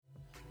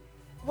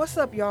What's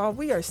up, y'all?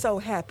 We are so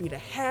happy to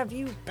have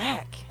you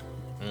back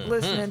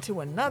listening to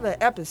another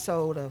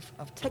episode of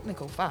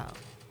Technical File.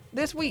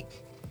 This week,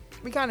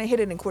 we kind of hit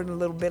it and quit it a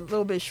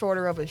little bit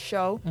shorter of a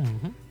show.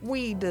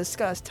 We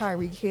discussed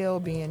Tyreek Hill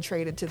being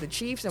traded to the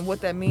Chiefs and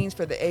what that means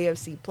for the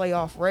AFC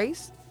playoff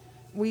race.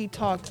 We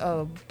talked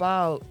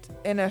about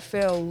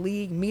NFL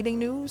league meeting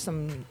news. A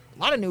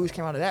lot of news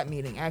came out of that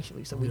meeting,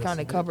 actually. So we kind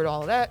of covered all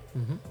of that.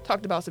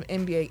 Talked about some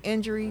NBA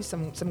injuries,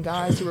 some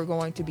guys who are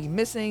going to be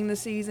missing the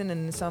season,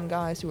 and some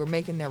guys who are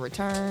making their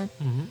return.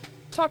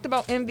 Talked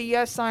about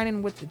MVS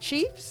signing with the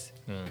Chiefs.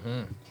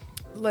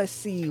 Let's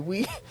see.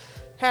 We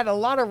had a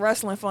lot of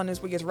wrestling fun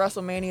this week. It's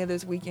WrestleMania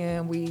this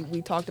weekend.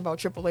 We talked about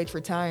Triple H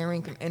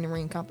retiring from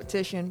in-ring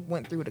competition,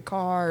 went through the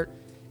card,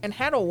 and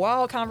had a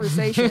wild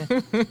conversation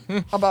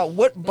about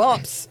what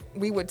bumps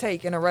we would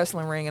take in a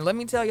wrestling ring. And let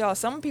me tell y'all,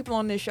 some people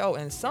on this show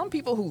and some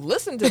people who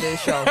listen to this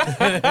show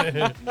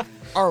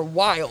are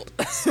wild.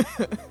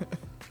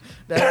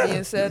 That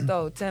being said,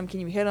 though, Tim, can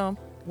you hit them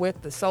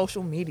with the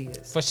social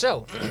medias? For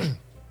sure.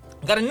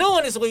 Got a new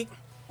one this week.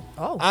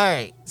 Oh. All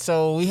right.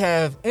 So we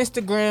have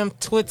Instagram,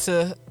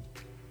 Twitter,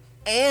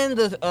 and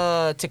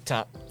the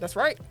TikTok. That's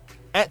right.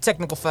 At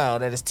Technical Foul.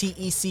 That is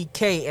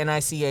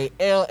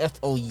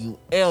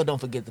TECKNICALFOUL.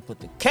 Don't forget to put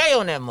the K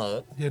on that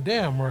mug. You're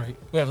damn right.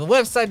 We have the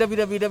website,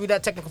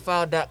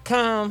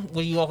 www.technicalfoul.com,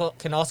 where you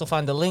can also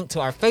find the link to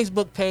our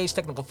Facebook page,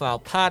 Technical Foul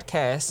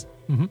Podcast.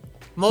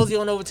 Mosey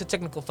on over to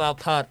Technical Foul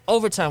Pod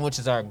Overtime, which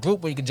is our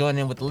group where you can join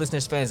in with the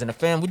listeners, fans, and the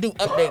fam. We do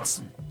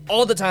updates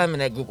all the time in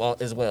that group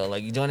as well.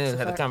 Like, you join in and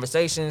have the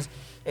conversations,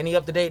 any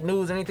up-to-date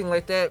news, anything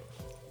like that.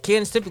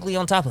 Ken's typically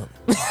on top of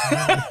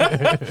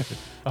it.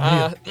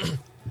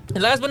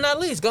 And last but not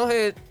least, go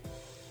ahead.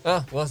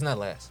 Well, it's not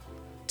last.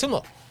 Two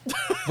more.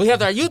 We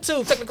have our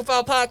YouTube, Technical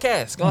Foul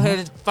Podcast. Go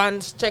ahead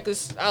and check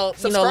us out.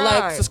 Subscribe.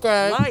 Like,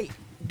 subscribe. Like.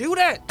 Do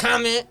that.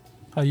 Comment.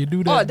 How you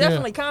do that? Oh,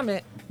 definitely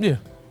comment. Yeah.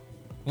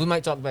 We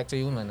might talk back to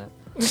you. We might not.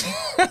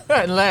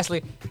 And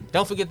lastly,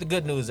 don't forget the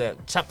Good News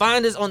app.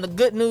 Find us on the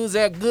Good News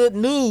app. Good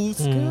News.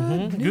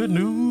 Good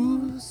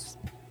news.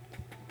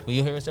 Will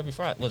you hear us every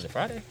Friday? Was it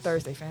Friday?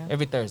 Thursday, fam.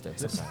 Every Thursday.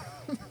 It's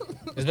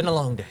been a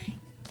long day.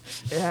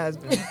 It has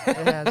been. It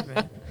has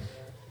been.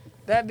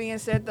 That being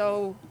said,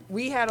 though,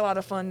 we had a lot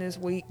of fun this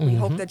week. We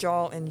hope that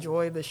y'all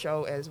enjoy the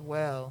show as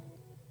well.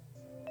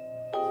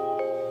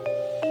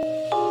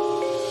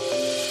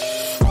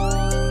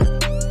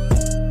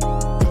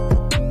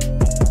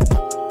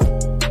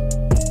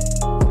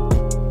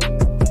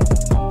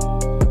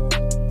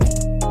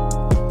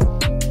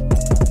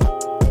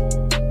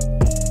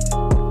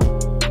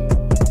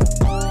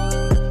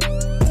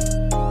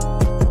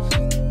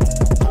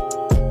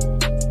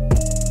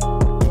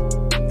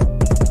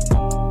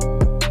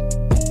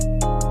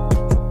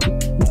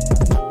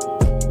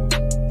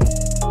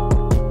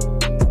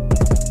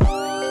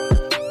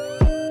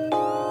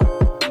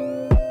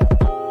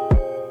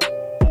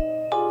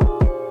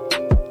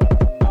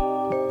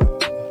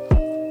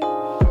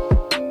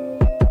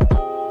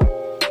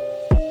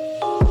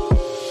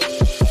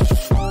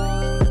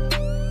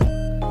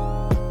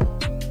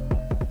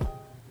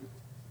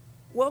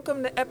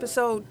 Welcome to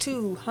episode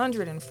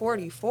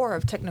 244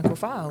 of Technical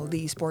File,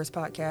 the sports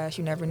podcast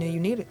you never knew you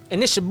needed.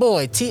 And it's your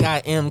boy,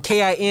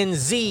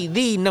 TIMKINZ,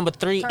 the number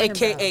 3, Turn him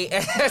a.k.a.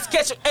 Ass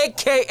Catcher,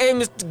 a.k.a.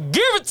 Mr.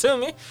 Give It To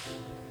Me. Let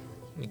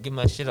me get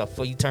my shit up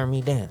before you turn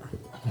me down.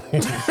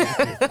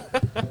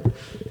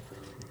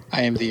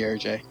 I am the Air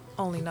J.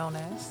 Only known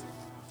as.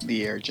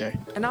 The Air J.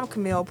 And I'm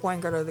Camille, point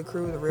guard of the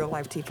crew, the real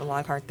life Tifa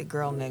Lockhart, the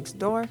girl next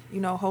door.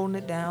 You know, holding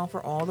it down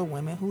for all the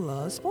women who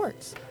love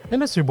sports.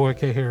 And it's your boy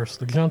K Harris,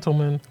 the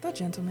gentleman, The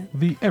gentleman.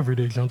 the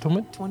everyday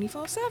gentleman,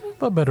 24/7.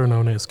 but better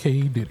known as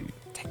K Diddy.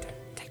 Take that.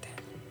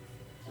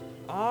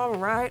 All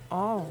right.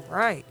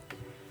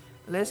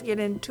 Let's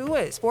get into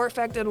it. Sport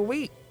fact of the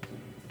week.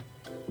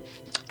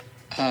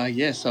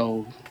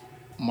 So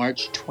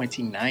March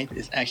 29th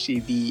is actually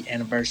the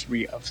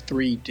anniversary of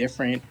 3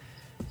 different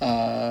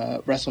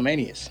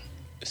WrestleManias.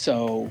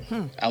 So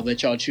I'll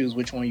let y'all choose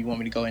which one you want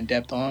me to go in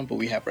depth on, but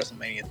we have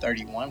WrestleMania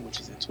 31, which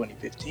is in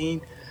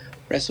 2015,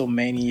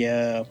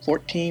 WrestleMania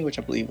 14, which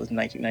I believe was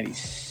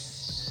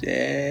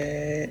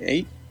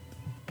 1998.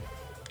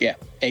 Yeah,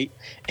 8.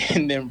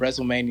 And then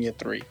WrestleMania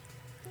 3.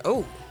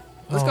 Oh,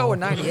 let's go with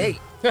 98.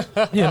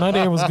 Yeah,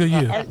 98 was a good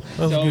year. That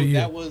was a good year.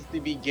 That was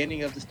the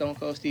beginning of the Stone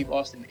Cold Steve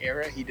Austin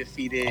era. He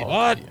defeated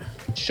What?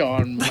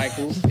 Shawn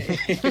Michaels.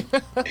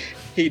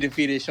 He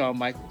defeated Shawn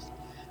Michaels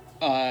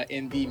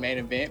in the main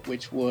event,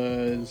 which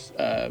was,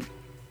 the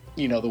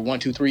 1,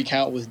 2, 3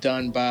 count was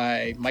done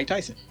by Mike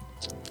Tyson.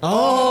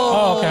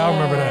 Oh, okay, I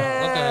remember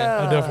that.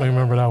 Okay. I definitely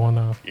remember that one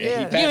now.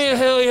 Yeah. He Give me a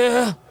passed hell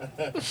yeah.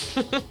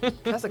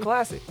 That's a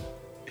classic.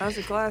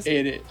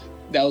 it.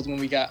 That was when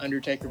we got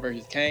Undertaker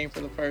versus Kane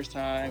for the first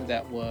time.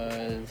 That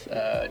was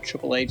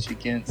Triple H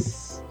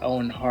against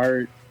Owen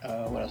Hart.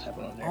 What else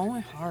happened on there?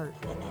 Owen Hart.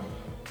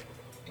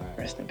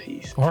 Rest in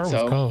peace. Hart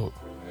was cold.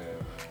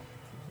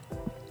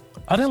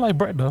 I didn't like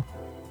Bret though.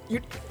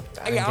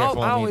 I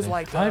always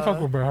liked I didn't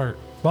fuck with Bret Hart,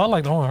 but I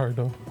liked Owen Hart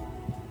though.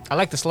 I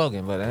like the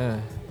slogan, but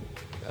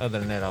other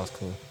than that, I was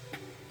cool.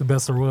 The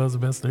best there was, the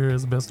best there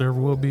is, the best there ever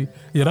will be.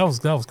 Yeah, that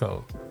was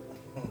cold.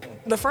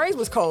 The phrase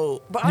was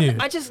cold, but Yeah.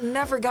 I just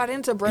never got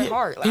into Bret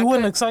Hart. Like, He I wasn't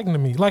couldn't- exciting to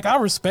me. Like I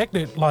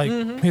respected like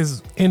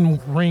his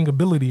in-ring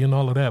ability and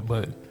all of that,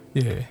 but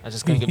yeah, I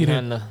just couldn't get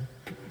behind the.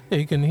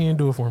 He didn't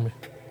do it for me.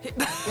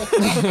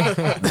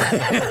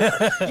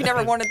 You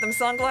never wanted them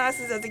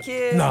sunglasses as a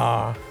kid?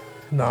 Nah.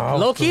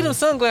 Low key, them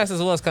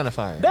sunglasses was kind of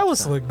fire. That was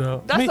slick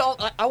though. That's all.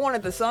 I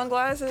wanted the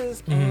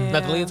sunglasses. And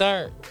Not the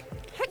leotard.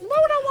 Heck, why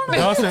would I want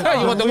No, I to? said,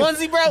 You want the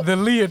onesie, bro? The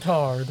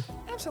leotard.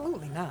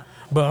 Absolutely not.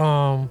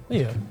 But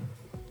yeah,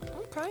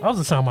 Okay. I was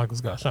a Shawn Michaels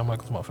guy. Shawn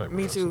Michaels my favorite.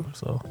 Me too.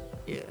 wrestler, So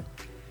Yeah.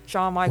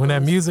 Shawn Michaels. when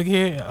that music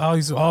hit, I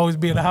used to always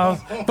be in the house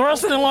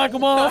thrusting like a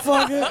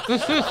motherfucker.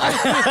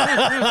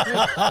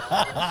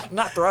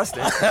 Not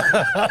thrusting.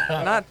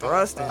 Not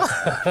thrusting.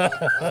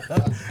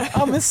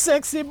 I'm a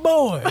sexy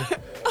boy.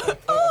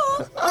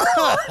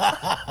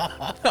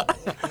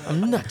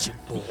 I'm not your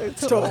boy.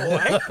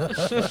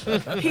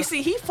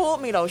 He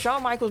fooled me though.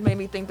 Shawn Michaels made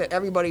me think that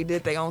everybody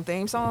did their own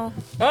theme song.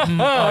 Oh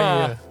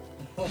yeah.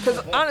 Because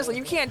honestly,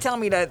 you can't tell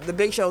me that the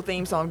Big Show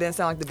theme song didn't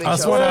sound like the Big I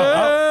Show. swear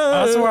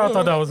I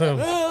thought that was him.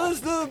 It's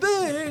the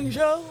Big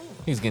Show.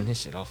 He's getting his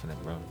shit off of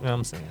that, bro. You know what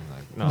I'm saying?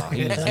 Like, no.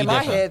 He In my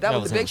definitely- head, that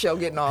was the Big him. Show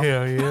getting off.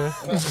 Hell yeah.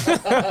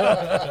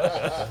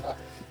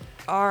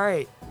 All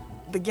right.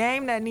 The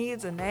game that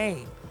needs a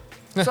name.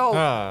 So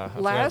I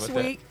forgot last about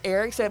that. week,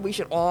 Eric said we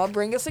should all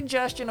bring a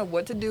suggestion of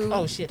what to do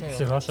Oh shit! Hell.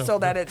 Shit, I'll show so you.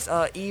 that it's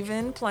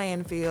even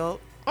playing field,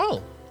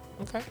 Oh.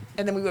 Okay.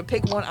 and then we would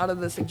pick one out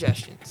of the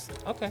suggestions.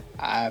 Okay.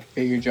 I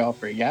figured y'all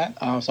forgot.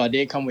 So I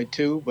did come with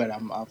two, but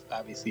I'm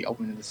obviously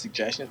open to the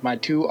suggestions. My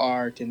two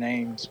are to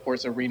name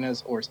sports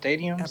arenas or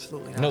stadiums.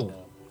 Absolutely not. No.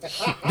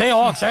 They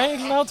all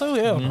changed now too.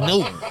 Hell. No.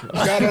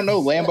 Y'all don't know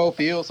Lambeau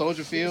Field,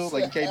 Soldier Field.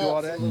 Like you can't do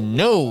all that.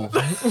 No.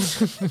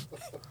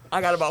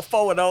 I got about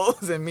 4 of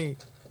those in me.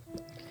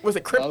 Was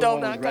it The other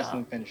one was Crypto.com?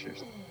 wrestling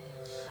finishers.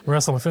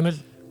 Wrestling finish.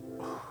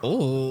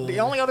 Ooh. The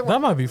only other one.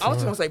 That might be I was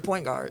fun. gonna say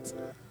point guards.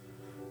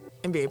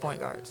 NBA point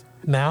guards.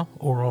 Now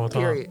or all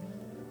time. Period.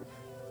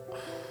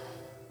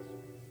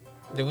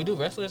 Did we do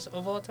wrestlers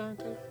of all time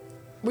too?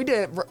 We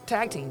did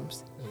tag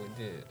teams. We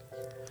did.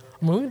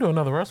 I mean, we can do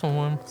another wrestling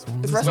one. It's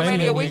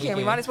WrestleMania week. weekend.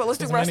 We might as well. Let's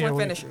do It's wrestling Mania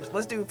week. finishers.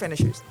 Let's do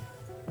finishers.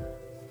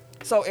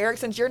 So Eric,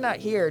 since you're not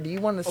here, do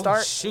you want to Oh,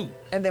 start? shoot.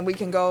 And then we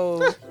can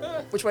go.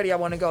 Which way do y'all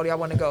want to go? Do y'all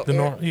want to go? The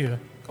Eric? yeah.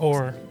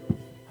 Or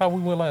how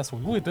we went last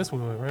week. We went this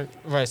week, right?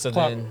 Right. So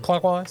then.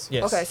 Clockwise.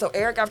 Yes. Okay, so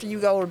Eric, after you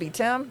go, will be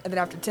Tim, and then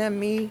after Tim,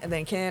 me, and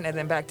then Ken, and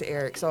then back to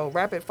Eric. So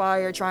rapid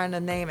fire, trying to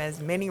name as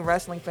many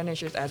wrestling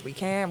finishers as we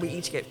can. We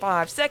each get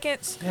 5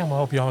 seconds Damn, I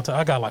hope y'all on time.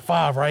 I got like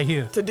 5 right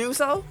here. to do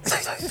so.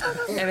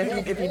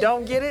 And if you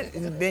don't get it,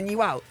 then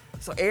you out.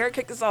 So Eric,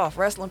 kick us off.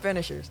 Wrestling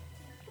finishers.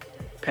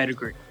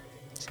 Pedigree.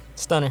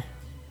 Stunner.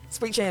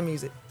 Sweet Chan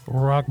music.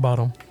 Rock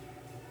bottom.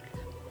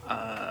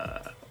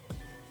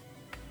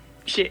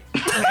 Shit.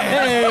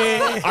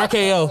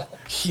 RKO.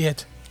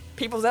 Shit.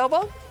 People's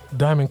elbow.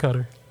 Diamond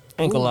cutter.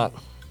 Ankle lock.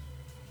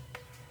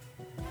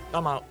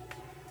 I'm out.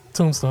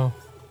 Tombstone.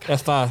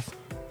 F5.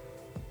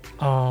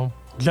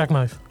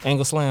 Jackknife.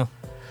 Angle slam.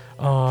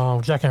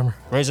 Jackhammer.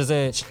 Razor's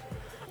edge.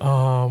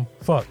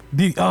 Fuck.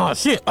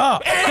 Shit.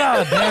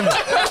 God damn it.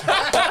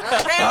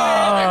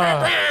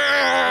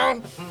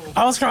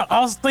 I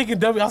was thinking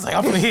W. I was like,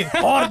 I'm gonna hit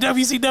all the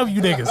WCW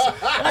niggas.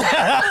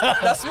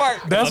 That's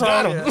smart. That's what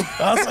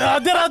I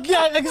did.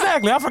 Yeah,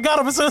 exactly. I forgot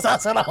him as soon as I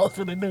said I was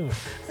gonna do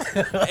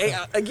it. Hey,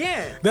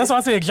 again. That's why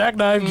I said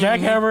jackknife,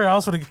 jackhammer. I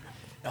was gonna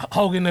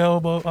Hogan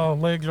elbow,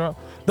 leg drop.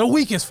 The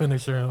weakest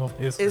finisher in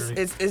history.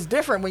 It's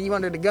different when you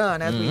under the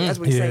gun, as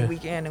we say Yeah.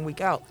 week in and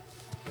week out.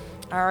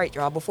 All right,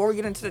 y'all. Before we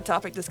get into the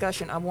topic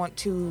discussion, I want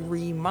to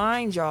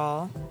remind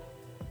y'all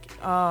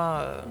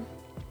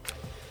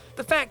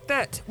the fact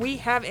that we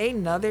have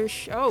another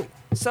show.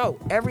 So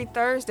every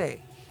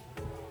Thursday,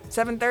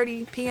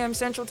 7:30 p.m.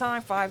 Central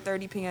Time,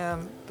 5:30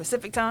 p.m.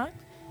 Pacific Time,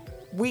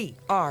 we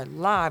are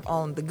live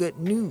on the Good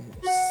News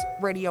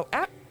Radio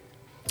app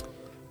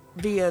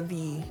via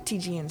the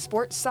TGN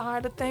Sports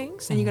side of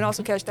things. And you can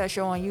also catch that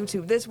show on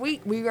YouTube. This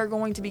week, we are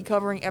going to be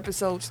covering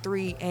episodes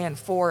 3 and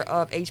 4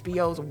 of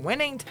HBO's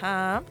Winning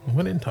Time.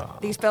 Winning time.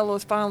 These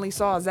fellows finally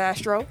saw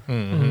Zastro.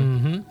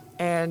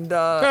 And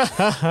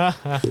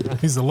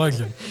He's a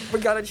legend. we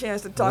got a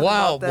chance to talk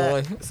Wow, about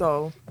that. boy.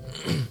 So,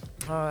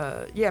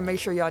 yeah, make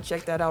sure y'all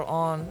check that out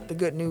on the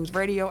Good News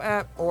Radio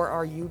app or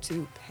our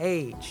YouTube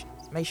page.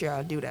 Make sure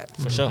y'all do that.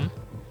 For sure.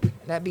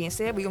 That being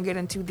said, we're going to get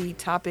into the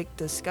topic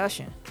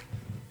discussion.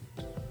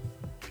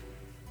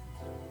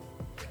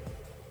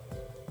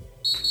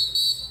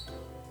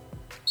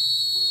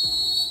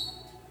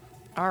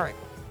 All right.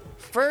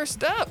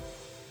 First up,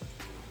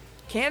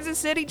 Kansas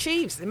City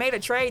Chiefs. They made a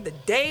trade the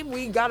day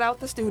we got out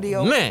the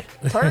studio. Man.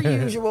 Per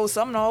usual,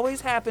 something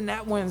always happened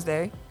that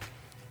Wednesday.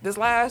 This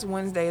last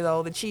Wednesday,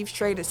 though, the Chiefs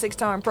traded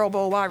 6-time Pro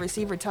Bowl wide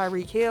receiver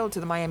Tyreek Hill to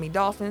the Miami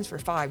Dolphins for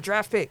 5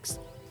 draft picks.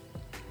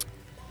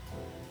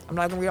 I'm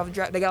not going to read off the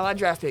draft. They got a lot of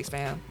draft picks,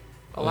 fam.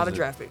 A lot of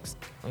draft picks.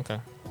 Okay.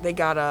 They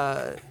got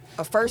a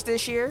first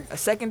this year, a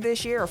second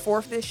this year, a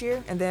fourth this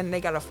year, and then they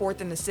got a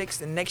fourth and a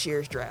sixth in next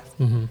year's draft.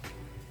 Mm-hmm.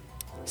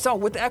 So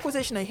with the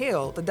acquisition of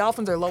Hill, the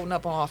Dolphins are loading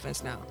up on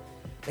offense now.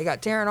 They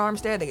got Terron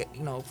Armstead. They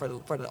got,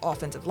 for the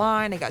offensive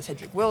line, they got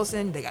Cedric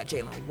Wilson. They got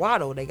Jalen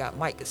Waddle. They got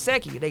Mike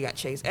Gesicki. They got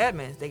Chase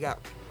Edmonds. They got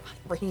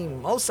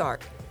Raheem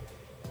Mostert.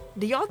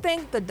 Do y'all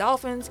think the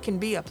Dolphins can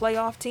be a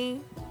playoff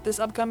team this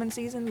upcoming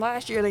season?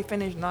 Last year they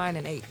finished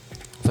 9-8.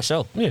 For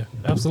sure. Yeah,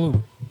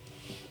 absolutely.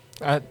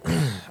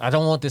 I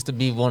don't want this to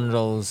be one of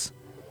those.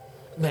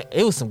 Man,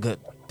 it was some good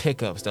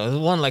pickups though. It was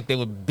one like they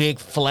were big,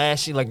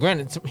 flashy. Like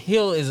granted,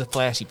 Hill is a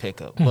flashy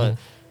pickup, but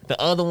the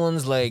other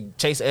ones like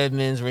Chase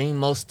Edmonds, Raheem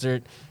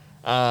Mostert,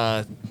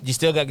 you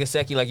still got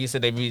Gesicki. Like you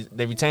said,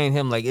 they retained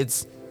him. Like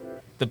it's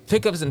the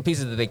pickups and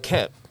pieces that they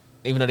kept,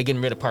 even though they're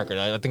getting rid of Parker.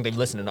 I think they've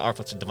listened to the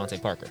offer to Devontae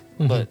Parker,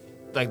 but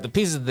like the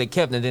pieces that they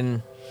kept, and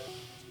then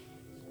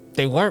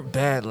they weren't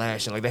bad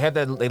last year. Like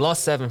they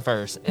lost 7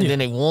 first, and then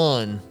they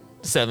won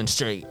 7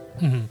 straight.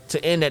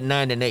 To end at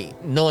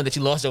 9-8, knowing that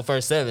you lost your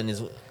first 7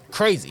 is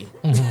crazy.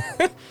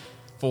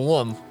 For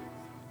one,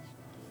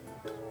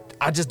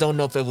 I just don't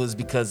know if it was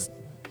because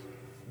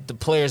the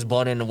players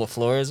bought into what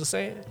Flores was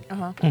saying,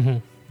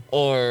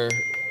 or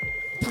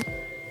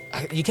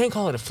you can't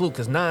call it a fluke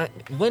because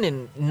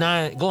going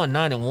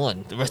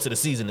 9-1 the rest of the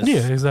season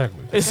is exactly.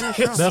 It's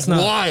That's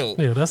not wild.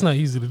 Yeah, that's not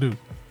easy to do.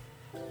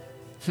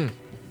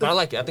 But I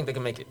like it. I think they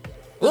can make it.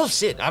 Well,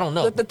 shit, I don't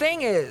know. The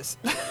thing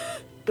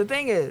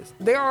is,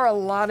 there are a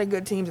lot of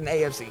good teams in the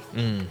AFC.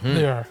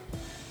 They are.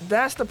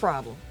 That's the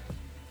problem.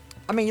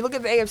 I mean, you look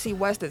at the AFC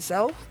West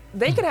itself,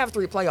 they could have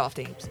 3 playoff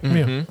teams.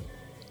 Yeah.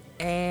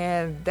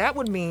 And that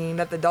would mean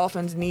that the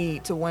Dolphins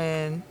need to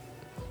win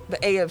the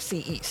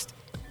AFC East.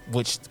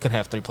 Which could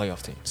have 3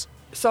 playoff teams.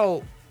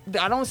 So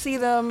I don't see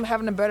them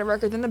having a better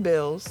record than the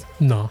Bills.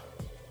 No.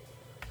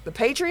 The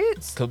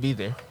Patriots, Could be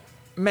there.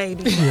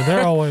 maybe. Yeah,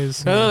 they're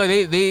always. No,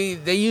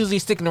 they usually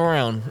sticking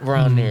around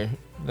there.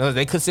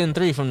 They could send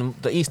 3 from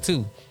the East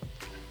too.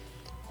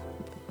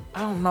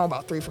 I don't know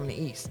about 3 from the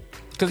East.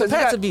 Because the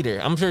Pats would be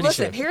there. I'm sure they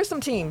Listen, should. here's some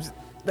teams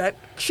that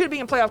should be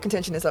in playoff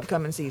contention this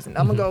upcoming season.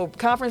 I'm going to go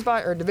conference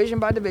by division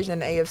by division in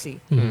the AFC.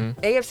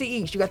 AFC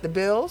East, you got the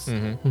Bills,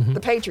 the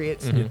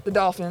Patriots, the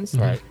Dolphins,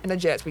 and the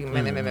Jets. We they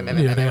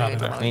out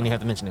there. I ain't even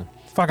have to mention them.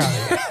 Fuck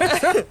out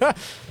of here.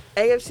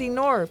 AFC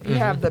North, you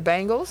have the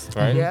Bengals,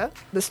 Right.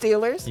 the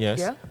Steelers,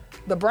 Yes.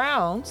 the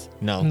Browns.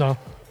 No.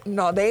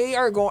 No, they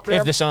are going.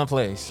 If Deshaun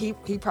plays. He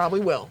probably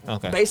will.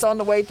 Okay. Based on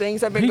the way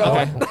things have been He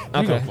going.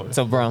 gonna He gonna play.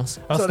 So Browns.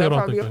 I So still they'll don't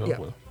probably think they'll yeah.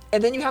 play.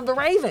 And then you have the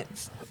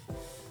Ravens.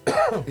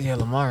 Yeah,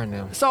 Lamar and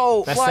them.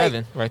 So That's like,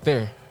 7 right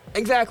there.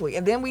 Exactly.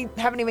 And then we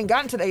haven't even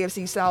gotten to the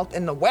AFC South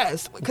and the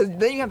West because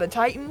then you have the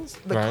Titans,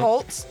 the Right.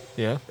 Colts,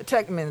 Yeah. the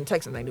Texans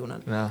ain't doing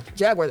nothing. No.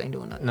 Jaguars ain't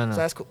doing nothing. No. So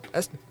that's cool.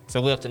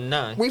 So we're up to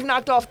 9. We've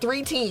knocked off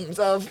 3 teams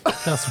of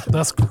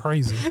That's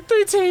crazy.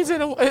 3 teams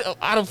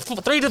out of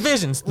 3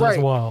 divisions. That's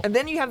wild. And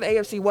then you have the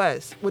AFC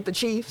West with the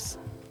Chiefs,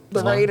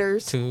 the 1,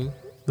 Raiders, 2.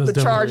 That's the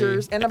damn-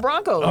 Chargers, and the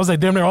Broncos. I was like,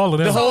 damn near all of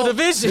them. The whole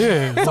division.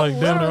 Yeah, So like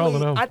damn near all of literally,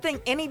 them. I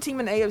think any team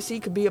in the AFC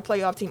could be a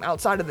playoff team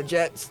outside of the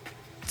Jets,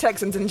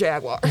 Texans, and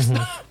Jaguars.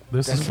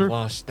 This is That's true.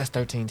 wash. That's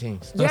 13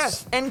 teams.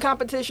 Yes, in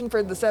competition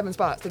for the 7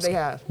 spots that they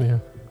have. Yeah,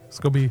 it's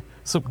gonna be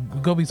some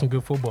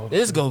good football.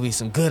 This is gonna be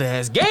some good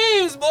ass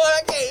games, boy.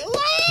 I can't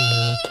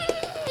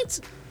wait.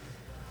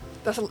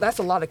 That's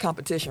a lot of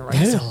competition right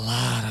That's there. a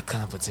lot of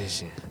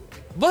competition.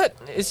 But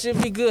it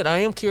should be good. I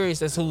am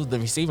curious as who the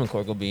receiving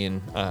core will be in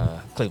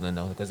Cleveland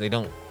though, because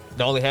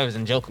all they have is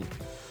Njoku.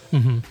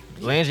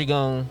 Landry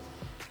gone.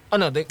 Oh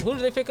no, who did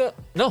they pick up?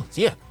 No,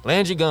 yeah,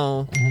 Landry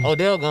gone.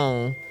 Odell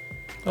gone.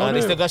 They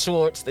Odell. still got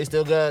Schwartz. They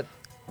still got.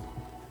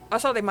 I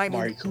saw they might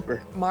Mari be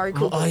Cooper. Mari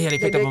Cooper. Oh, yeah, they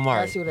picked up did- Amari.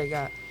 I see what they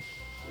got.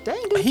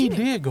 Dang, dude. He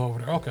did go over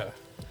there. Okay,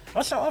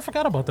 I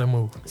forgot about that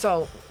move.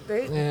 So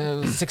they Yeah, it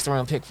was a 6th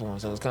round pick for him,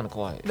 so it was kind of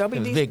quiet. they'll be it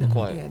was decent. big and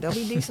quiet. Yeah, they'll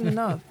be decent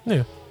enough.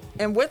 Yeah,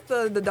 And with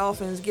the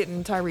Dolphins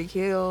getting Tyreek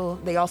Hill,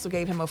 they also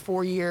gave him a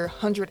 4-year,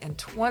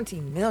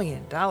 $120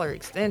 million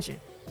extension,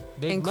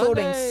 Big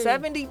including money.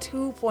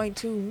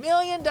 $72.2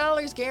 million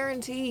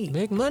guaranteed.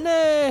 Big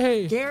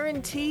money.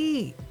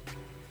 Guaranteed.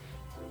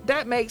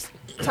 That makes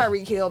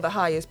Tyreek Hill the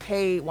highest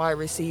paid wide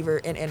receiver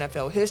in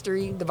NFL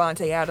history.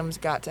 Devontae Adams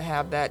got to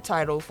have that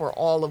title for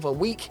all of a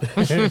week.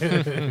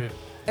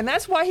 And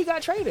that's why he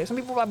got traded. Some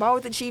people are like, why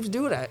would the Chiefs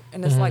do that?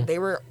 And it's like they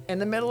were in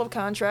the middle of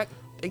contract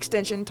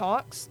extension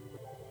talks.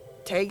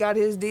 Tay got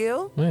his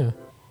deal. yeah.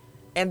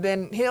 And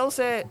then Hill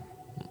said,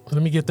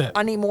 Let me get that.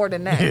 I need more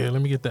than that. Yeah,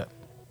 let me get that.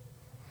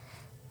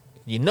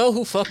 You know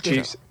who fucked it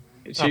Chiefs. up?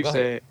 Chiefs go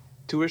said,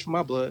 "Too rich for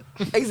my blood."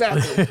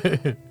 Exactly.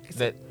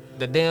 That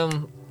the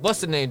damn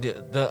what's the name?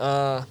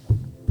 The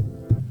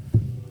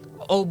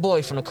old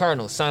boy from the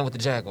Cardinals signed with the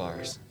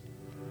Jaguars.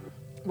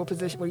 What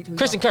position? What are you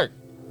Christian Kirk.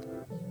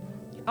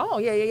 Oh,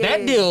 yeah.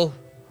 That deal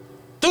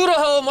threw the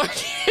whole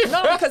market.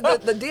 No, because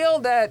the deal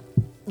that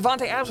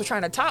Vontae Adams was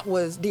trying to top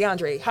was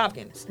DeAndre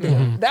Hopkins.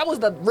 That was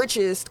the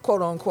richest,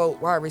 quote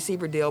unquote, wide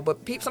receiver deal. But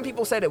some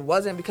people said it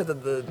wasn't because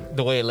of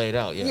the way it laid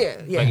out.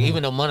 Yeah. Yeah. Like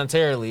even though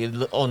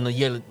monetarily, on the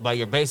year by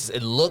year basis,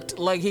 it looked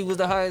like he was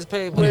the highest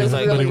paid, but it was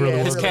like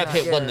his cap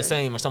hit wasn't the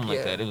same or something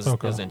like that. It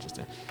was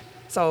interesting.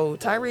 So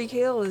Tyreek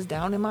Hill is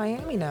down in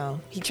Miami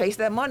now. He chased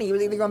that money. It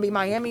was either going to be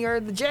Miami or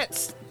the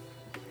Jets.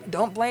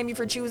 Don't blame you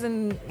for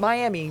choosing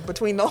Miami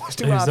between those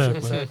two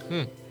options. So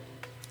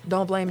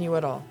don't blame you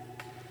at all.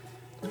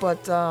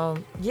 But,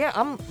 yeah,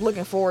 I'm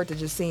looking forward to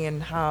just seeing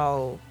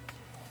how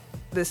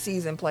this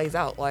season plays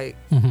out. Like,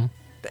 the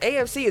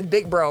AFC is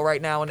big bro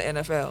right now in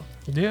the NFL.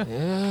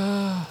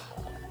 Yeah.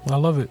 I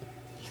love it.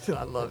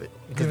 I love it.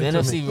 Because the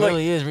NFC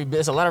really is,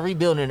 it's a lot of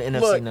rebuilding in the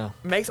NFC now.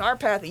 Makes our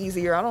path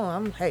easier.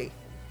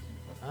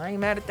 I ain't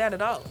mad at that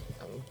at all.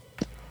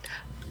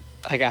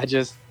 Like, I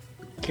just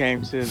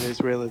came to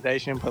this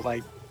realization, but,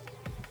 like,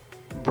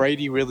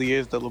 Brady really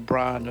is the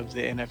LeBron of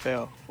the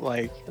NFL.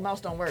 Like, the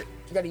mouse don't work.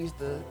 You got to use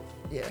the...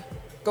 Yeah.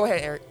 Go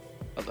ahead, Eric.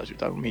 I thought you were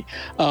talking to me.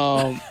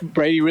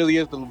 Brady really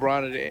is the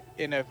LeBron of the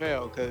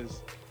NFL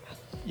because,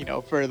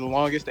 for the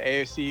longest, the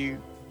AFC...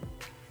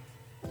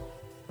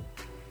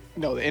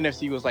 No, the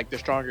NFC was like the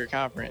stronger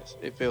conference,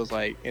 it feels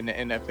like, in the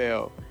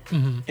NFL.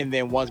 And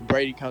then once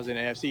Brady comes in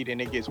the NFC, then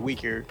it gets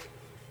weaker.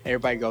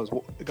 Everybody goes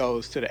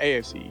to the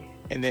AFC.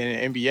 And then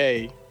in the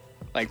NBA,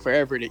 like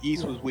forever, the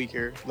East was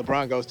weaker.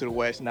 LeBron goes to the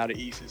West, and now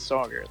the East is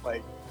stronger.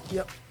 Like,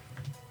 yep.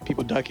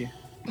 People ducking.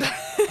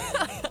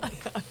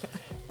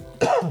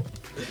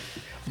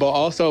 But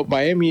also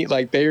Miami,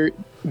 like they're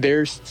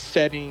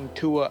setting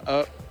Tua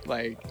up,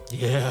 like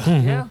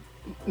yeah.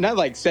 Not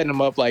like setting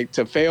him up like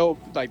to fail,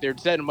 like they're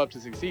setting him up to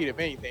succeed if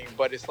anything.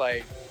 But it's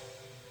like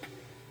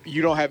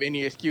you don't have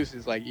any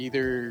excuses. Like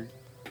either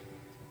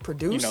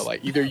produce,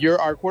 like either you're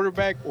our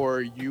quarterback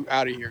or you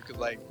out of here because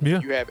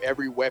you have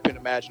every weapon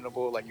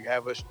imaginable. Like you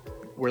have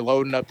we're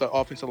loading up the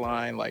offensive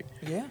line. Like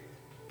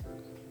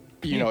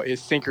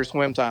it's sink or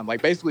swim time.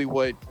 Like basically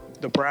what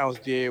the Browns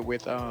did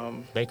with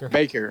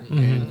Baker.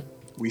 And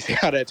we see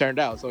how that turned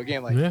out. So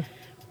again, like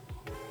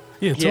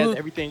he has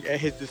everything at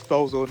his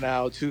disposal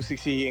now to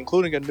succeed,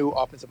 including a new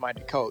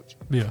offensive-minded coach.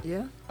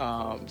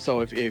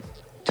 So if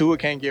Tua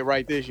can't get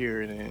right this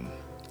year, and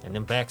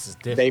then backs is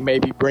different, they may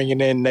be bringing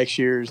in next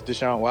year's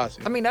Deshaun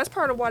Watson. I mean, that's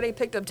part of why they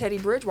picked up Teddy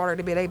Bridgewater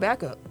to be their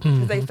backup.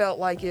 Because they felt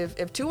like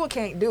if Tua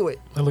can't do it,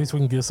 at least we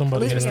can get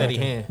somebody in a steady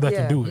hand that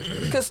can do it.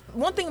 Because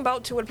one thing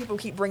about Tua people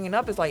keep bringing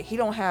up is like he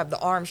don't have the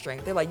arm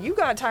strength. They're like, you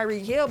got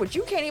Tyreek Hill, but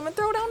you can't even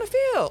throw down the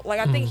field. Like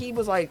I think he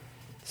was like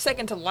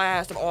second to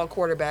last of all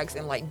quarterbacks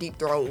in like deep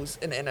throws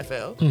in the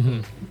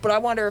NFL. But I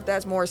wonder if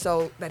that's more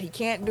so that he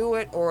can't do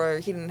it or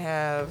he didn't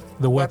have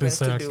the weapons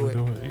to do it.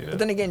 But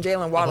then again,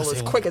 Jalen Waddle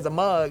is quick as a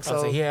mug.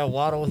 So he had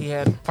Waddle, he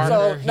had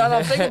Parker. So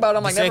I'm thinking about it.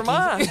 I'm like, never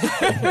mind.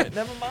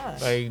 Never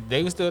mind. Like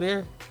they were still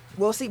there.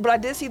 We'll see. But I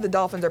did see the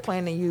Dolphins are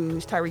planning to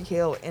use Tyreek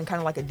Hill in kind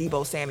of like a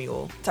Deebo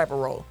Samuel type of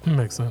role.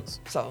 Makes sense.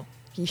 So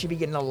he should be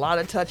getting a lot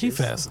of touches.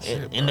 He fast as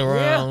shit, in the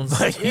rounds,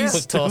 quick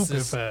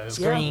tosses, fast.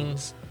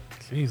 screens.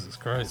 Jesus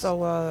Christ. So,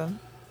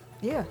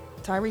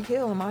 Tyreek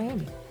Hill in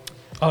Miami.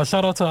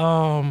 Shout out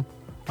to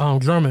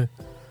Drummond.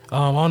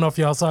 I don't know if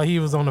y'all saw he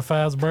was on the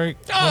fast break.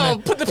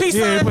 Put the peace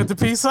sign. Yeah, put the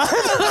peace sign.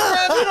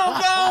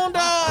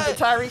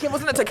 Tyreek Hill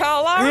wasn't it to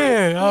Kyle Lowry?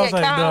 Yeah,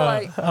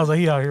 I was like,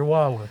 he out here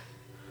wilding.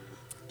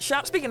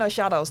 Speaking of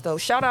shout outs though,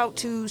 shout out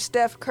to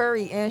Steph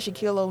Curry and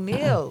Shaquille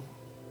O'Neal.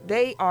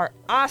 They are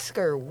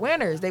Oscar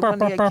winners. They won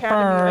the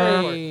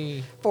Academy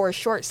Award for a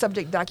short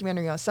subject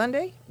documentary on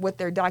Sunday with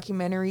their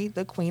documentary,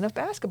 The Queen of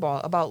Basketball,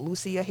 about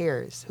Lucia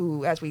Harris,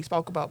 who, as we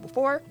spoke about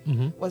before,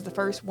 was the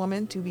first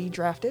woman to be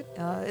drafted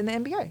in the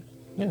NBA.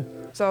 Yeah.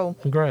 So,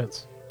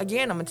 congrats.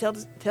 Again, I'm going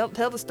to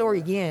tell the story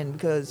again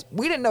because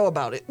we didn't know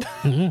about it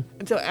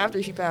until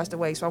after she passed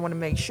away. So I want to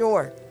make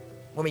sure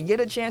when we get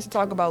a chance to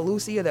talk about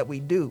Lucia that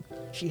we do.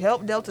 She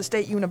helped Delta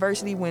State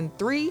University win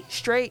 3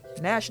 straight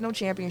national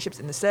championships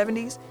in the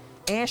 70s,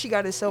 and she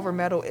got a silver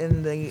medal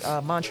in the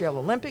Montreal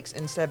Olympics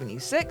in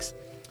 76.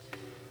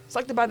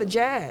 Selected by the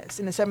Jazz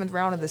in the 7th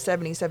round of the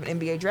 77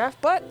 NBA draft,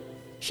 but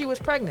she was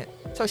pregnant,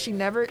 so she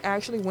never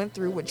actually went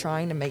through with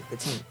trying to make the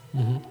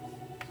team.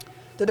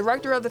 The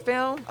director of the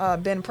film,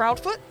 Ben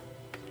Proudfoot,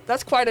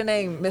 that's quite a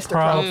name, Mr.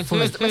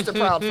 Proudfoot.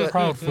 Mr.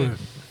 Proudfoot.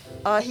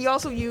 He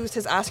also used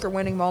his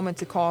Oscar-winning moment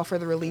to call for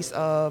the release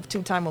of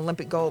 2-time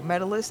Olympic gold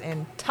medalist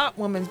and top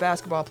women's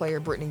basketball player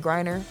Brittany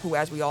Griner, who,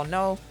 as we all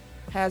know,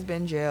 has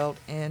been jailed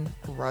in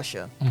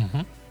Russia.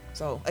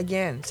 So,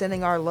 again,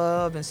 sending our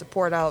love and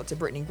support out to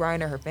Brittany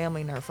Griner, her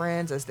family, and her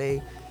friends as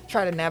they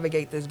try to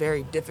navigate this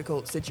very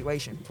difficult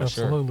situation.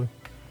 Absolutely.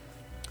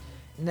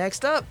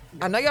 Next up,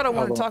 I know y'all don't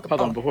want to talk about...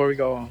 Hold on, before we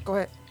go on. Go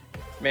ahead.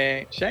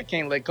 Man, Shaq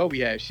can't let Kobe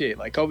have shit.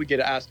 Like, Kobe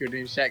get an Oscar,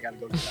 then Shaq got to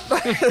go to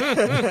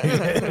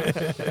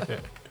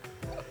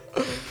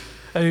the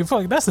Hey,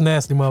 fuck, that's a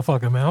nasty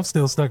motherfucker, man. I'm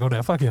still stuck on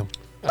that. Fuck him.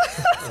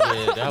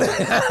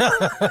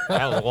 Yeah,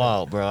 that was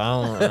wild, bro.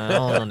 I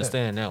don't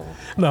understand that one.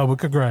 No, but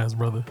congrats,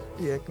 brother.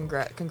 Yeah,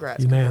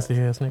 congrats. You nasty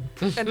ass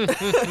nigga.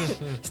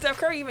 And Steph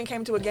Curry even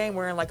came to a game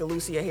wearing like a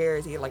Lucia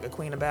Harris. He had like a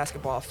Queen of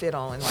Basketball fit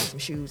on and like some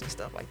shoes and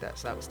stuff like that.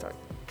 So that was tight.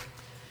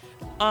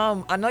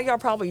 I know y'all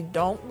probably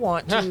don't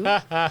want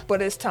to,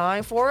 but it's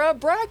time for a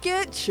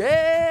bracket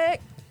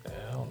check.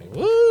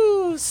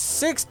 Woo,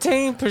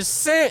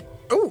 16%.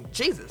 Ooh,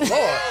 Jesus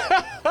Lord.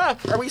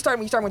 Are we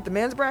starting with the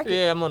men's bracket?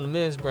 Yeah, I'm on the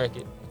men's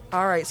bracket.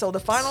 All right, so the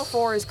final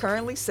four is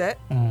currently set.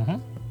 Mm-hmm.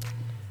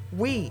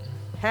 We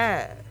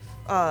have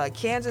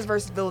Kansas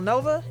versus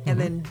Villanova, and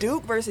then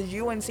Duke versus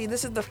UNC.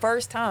 This is the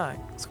first time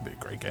It's gonna be a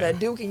great game. that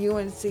Duke and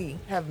UNC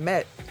have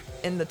met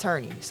in the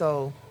tourney.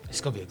 So It's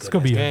gonna be a It's good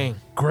gonna be game.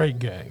 a great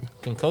game.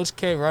 Can Coach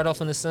K ride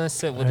off in the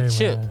sunset with Hey, a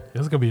chip? man,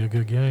 it's gonna be a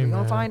good game. we're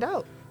gonna man. find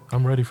out.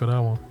 I'm ready for that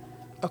one.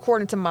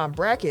 According to my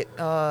bracket,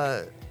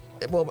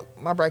 well,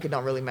 my bracket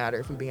don't really matter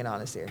if we're being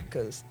honest here,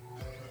 because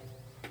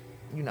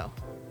you know.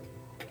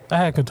 I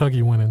had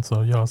Kentucky winning,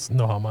 so y'all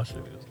know how much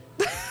it is.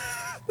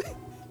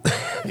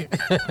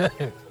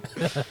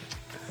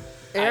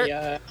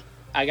 Eric?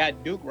 I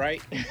got Duke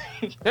right,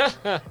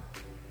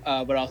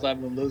 but also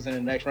I've been losing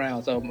in the next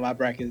round, so my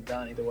bracket is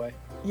done either way.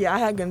 Yeah, I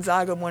had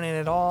Gonzaga winning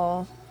it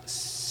all,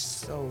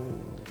 so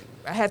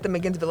I had them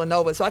against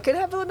Villanova, so I could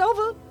have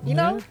Villanova, you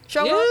know,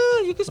 show up.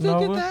 Yeah, you can still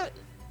Nova. get that.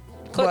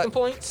 Collecting But-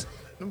 points.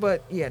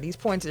 But yeah, these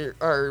points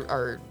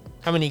are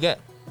How many you got?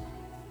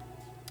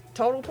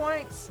 total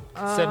points.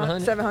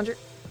 700? 700.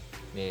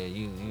 Yeah,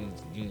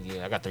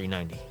 yeah, I got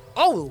 390.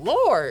 Oh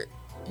Lord,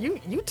 you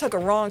took a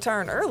wrong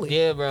turn early.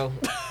 Yeah, bro.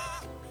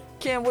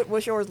 Ken,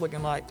 what's yours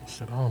looking like?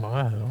 Shit, I don't know.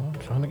 I'm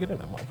trying to get in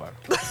that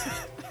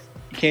motherfucker.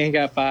 Ken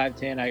got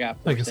 510. I got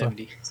Thank you, sir.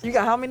 470. You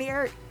got how many,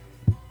 Eric?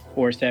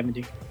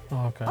 470.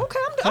 Oh, okay. Okay,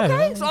 Hey,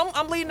 okay. So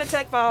I'm leading the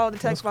tech file. The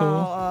tech That's file.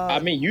 cool. I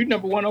mean, you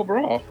number one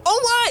overall.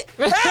 Oh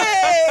what?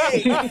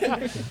 Hey!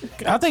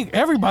 I think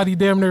everybody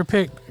damn near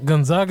picked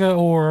Gonzaga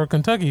or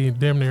Kentucky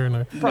damn near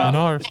in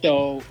ours.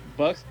 So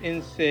Bucks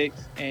in 6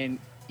 and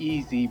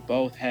Easy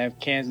both have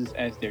Kansas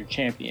as their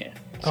champion.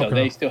 So Okay.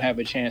 they still have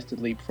a chance to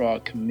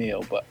leapfrog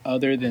Camille. But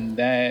other than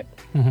that,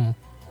 Mm-hmm.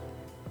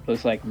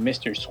 looks like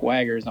Mr.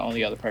 Swagger is the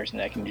only other person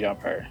that can jump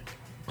her.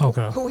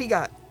 Okay. Who he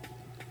got?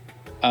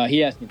 He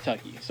has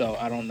Kentucky, so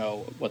I don't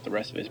know what the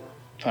rest of his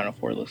Final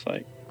Four looks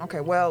like.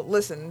 Okay, well,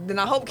 listen. Then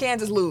I hope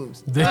Kansas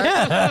lose. All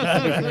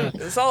right?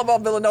 It's all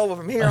about Villanova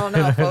from here on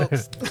out,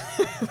 folks.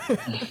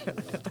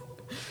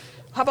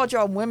 How about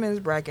y'all women's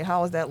bracket?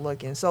 How is that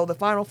looking? So the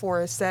Final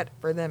Four is set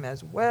for them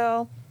as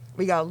well.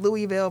 We got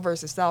Louisville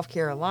versus South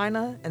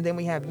Carolina, and then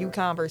we have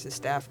UConn versus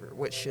Stanford,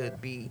 which should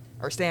be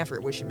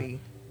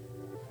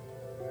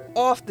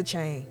off the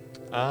chain.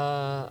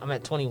 I'm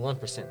at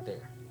 21%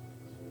 there.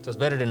 So it's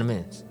better than the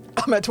men's.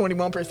 I'm at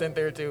 21%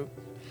 there too.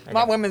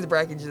 My women's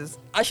bracket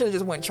I should have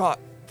just went chalk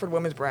for the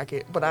women's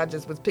bracket, but I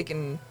just was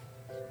picking.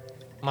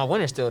 My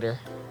winner's still there.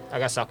 I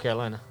got South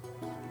Carolina.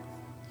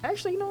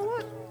 Actually, you know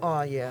what?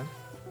 Oh yeah,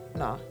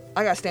 nah.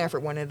 I got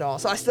Stanford winning it all,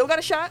 so I still got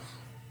a shot.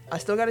 I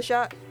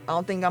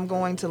don't think I'm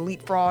going to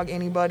leapfrog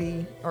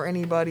anybody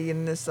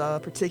in this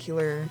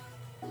particular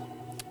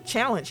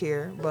challenge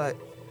here, but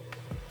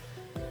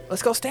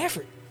let's go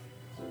Stanford.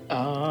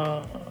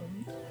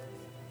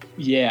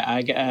 Yeah,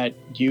 I got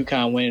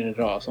UConn winning it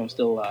all, so I'm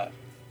still alive.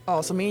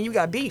 Oh, so me and you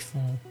got beef.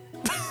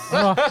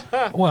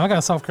 Well, I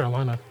got South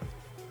Carolina.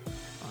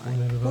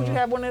 Who'd you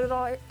have winning it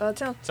all,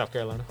 Tim? South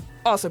Carolina.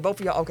 Oh, so both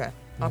of y'all. Okay.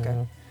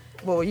 Yeah.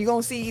 Well, you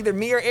gonna see either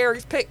me or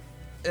Eric's pick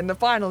in the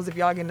finals if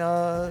y'all can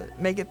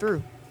make it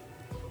through.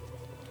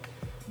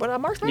 But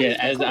March Madness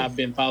Yeah, is as cool. I've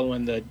been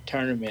following the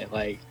tournament,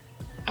 like,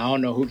 I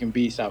don't know who can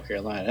beat South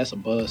Carolina. That's a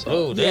buzz.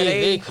 Oh, Yeah,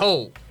 they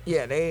cold.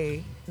 Yeah,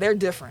 they're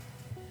different.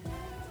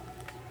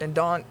 And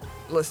Dawn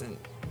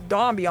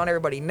be on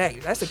everybody's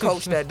neck. That's a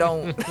coach that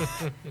don't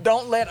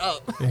let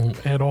up.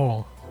 At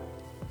all.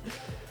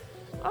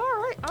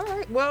 All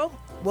right. Well,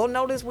 we'll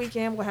know this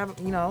weekend. We'll have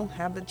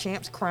the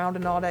champs crowned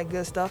and all that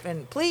good stuff.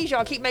 And please,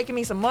 y'all, keep making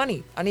me some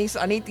money. I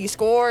need these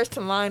scores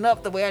to line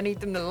up the way I need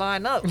them to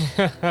line up.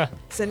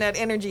 Send that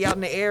energy out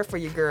in the air for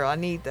you, girl. I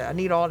need that. I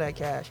need all that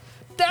cash.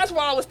 That's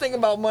why I was thinking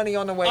about money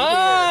on the way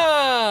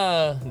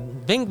here.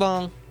 Bing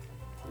bong.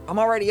 I'm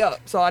already up,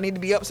 so I need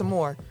to be up some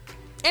more.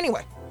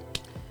 Anyway,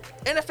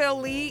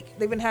 NFL League,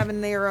 they've been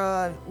having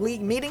their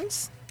league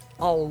meetings.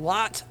 A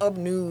lot of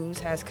news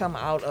has come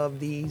out of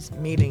these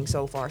meetings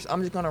so far. So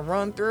I'm just going to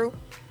run through.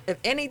 If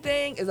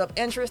anything is of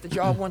interest that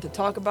y'all want to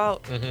talk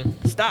about,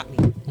 stop me.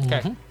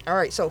 Okay. All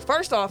right, so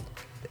first off,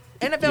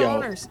 NFL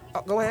owners.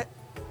 Oh, go ahead.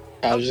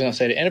 I was just going to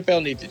say, the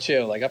NFL needs to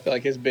chill. Like, I feel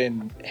like it's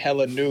been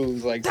hella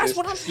news, like, That's this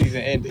what I'm-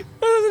 season ended.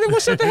 Well,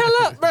 shut the hell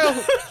up,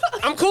 bro.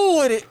 I'm cool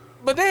with it.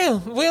 But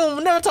damn, we'll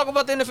never talk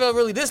about the NFL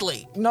really this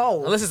late.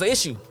 No. Unless it's an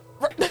issue.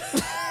 Like,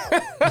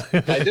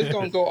 this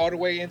going to go all the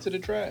way into the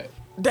draft.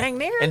 Dang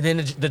near. And then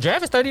the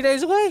draft is 30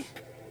 days away.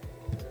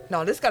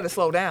 No, this got to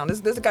slow down.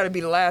 This got to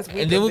be the last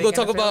week. And then we're going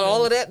gonna talk about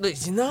all of that.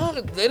 But, you know,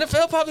 the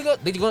NFL probably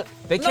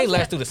they can't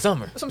last through the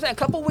summer. That's what I'm saying. A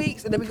couple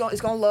weeks, and then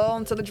it's gonna lull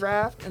until the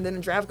draft, and then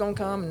the draft gonna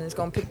come, and it's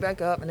gonna pick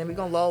back up, and then we're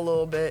gonna lull a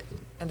little bit,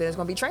 and then it's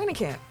gonna be training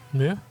camp.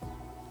 Yeah.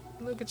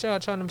 Look at y'all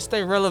trying to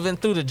stay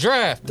relevant through the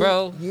draft,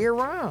 bro. Year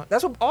round.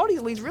 That's what all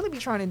these leagues really be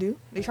trying to do.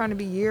 They're trying to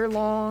be year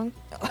long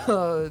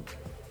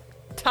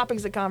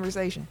topics of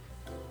conversation.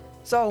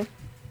 So,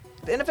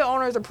 the NFL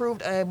owners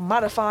approved a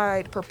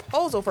modified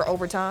proposal for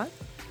overtime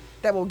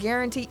that will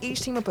guarantee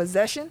each team a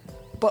possession,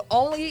 but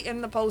only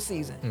in the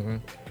postseason. Mm-hmm.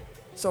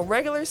 So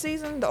regular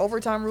season, the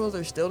overtime rules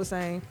are still the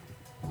same.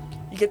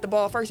 You get the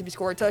ball first. If you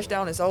score a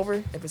touchdown, it's over.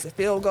 If it's a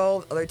field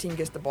goal, the other team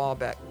gets the ball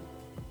back.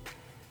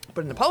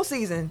 But in the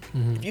postseason,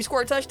 if you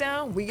score a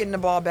touchdown, we getting the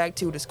ball back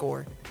too to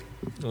score.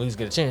 At least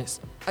get a chance.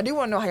 I do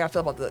want to know how y'all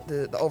feel about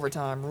the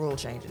overtime rule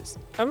changes.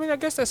 I mean, I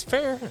guess that's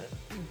fair.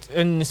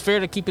 And it's fair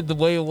to keep it the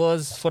way it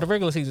was for the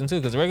regular season, too.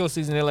 Because the regular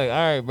season, they're like, all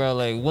right, bro,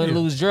 like, win,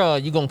 lose, draw,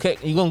 you're going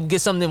to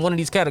get something in one of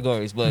these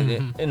categories. But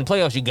in the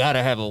playoffs, you got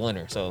to have a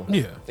winner. So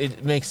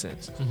it makes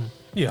sense.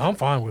 Yeah, I'm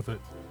fine with it.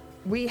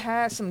 We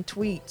had some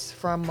tweets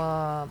from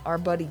our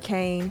buddy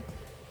Kane.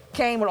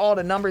 Kane with all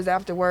the numbers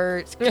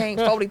afterwards. Kane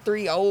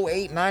 43,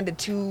 08,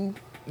 92,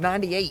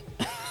 98.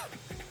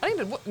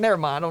 Never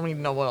mind. I don't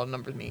even know what all the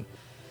numbers mean.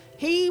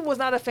 He was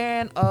not a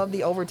fan of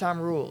the overtime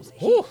rules.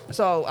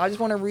 So I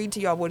just want to read to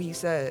y'all what he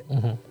said.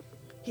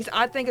 He said,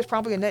 I think it's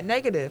probably a net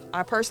negative.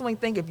 I personally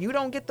think if you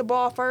don't get the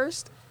ball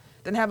first,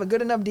 then have a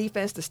good enough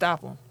defense to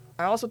stop them.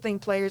 I also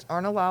think players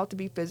aren't allowed to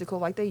be physical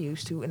like they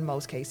used to in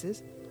most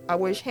cases. I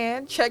wish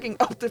hand checking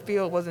up the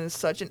field wasn't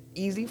such an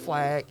easy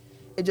flag.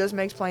 It just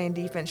makes playing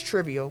defense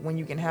trivial when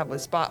you can have a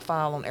spot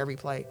foul on every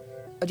play.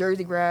 A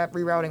jersey grab,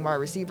 rerouting wide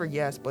receiver,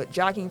 yes, but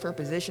jockeying for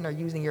position or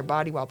using your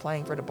body while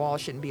playing for the ball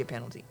shouldn't be a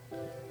penalty.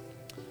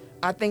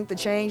 I think the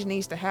change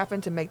needs to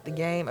happen to make the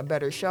game a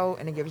better show,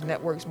 and it gives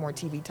networks more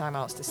TV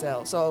timeouts to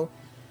sell. So,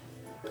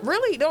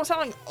 really, it don't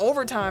sound like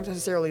overtime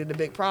necessarily the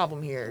big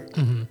problem here.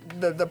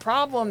 The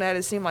problem that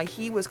it seemed like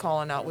he was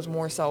calling out was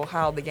more so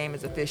how the game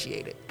is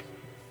officiated.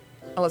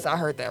 Unless I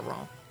heard that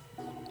wrong.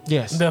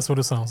 Yes. That's what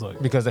it sounds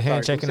like. Because the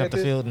hand checking up the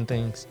field and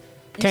things.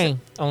 Kane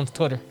on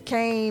Twitter.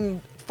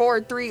 Kane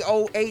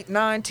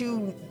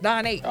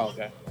 43089298. Oh,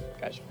 okay.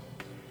 Gotcha.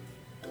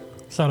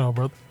 Shout out,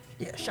 brother.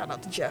 Yeah, shout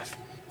out to Jeff.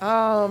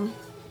 But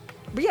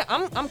yeah,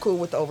 I'm cool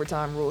with the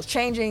overtime rules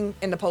changing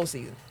in the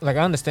postseason. Like,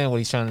 I understand what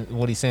he's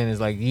saying is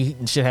like you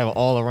should have an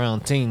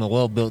all-around team, a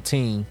well-built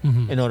team,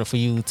 in order for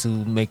you to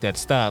make that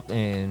stop.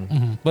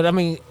 And but I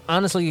mean,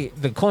 honestly,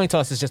 the coin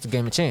toss is just a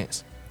game of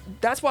chance.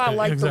 That's why I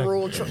like the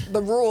rules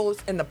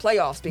in the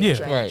playoffs being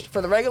changed. Right.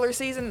 For the regular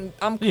season,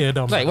 I'm it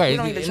don't matter. Right, You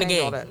don't need to in the change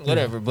game, all that.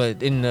 whatever.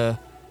 But in the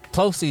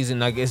postseason,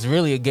 like, it's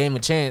really a game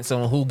of chance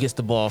on who gets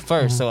the ball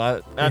first. So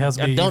I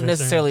don't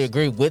necessarily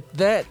agree with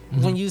that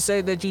when you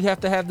say that you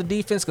have to have the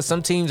defense, because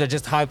some teams are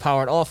just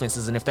high-powered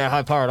offenses, and if that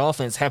high-powered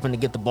offense happen to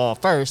get the ball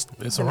first,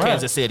 It's a wrap.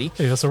 Kansas City,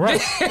 Yeah, it's a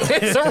wrap.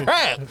 it's a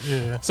wrap.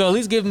 Yeah. So at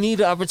least give me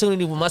the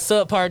opportunity with my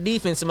subpar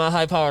defense and my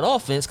high-powered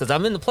offense, because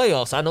I'm in the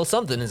playoffs. I know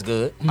something is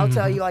good. I'll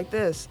tell you like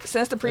this.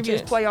 Since the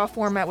previous chance. playoff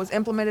format was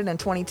implemented in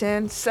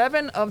 2010,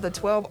 7 of the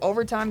 12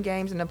 overtime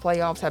games in the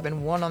playoffs have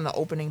been won on the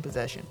opening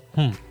possession.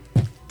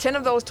 10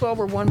 of those 12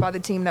 were won by the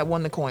team that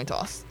won the coin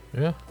toss.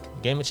 Yeah.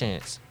 Game of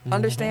chance.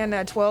 Understand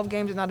that 12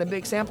 games is not a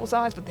big sample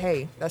size, but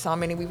hey, that's how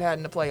many we've had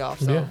in the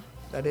playoffs. So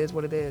that is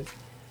what it is.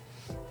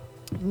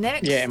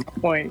 Next. Yeah, and my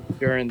point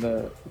during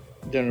the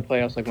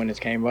playoffs, like when this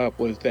came up,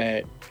 was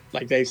that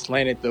like they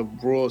slanted the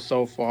rules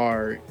so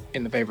far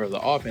in the favor of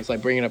the offense.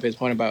 Like bringing up his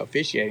point about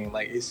officiating,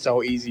 like it's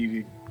so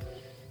easy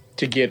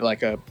to get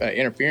like a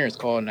interference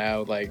call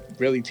now. Like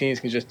really, teams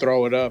can just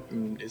throw it up,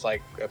 and it's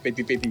like a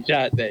 50-50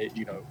 shot that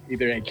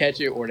either they catch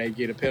it or they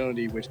get a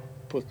penalty, which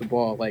puts the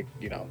ball like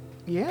on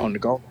the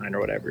goal line or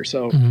whatever.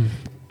 So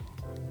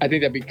I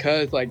think that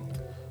because like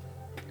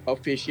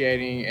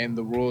officiating and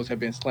the rules have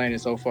been slanted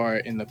so far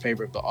in the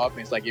favor of the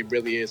offense, like it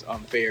really is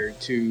unfair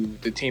to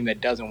the team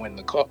that doesn't win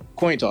the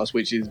coin toss,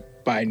 which is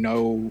by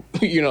no,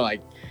 like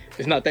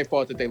it's not their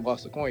fault that they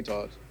lost the coin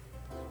toss.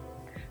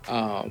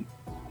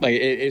 Like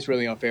it's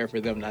really unfair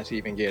for them not to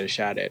even get a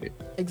shot at it.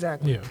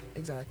 Exactly. Yeah.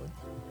 Exactly.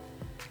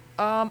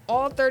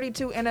 All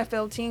 32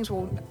 NFL teams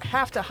will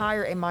have to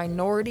hire a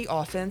minority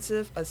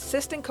offensive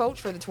assistant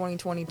coach for the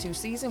 2022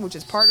 season, which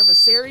is part of a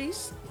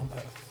series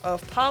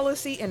of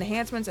policy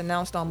enhancements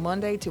announced on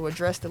Monday to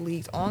address the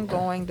league's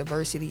ongoing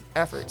diversity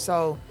efforts.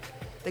 So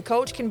the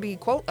coach can be,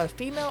 quote, a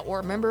female or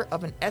a member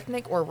of an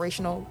ethnic or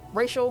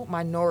racial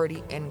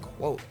minority, end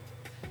quote.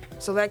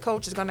 So that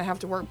coach is going to have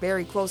to work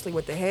very closely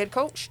with the head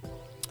coach,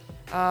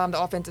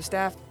 the offensive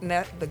staff.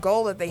 The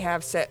goal that they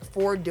have set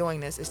for doing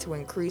this is to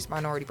increase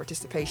minority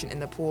participation in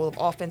the pool of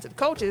offensive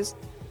coaches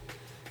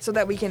so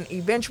that we can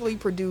eventually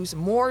produce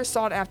more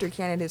sought-after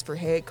candidates for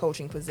head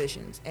coaching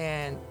positions.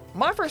 And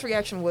my first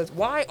reaction was,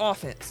 why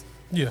offense?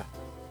 Yeah.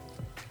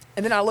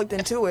 And then I looked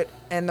into it,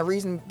 and the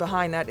reason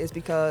behind that is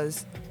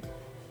because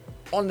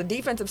on the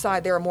defensive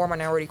side, there are more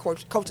minority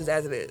coaches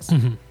as it is. I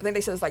think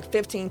they said it's like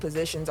 15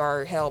 positions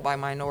are held by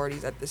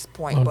minorities at this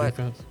point. On but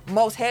defense.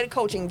 most head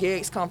coaching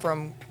gigs come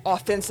from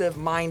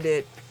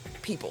offensive-minded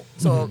people.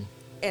 So,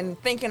 in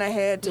thinking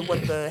ahead to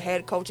what the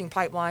head coaching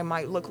pipeline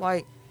might look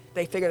like,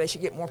 they figure they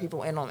should get more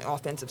people in on the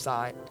offensive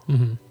side.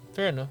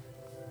 Fair enough.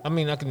 I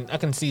mean, I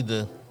can see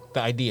the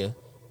idea.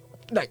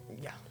 Like,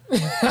 yeah.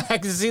 I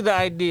can see the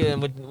idea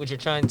and what you're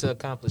trying to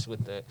accomplish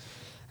with that.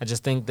 I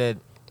just think that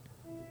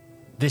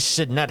this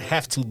should not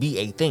have to be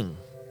a thing.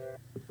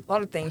 A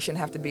lot of things shouldn't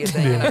have to be a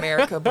thing in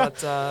America,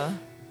 but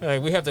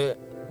Like, we have to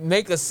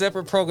make a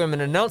separate program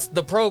and announce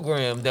the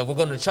program that we're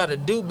going to try to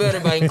do better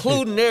by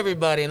including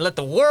everybody and let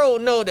the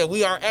world know that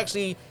we are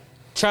actually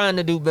trying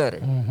to do better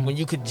when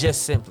you could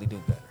just simply do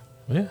better.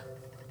 Yeah.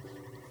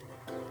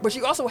 but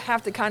you also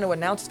have to kind of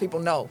announce to people,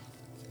 no,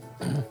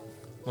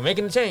 We're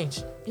making a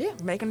change. yeah,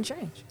 we're making a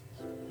change.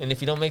 And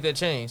if you don't make that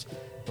change,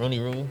 Rooney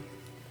Rule.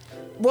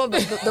 Well,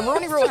 the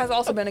Rooney Rule has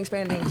also been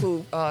expanded to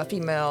include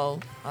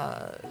female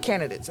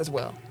candidates as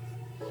well.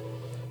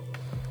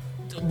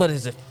 But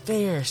is it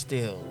fair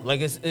still?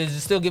 Like, is it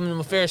still giving them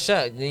a fair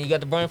shot? Then you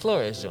got the Brian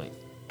Flores joint.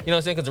 You know what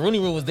I'm saying? Because the Rooney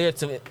Rule was there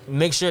to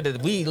make sure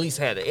that we at least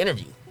had an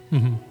interview.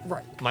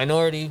 Right.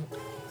 Minority,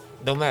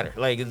 don't matter.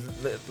 Like,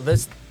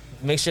 let's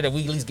make sure that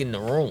we at least get in the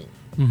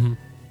room.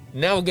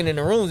 Now we're getting in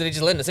the rooms and they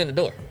just letting us in the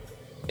door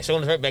and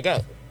showing us right back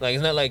out. Like,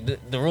 it's not like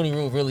the Rooney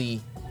Rule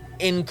really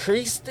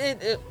increased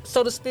it,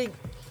 so to speak,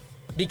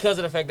 because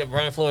of the fact that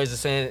Brian Flores is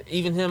saying,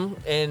 even him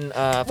and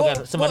I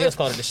forgot somebody else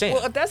called it the sham.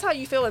 Well, if that's how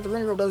you feel like the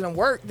Rooney Rule doesn't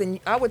work, then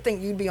I would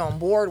think you'd be on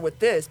board with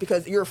this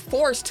because you're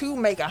forced to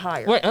make a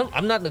hire. Right,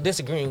 I'm not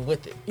disagreeing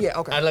with it. Yeah,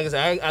 okay. Like I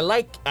said,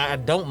 I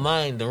don't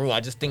mind the rule. I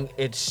just think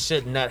it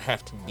should not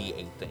have to be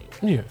a thing.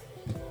 Yeah.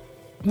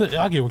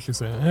 I get what you're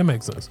saying. It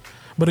makes sense.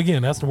 But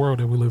again, that's the world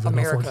that we live in,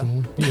 America.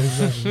 unfortunately. Yeah,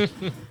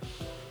 exactly.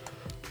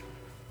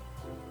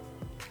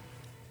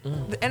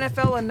 The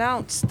NFL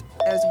announced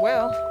as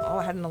well. Oh,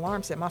 I had an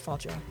alarm set. My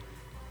fault, y'all.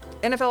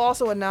 NFL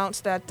also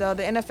announced that the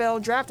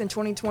NFL draft in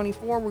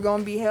 2024 we're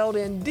going to be held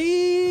in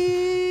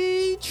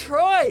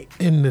Detroit.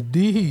 In the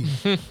D.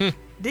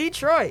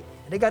 Detroit.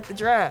 They got the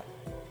draft.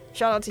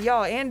 Shout out to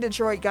y'all. And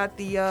Detroit got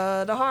the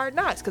Hard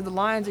Knocks because the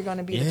Lions are going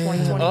to be the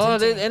 2022 Oh,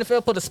 the team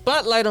NFL put a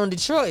spotlight on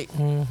Detroit.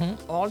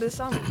 all this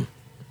summer.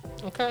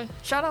 Okay.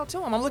 Shout out to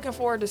them. I'm looking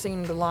forward to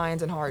seeing the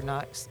Lions and Hard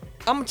Knocks.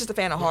 I'm just a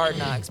fan of Hard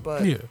Knocks,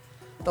 but Yeah.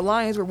 the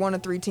Lions were one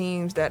of 3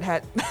 teams that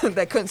had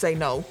that couldn't say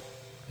no.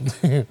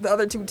 The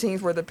other 2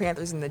 teams were the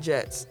Panthers and the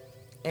Jets.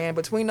 And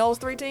between those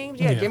 3 teams,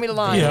 Yeah. give me the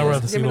Lions. Yeah, I'd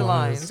rather see give me the the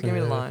Lions. Lions. Give me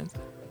the Yeah. Lions.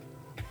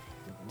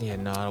 Yeah,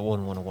 no, I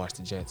wouldn't want to watch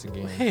the Jets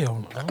again.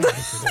 Hell no. I don't like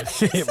that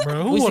shit,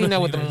 bro. Who We wanna seen that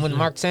see with when shit?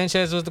 Mark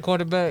Sanchez was the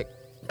quarterback.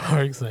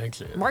 Mark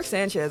Sanchez. Mark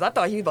Sanchez, I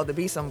thought he was about to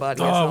be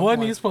somebody. at Oh, some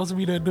wasn't he point. supposed to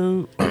be that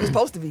dude? He was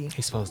supposed to be.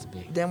 He's supposed to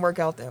be. Didn't work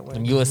out that way.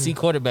 Them USC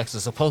quarterbacks are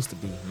supposed to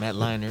be Matt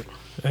Leinart,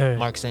 Hey.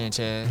 Mark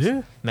Sanchez,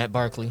 Yeah. Matt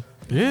Barkley.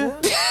 Yeah.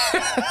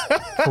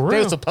 For They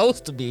real. were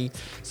supposed to be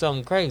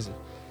something crazy.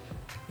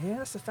 Yeah,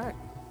 that's a fact.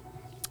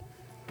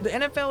 The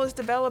NFL is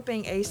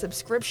developing a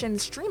subscription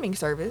streaming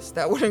service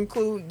that would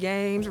include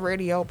games,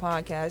 radio,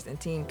 podcasts, and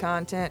team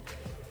content.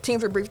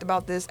 Teams were briefed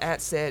about this at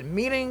said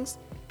meetings.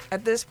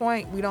 At this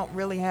point, we don't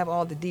really have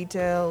all the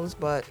details,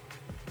 but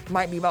it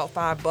might be about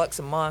 $5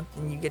 a month,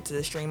 and you get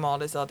to stream all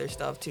this other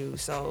stuff too.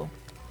 So,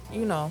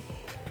 you know,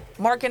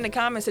 Mark in the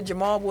comments said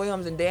Jamal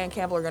Williams and Dan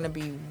Campbell are going to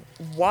be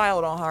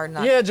wild on Hard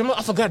Knocks. Yeah, Jamal.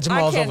 I forgot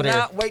Jamal's I over there.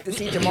 cannot wait to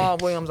see Jamal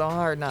Williams on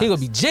Hard Knocks. He gonna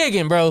be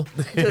jigging, bro.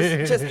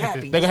 just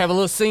happy. They're gonna have a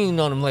little scene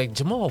on him like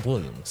Jamal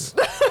Williams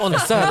on the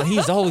side.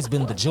 He's always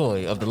been the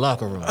joy of the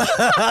locker room.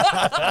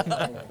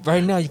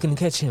 Right now, you can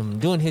catch him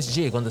doing his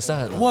jig on the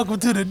sideline Welcome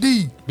to the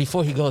D.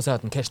 before he goes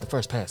out and catch the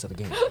first pass of the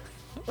game.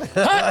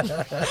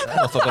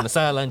 Motherfucker on the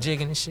sideline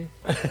jigging and shit.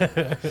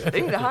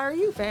 They need to hire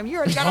you, fam. You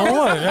already got Oh,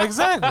 all what?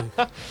 Exactly.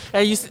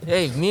 Hey,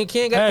 me and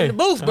Ken got Hey. in the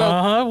booth,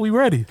 bro. We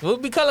ready. We'll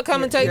be color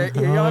commentating.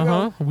 Here y'all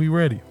go. We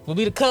ready. We'll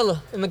be the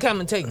color in the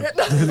commentating.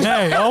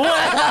 Hey, oh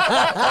what?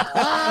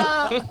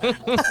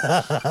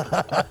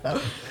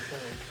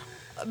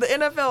 The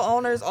NFL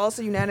owners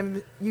also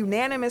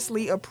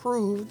unanimously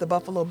approved the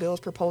Buffalo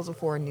Bills' proposal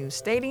for a new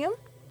stadium.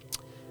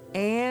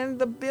 And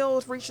the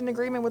Bills reached an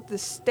agreement with the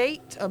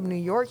state of New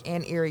York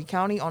and Erie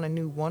County on a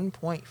new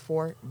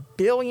 $1.4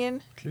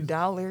 billion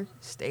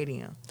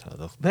stadium.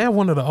 They have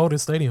one of the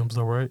oldest stadiums,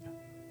 though, right?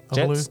 I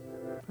Jets?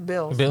 believe.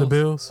 Bills. The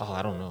Bills. Oh,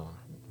 I don't know.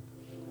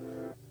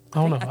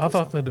 I don't know. I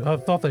think I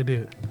thought they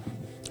did.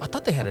 I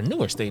thought they had a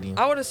newer stadium.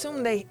 I would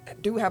assume they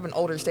do have an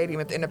older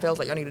stadium if the NFL's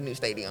like, I need a new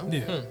stadium.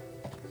 Yeah.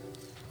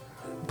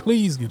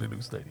 Please get a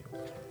new stadium.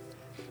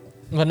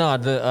 But no,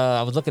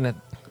 I was looking at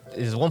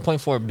it's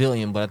 1.4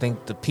 billion, but I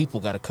think the people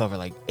got to cover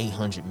like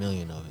 800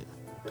 million of it.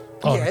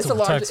 Oh, Yeah, it's a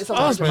large- it's a I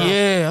large was, amount.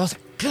 yeah, I was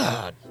like,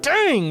 God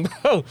dang,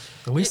 bro.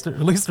 At least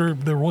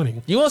they're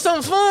winning. You want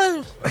something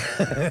fun?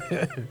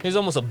 Here's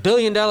almost $1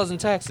 billion in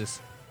taxes.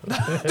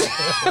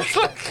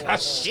 Oh,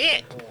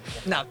 shit.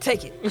 Now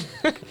take it.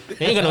 You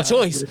ain't got no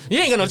choice. You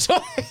ain't got no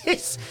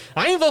choice.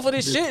 I ain't vote for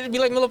this shit. It'd be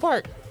like Miller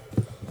Park.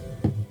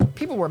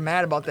 People were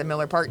mad about that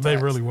Miller Park tax. They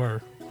really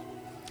were.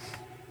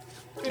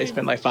 They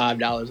spent like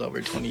 $5 over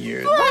 20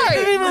 years.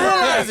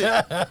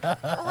 Right.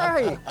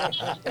 Right.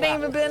 It ain't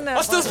even been that.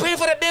 I'm still paying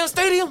for that damn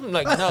stadium. I'm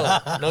like,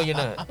 no, you're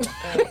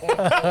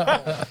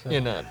not.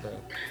 You're not, bro.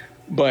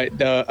 But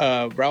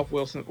the Ralph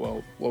Wilson,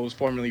 well, what was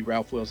formerly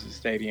Ralph Wilson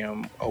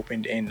Stadium,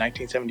 opened in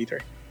 1973.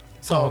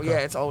 So okay. yeah,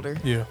 it's older.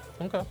 Yeah.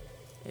 Okay.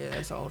 Yeah,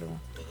 it's an older one.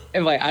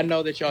 And like, I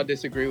know that y'all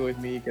disagree with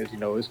me because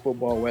it's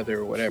football weather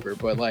or whatever.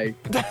 But like,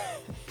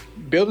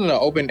 building an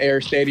open air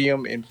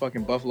stadium in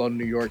fucking Buffalo,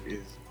 New York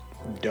is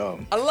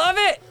dumb. I love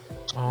it.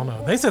 I don't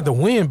know. They said the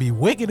wind be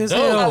wicked as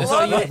hell. I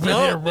love it. over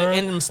there, bro.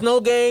 And them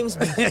snow games,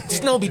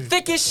 snow be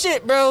thick as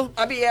shit, bro.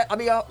 I be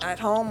out at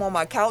home on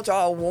my couch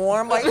all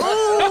warm, like,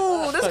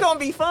 ooh, this gonna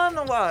be fun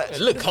to watch. It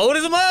look cold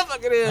as a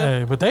motherfucker there.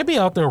 Hey, but they be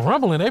out there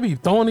rumbling. They be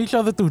throwing each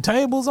other through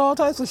tables, all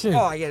types of shit.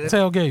 Oh, yeah.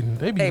 Tailgating.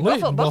 They be Hey,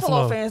 lit in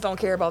Buffalo fans don't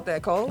care about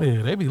that cold.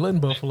 Yeah, they be lit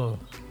in Buffalo.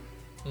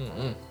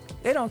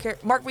 They don't care.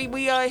 Mark, we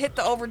hit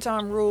the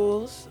overtime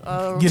rules.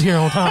 Get here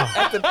on time.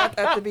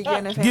 at the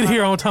beginning. Get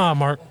here on time,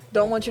 Mark.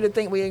 Don't want you to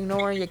think we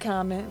ignoring your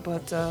comment,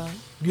 but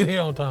Get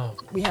here on time.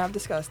 we have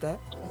discussed that.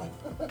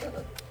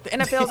 The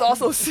NFL is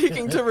also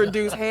seeking to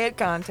reduce head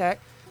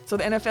contact, so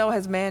the NFL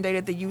has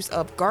mandated the use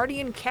of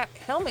Guardian Cap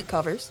helmet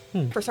covers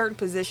for certain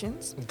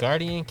positions.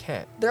 Guardian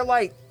cat. They're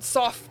like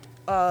soft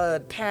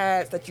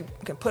pads that you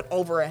can put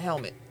over a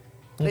helmet.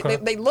 Okay.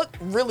 They look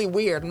really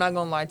weird. I'm not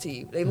gonna lie to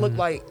you. They look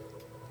like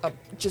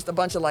just a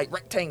bunch of like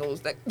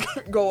rectangles that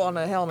go on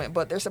a helmet,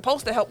 but they're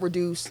supposed to help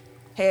reduce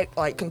head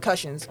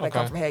concussions that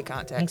come Okay. from head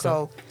contact. Okay.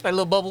 So Like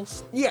little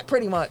bubbles. yeah,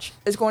 pretty much.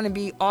 It's going to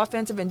be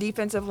offensive and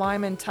defensive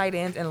linemen, tight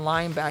ends, and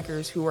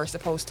linebackers who are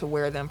supposed to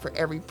wear them for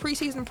every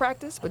preseason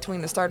practice between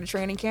the start of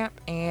training camp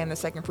and the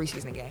second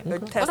preseason game. They're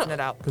testing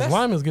it out. Because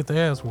linemen get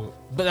their ass whooped.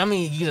 But I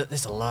mean,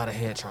 there's a lot of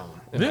head trauma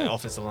in Yeah. the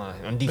offensive line.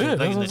 On Yeah, defense, like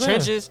that's in the what I'm saying.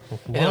 trenches.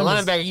 And the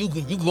Linemen's-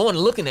 linebacker, you going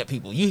looking at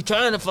people. You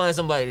trying to find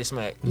somebody to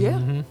smack. Yeah.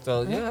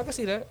 So yeah, I can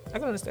see that. I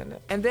can understand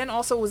that. And then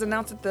also was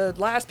announced at the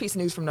last piece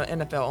of news from the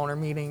NFL owner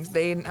meetings.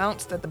 They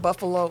announced that the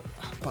Buffalo,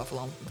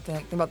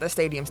 think about that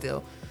stadium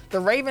still.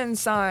 The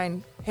Ravens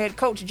signed head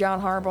coach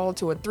John Harbaugh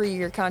to a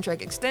 3-year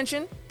contract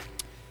extension.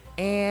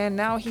 And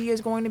now he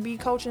is going to be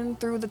coaching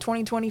through the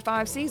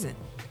 2025 season.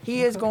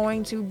 He is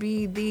going to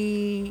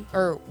be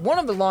one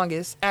of the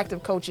longest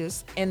active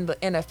coaches in the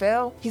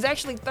NFL. He's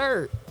actually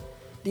third.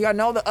 Do y'all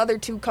know the other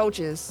two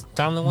coaches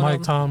Tomlin, one Mike of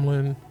them?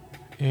 Tomlin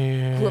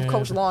and who have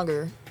coached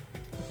longer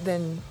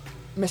than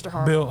Mr.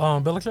 Harbaugh? Bill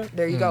Belichick.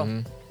 There you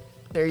go.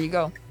 There you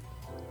go.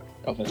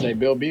 I was gonna say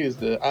Bill B is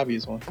the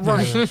obvious one.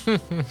 Right.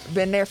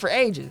 Been there for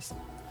ages.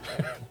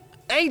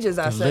 Ages,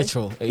 I say.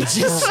 Literal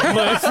ages.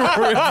 Like,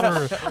 for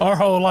real. Our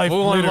whole life, We're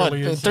going,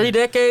 literally. what, and 3 shit.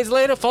 decades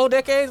later, 4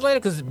 decades later?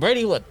 Because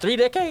Brady, 3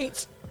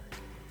 decades?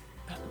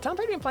 Tom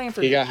Brady been playing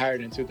for He got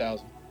hired in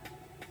 2000.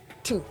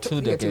 two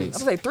Two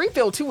decades. I would say 3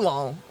 feel too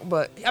long,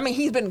 but I mean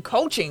he's been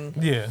coaching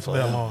Yeah, for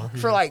that long.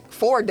 for like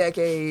 4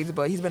 decades,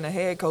 but he's been a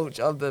head coach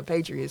of the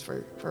Patriots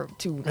for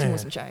two Man. and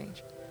some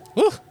change.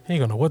 Woo, He ain't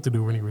gonna know what to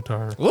do when he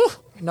retires. woo.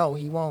 No,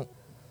 he won't.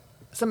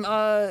 Some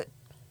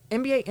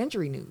NBA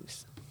injury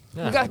news.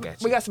 Nah, we I got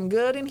you. we got some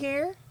good in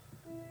here.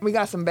 We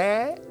got some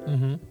bad,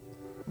 Mm-hmm.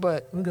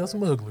 but We got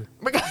some ugly.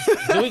 we got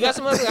Do we got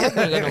some ugly? I hope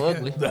we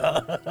ain't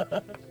got no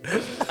ugly.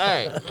 All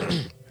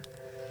right.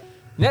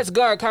 Nets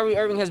guard Kyrie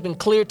Irving has been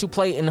cleared to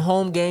play in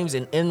home games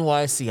in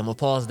NYC. I'm gonna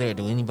pause there.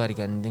 Do anybody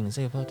got anything to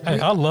say about that? Hey,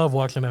 I love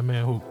watching that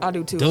man hoop. I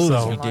do too. Dude, It's it's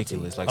on my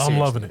ridiculous. team. Like I'm seriously.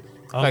 loving it.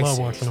 I Like, love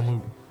seriously. watching him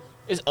hoop.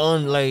 It's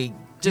on like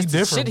just He the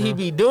different, shit he bro.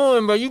 be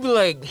doing, bro. You be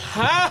like,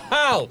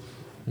 how?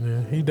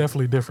 Yeah, he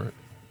definitely different.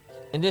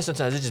 And then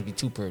sometimes it just be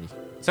too pretty.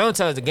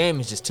 Sometimes the game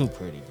is just too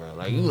pretty, bro.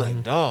 Like you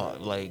like,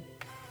 dog, like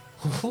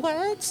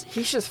what?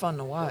 He's just fun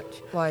to watch.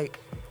 Like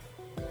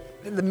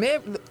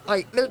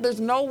there's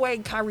no way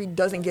Kyrie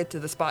doesn't get to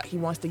the spot he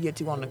wants to get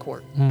to on the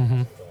court.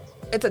 Mm-hmm.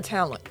 It's a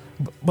talent.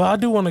 But I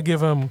do want to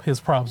give him his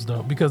props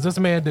though, because this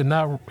man did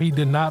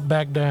not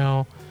back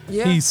down.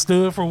 Yeah. He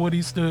stood for what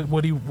he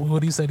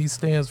said he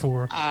stands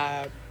for.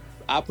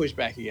 I push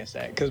back against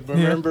that because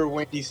remember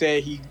when he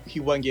said he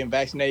wasn't getting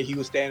vaccinated, he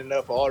was standing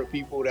up for all the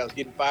people that was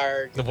getting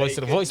fired. The voice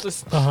of the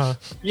voiceless. Uh-huh.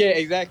 Yeah,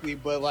 exactly.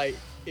 But like,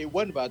 it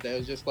wasn't about that. It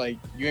was just like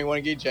you ain't want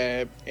to get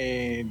jabbed,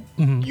 and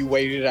Mhm. you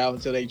waited it out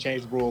until they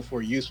changed the rule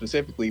for you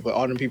specifically. But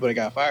all them people that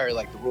got fired,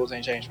 like the rules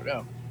ain't changed for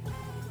them.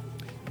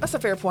 That's a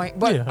fair point.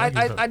 But Yeah, I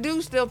get that. I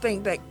do still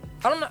think that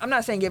I'm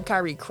not saying give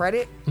Kyrie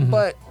credit, Mhm.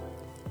 but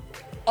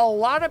a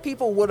lot of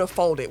people would have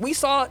folded. We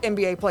saw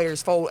NBA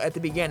players fold at the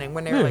beginning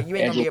when they were Yeah. like, you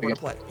ain't gonna be Andrew able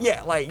to play.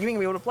 Yeah, like you ain't gonna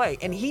be able to play.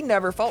 And he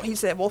never folded. He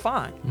said, well,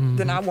 fine,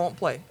 then I won't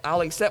play. I'll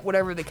accept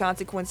whatever the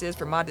consequence is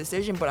for my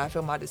decision, but I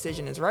feel my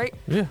decision is right.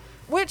 Yeah.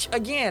 Which,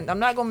 again, I'm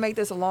not gonna make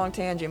this a long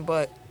tangent,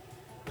 but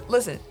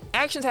listen,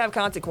 actions have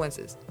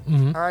consequences.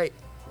 Mhm. All right.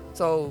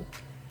 So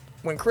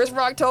when Chris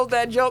Rock told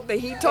that joke that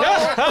he told,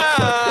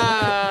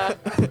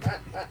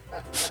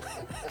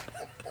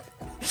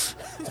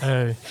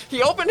 Hey.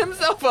 he opened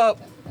himself up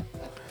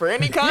for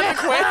any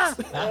consequence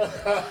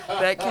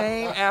that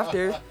came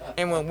after.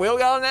 And when Will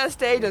got on that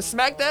stage and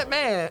smacked that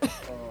man,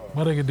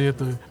 My nigga did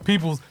the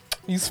people's.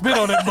 He spit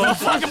on that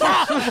motherfucker.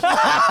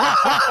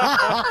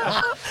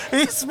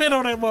 He spit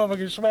on that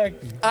motherfucker and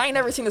smacked him. I ain't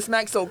never seen a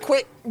smack so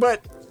quick,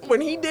 but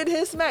when he did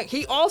his smack,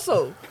 he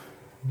also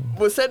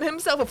was setting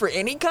himself up for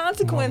any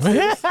consequences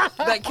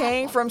that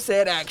came from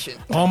said action.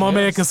 All my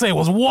man could say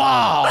was,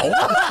 wow.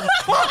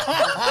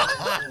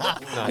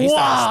 Nah, he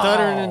started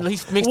stuttering and he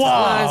mixed his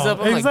lines up.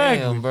 I'm like,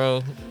 damn,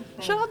 bro.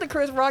 Shout out to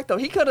Chris Rock though.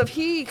 He could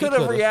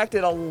have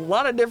reacted a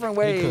lot of different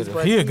ways.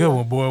 But He a good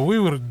one, boy. We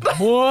would have,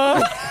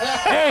 boy.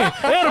 Hey,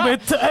 it would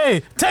have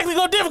been,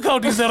 technical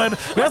difficulties.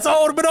 That's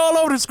all would have been all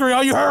over the screen.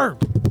 All you heard.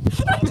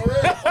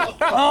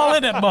 All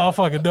in that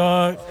motherfucker,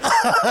 dog.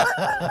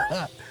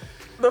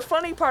 The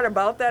funny part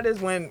about that is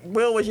when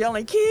Will was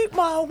yelling, "Keep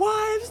my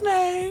wife's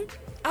name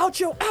out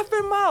your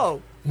effing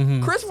mouth."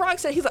 Chris Rock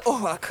said, he's like,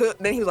 "Oh, I could."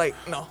 Then he was like,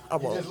 "No, I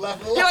won't." Just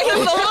left it He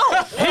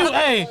was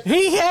alone.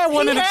 He had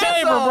one in the had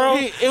chamber, some. bro.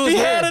 He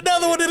had there.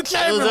 another one in the It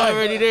chamber. was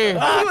already there. He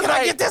was Can I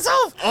like- get this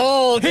off?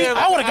 Oh, damn.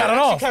 I would've got it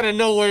off. kind of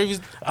know where he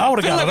was. I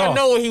would've got like it I off.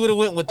 know where he would have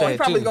went with Oh, that, he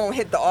probably too. gonna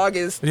hit the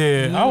August.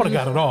 Yeah, I would have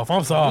got it off.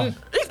 I'm sorry.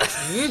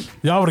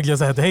 Y'all would have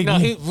just had to hate No,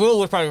 me. Will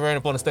would probably ran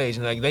up on the stage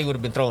and like they would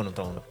have been throwing him.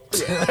 throwing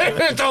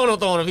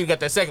him if he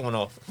got that second one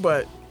off.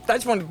 But I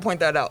just wanted to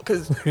point that out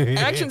because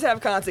actions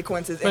have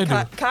consequences, and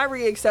They do.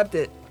 Kyrie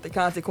accepted the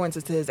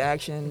consequences to his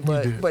action.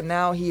 did. But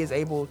now he is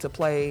able to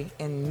play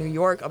in New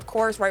York, of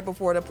course, right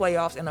before the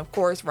playoffs, and of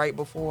course, right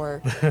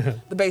before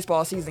the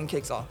baseball season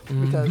kicks off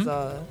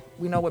because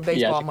we know what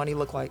baseball money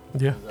look like.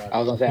 Yeah. I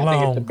was gonna say, I think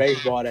it's Long. the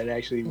baseball that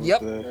actually was Yep.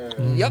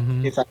 the Yep,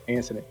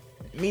 incident.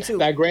 me too.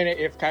 Now, granted,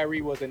 if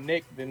Kyrie was a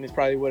Knick, then this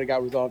probably would have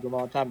got resolved a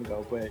long time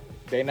ago. But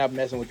they not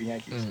messing with the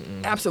Yankees.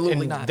 Absolutely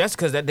And not. that's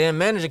because that damn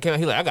manager came out.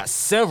 He like, I got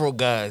several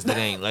guys that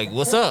ain't like,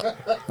 what's up?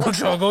 What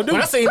y'all gonna do?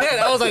 When I seen that,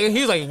 I was like, he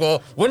was like,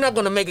 well, we're not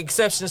gonna make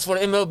exceptions for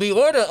the MLB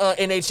or the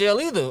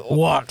NHL either.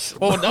 Watch.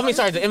 Well, I mean,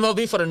 sorry, the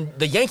MLB for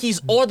the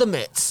Yankees or the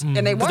Mets. and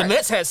they Because the weren't.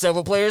 Mets had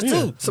several players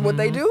too. So what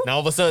they do? Now all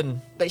of a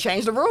sudden, They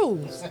changed the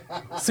rules.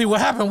 See, what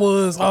happened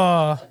was,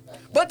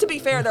 But to be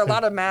fair, there are a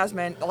lot of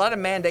a lot of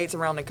mandates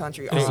around the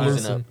country It's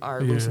loosening are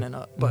up. Yeah. loosening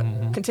up. But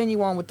continue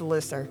on with the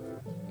list, sir.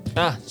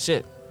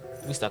 shit,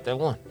 we stopped at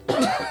one.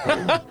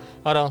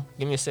 Hold on,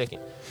 give me a second.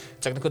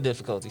 Technical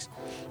difficulties.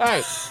 All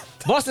right,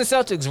 Boston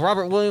Celtics.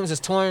 Robert Williams has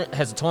a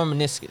torn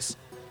meniscus,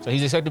 so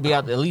he's expected to be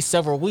out at least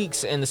several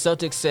weeks. And the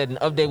Celtics said an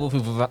update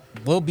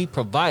will be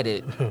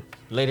provided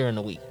later in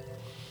the week.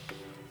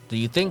 Do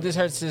you think this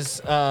hurts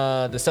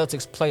the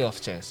Celtics'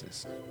 playoff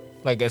chances?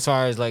 Like as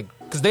far as like,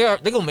 because they're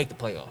gonna make the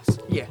playoffs.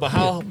 Yeah. But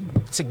how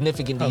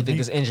significant do you think deep?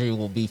 this injury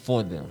will be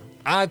for them?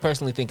 I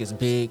personally think it's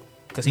big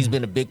because he's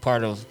been a big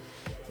part of,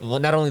 well,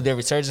 not only their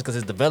resurgence, because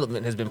his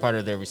development has been part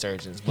of their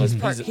resurgence. But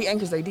He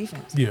anchors their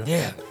defense. yeah.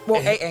 yeah,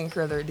 Well, a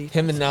anchor their defense.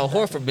 him and Al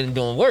Horford been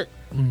doing work.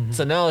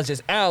 So now it's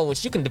just Al,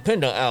 which you can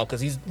depend on Al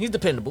because he's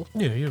dependable.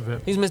 Yeah, you're a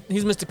vet. He's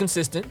Mr.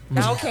 Consistent.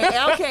 Al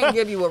can't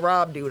give you what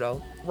Rob do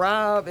though.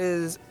 Rob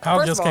is Al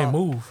first just of all, can't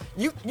move.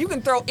 You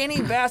can throw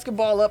any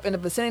basketball up in the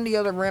vicinity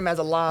of the rim as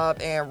a lob,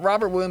 and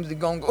Robert Williams is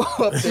gonna go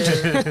up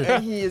there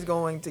and he is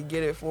going to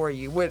get it for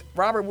you. With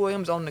Robert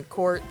Williams on the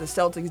court, the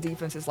Celtics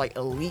defense is like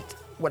elite.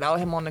 Without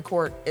him on the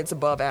court, it's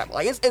above average.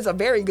 Like it's a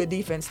very good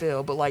defense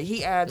still, but like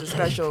he adds a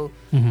special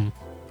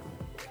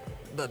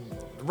the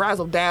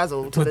razzle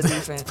dazzle to the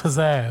defense.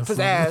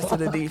 Pizzazz. To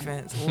the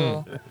defense.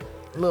 A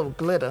little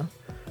glitter.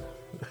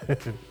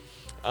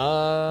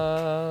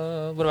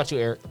 What about you,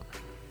 Eric?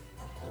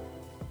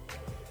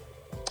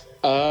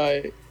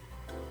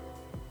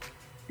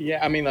 Yeah,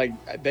 I mean,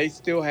 like they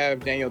still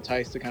have Daniel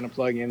Tice to kind of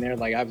plug in there.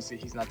 Like obviously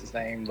he's not the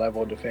same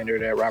level defender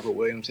that Robert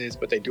Williams is,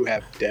 but they do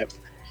have depth.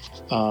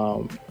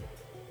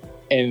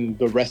 And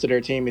the rest of their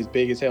team is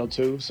big as hell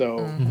too. So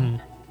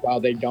while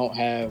they don't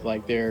have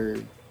like their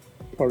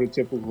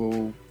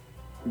prototypical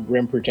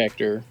rim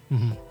protector,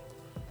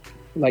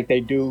 like they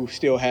do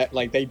still have,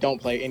 like they don't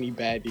play any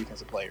bad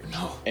defensive players,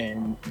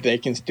 and they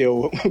can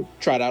still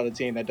trot out a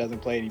team that doesn't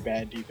play any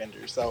bad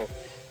defenders. So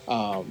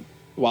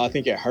while I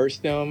think it hurts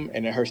them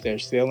and it hurts their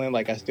ceiling,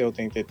 like I still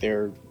think that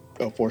they're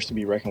a force to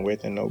be reckoned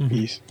with in the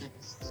East.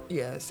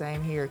 Yeah,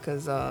 same here,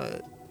 because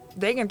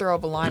they can throw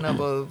up a lineup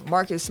of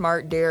Marcus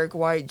Smart, Derek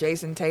White,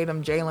 Jason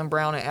Tatum, Jaylen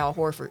Brown, and Al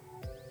Horford.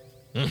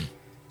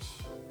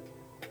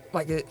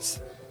 Like it's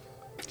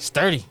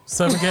Sturdy.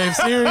 7-game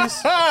series.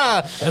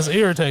 Ah, That's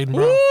irritating,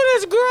 bro. ooh,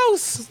 that's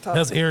gross. tough.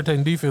 That's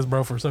irritating defense,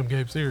 bro, for a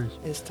 7-game series.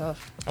 It's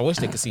tough. I wish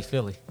they could see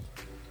Philly.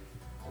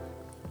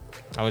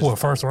 I was What,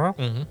 first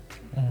round?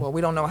 Well,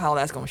 we don't know how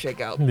that's gonna shake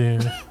out.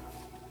 Yeah.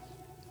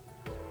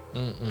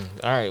 All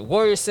right.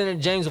 Warriors center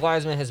James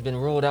Wiseman has been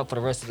ruled out for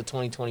the rest of the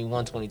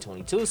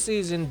 2021-2022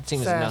 season. The team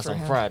is Sad announced for on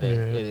him. Friday.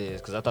 Yeah. It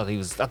is because I thought he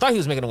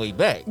was making a way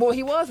back. Well,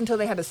 he was until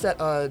they had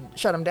to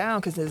shut him down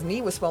because his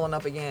knee was swelling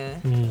up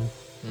again.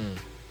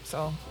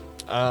 So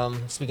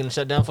Speaking of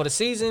shut down for the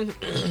season,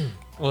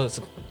 well, it's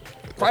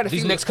quite a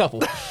these few. next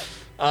couple.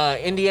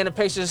 Indiana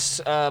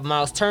Pacers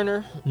Miles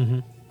Turner,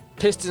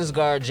 Pistons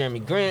guard Jeremy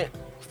Grant,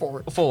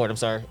 forward, I'm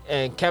sorry,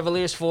 and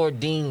Cavaliers forward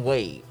Dean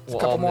Wade. A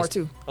couple more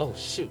too. Oh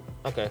shoot.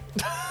 Okay.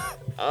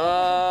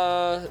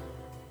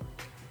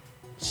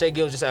 Shai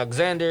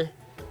Gilgeous-Alexander,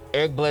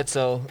 Eric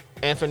Bledsoe,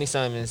 Anthony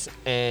Simons,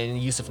 and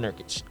Yusuf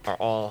Nurkic are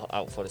all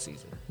out for the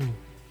season.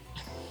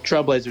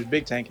 Trailblazers,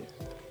 big tanking.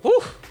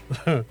 Whew.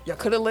 Y'all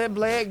could have let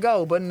Bled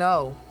go, but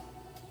no.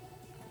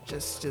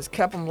 Just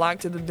kept him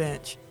locked to the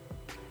bench.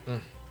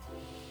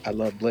 I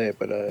love Bled,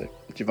 but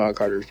Javon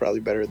Carter is probably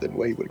better than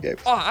what he would have gave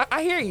us. Oh,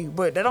 I hear you,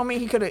 but that don't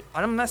mean he could have.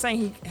 I'm not saying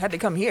he had to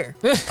come here.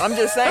 I'm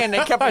just saying they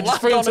kept him Just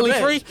locked free on until the he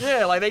bench. free?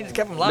 Yeah, like they just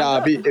kept him locked Nah,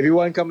 up. if he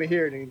wasn't coming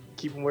here, then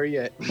keep him where he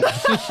at.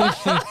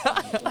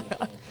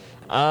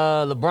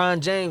 LeBron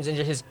James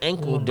injured his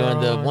ankle during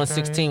the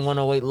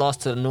 116-108 loss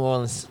to the New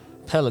Orleans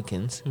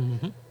Pelicans.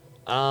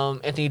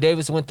 Anthony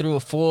Davis went through a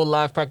full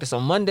live practice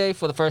on Monday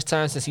for the first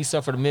time since he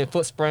suffered a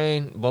mid-foot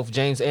sprain. Both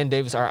James and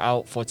Davis are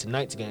out for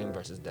tonight's game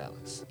versus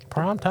Dallas.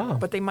 Prime time.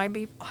 But they might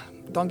be.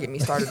 Don't get me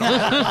started on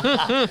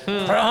that.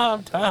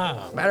 Prime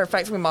time. Matter of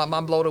fact,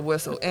 my blow the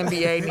whistle.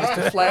 NBA needs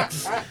to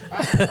flex.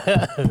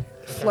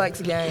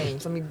 Flex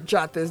games. Let me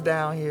jot this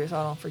down here so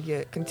I don't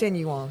forget.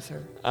 Continue on,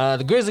 sir.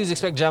 The Grizzlies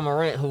expect Ja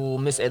Morant, who will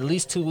miss at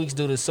least 2 weeks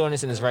due to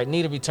soreness in his right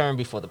knee, to return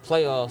before the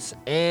playoffs.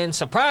 And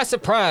surprise,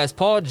 surprise,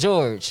 Paul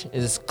George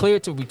is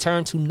cleared to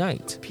return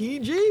tonight.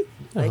 PG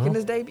making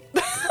his debut.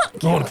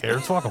 No one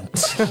cares. Fuck him.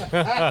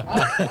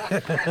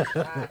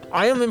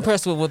 I am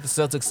impressed with what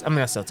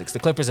the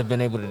Clippers have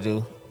been able to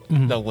do,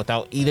 though,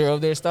 without either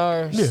of their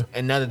stars. Yeah.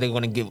 And now that they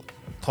want to give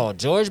Paul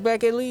George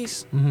back at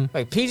least,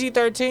 like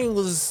PG-13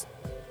 was.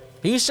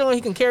 He was showing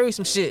he can carry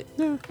some shit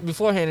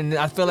beforehand, and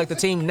I feel like the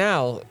team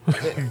now,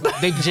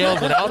 they've gelled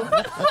without him.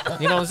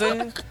 You know what I'm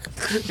saying?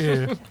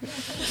 Yeah.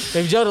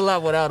 They've gelled a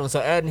lot without him,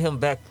 so adding him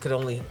back could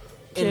only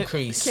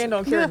increase. Ken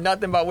don't care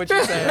nothing about what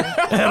you're saying.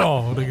 At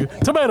all, nigga.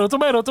 Tomato.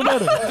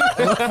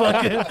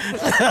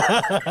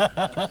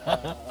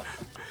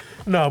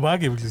 No, but I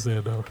get what you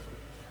said, though.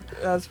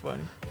 That's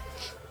funny.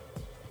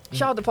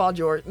 Shout out to Paul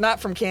George,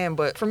 not from Ken,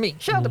 but from me.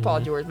 Shout out to Paul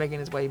George making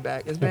his way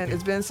back. It's been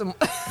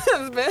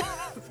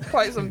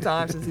quite some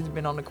time since he's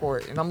been on the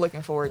court, and I'm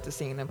looking forward to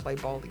seeing him play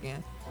ball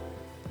again.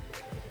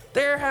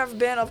 There have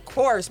been, of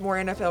course, more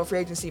NFL free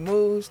agency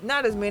moves.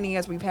 Not as many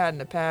as we've had in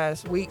the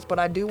past weeks, but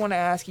I do want to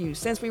ask you,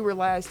 since we were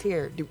last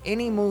here, do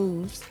any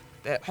moves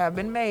that have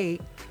been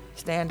made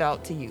stand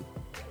out to you?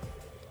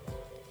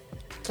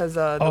 Because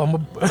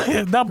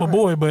not my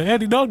boy, but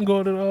Andy Dalton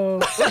going to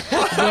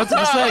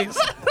the Saints.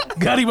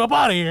 Got him up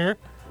out of here.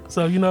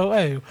 So,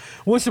 hey,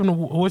 wish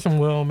him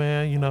well,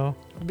 man.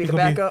 Be the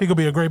backup. He could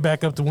be a great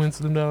backup to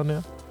Winston down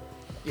there.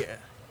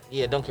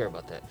 Yeah, don't care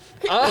about that.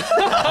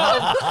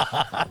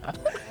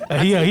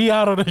 He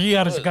out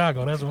of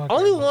Chicago. That's what.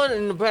 Only one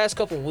in the past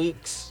couple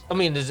weeks. I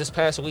mean, this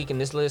past week in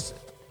this list.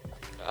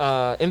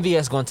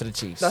 MVS going to the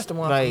Chiefs. That's the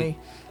one for me.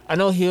 I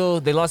know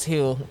they lost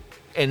Hill,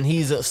 and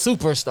he's a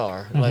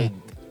superstar. Like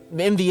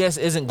MVS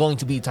isn't going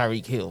to be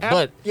Tyreek Hill,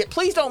 but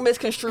please don't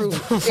misconstrue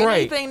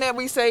anything that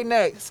we say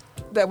next.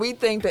 That we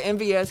think that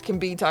MVS can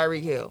be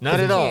Tyreek Hill. Not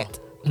at all.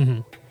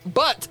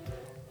 But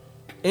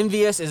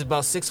MVS is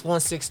about 6'1",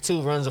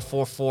 6'2", runs a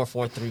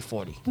 4.4, 4.3,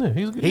 40. Yeah,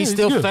 he's good. He's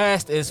still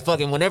fast as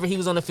fucking. Whenever he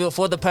was on the field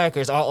for the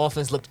Packers, our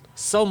offense looked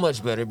so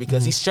much better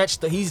because he's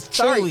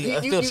truly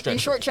a field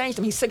stretcher. You shortchanged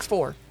him. He's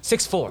 6'4".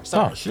 6'4",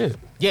 sorry. Oh, shit.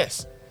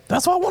 Yes.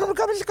 That's why I want him to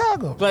come to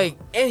Chicago.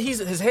 And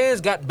his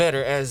hands got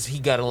better as he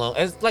got along.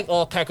 As like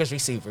all Packers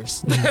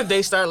receivers,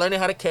 they started learning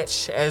how to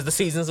catch as the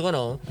seasons went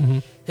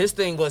on. His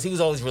thing was he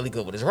was always really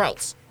good with his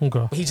routes.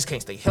 Okay. But he just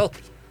can't stay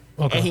healthy.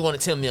 Okay. And he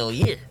wanted $10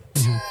 million a year.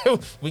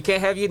 We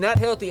can't have you not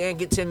healthy and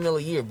get $10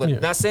 million a year. But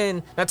not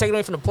taking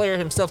away from the player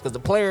himself, because the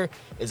player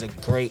is a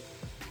great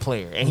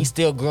player, and he's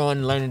still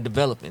growing, learning,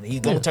 developing.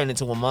 He's gonna turn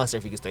into a monster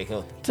if he can stay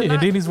healthy. And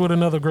then he's with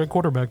another great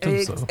quarterback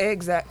too.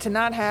 Exact. To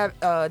not have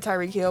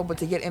Tyreek Hill, but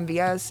to get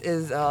MVS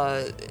is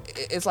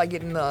it's like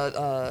getting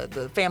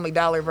the Family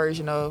Dollar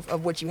version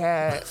of what you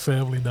had.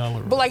 Family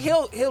Dollar. But like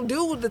he'll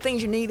do the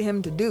things you need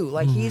him to do.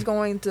 Like he's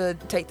going to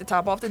take the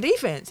top off the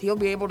defense. He'll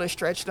be able to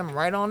stretch them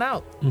right on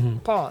out.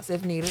 Pause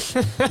if needed.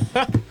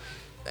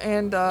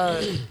 And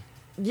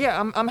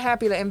I'm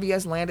happy that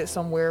MVS landed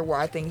somewhere where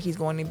I think he's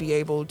going to be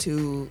able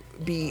to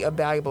be a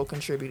valuable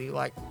contributor.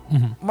 Like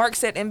Mark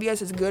said,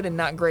 MVS is good and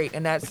not great,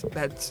 and that's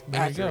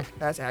accurate.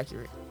 That's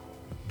accurate.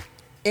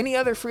 Any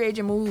other free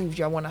agent moves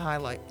y'all want to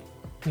highlight?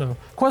 No.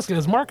 Question: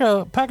 is Mark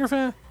a Packer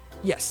fan?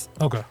 Yes.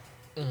 Okay.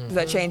 Does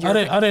that change I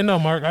didn't know,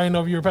 Mark. I didn't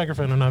know if you were a Packer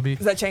fan or not. B.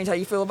 Does that change how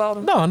you feel about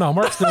him? No,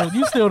 Mark.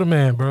 You still the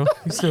man, bro.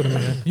 You still the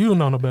man. You don't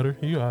know no better.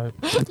 You all right.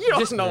 You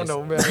don't know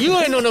no better. You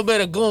ain't know no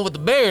better going with the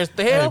Bears.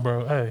 The hell? Hey,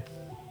 bro. Hey.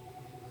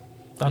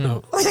 I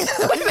know.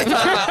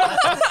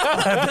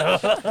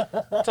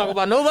 Talk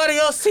about nobody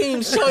else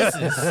team's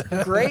choices.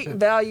 Great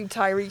value,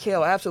 Tyreek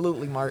Hill.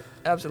 Absolutely, Mark.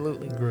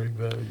 Absolutely. Great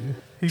value.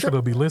 He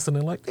should be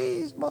listening like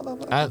these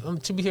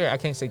motherfuckers. To be here, I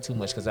can't say too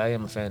much because I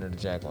am a fan of the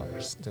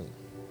Jaguars too.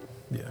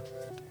 Yeah.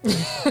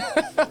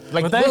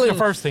 Like, but that's your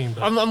first team,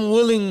 though. I'm a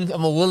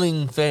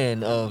willing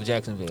fan of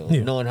Jacksonville,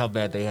 knowing how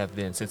bad they have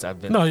been since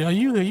I've been. No,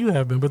 you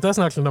have been, but that's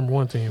not your number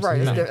one team. So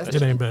Right,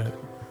 it ain't bad.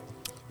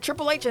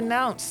 Triple H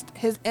announced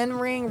his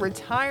in-ring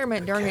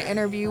retirement during an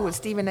interview with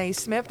Stephen A.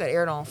 Smith that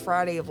aired on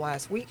Friday of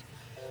last week.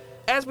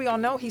 as we all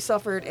know, he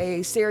suffered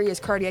a serious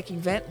cardiac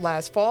event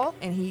last fall,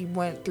 and he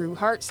went through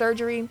heart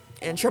surgery.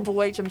 And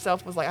Triple H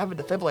himself was like, I have a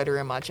defibrillator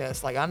in my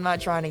chest. Like, I'm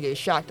not trying to get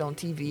shocked on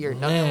TV or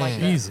nothing like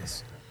that.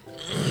 Jesus.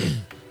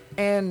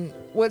 And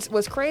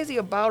what's crazy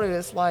about it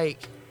is, like,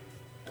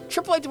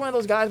 Triple H is one of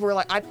those guys where,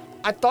 like,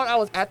 I thought I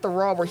was at the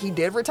Raw where he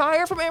did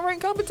retire from in-ring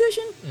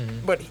competition,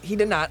 but he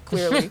did not,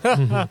 clearly.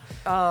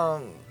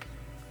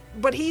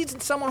 But he's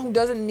someone who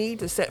doesn't need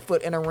to set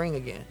foot in a ring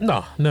again.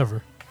 No,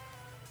 never.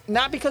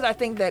 Not because I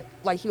think that,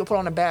 like, he'll put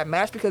on a bad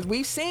match, because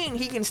we've seen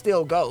he can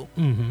still go.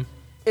 Mm-hmm.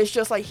 It's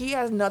just like he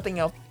has nothing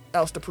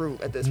else to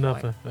prove at this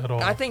point. Nothing at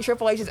all. I think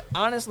Triple H is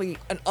honestly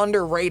an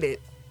underrated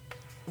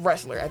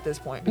wrestler at this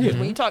point, because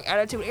when you talk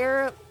Attitude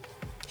Era,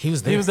 He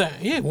was there. He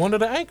was one of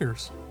the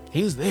anchors.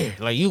 He was there.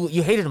 Like you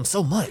hated him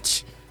so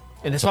much,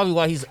 and that's probably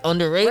why he's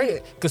underrated.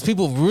 Rated. Because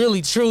people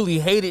really truly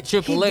hated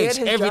Triple He H. did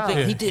his Everything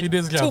job. he did, He did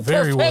his to job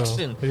very well.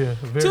 perfection. Yeah,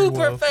 very to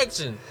well.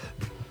 perfection.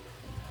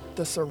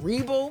 the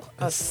cerebral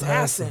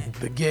assassin.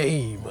 The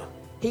game.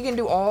 He can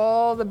do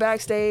all the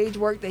backstage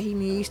work that he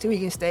needs to. He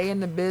can stay in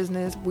the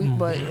business.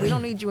 But we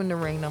don't need you in the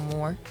ring no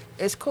more.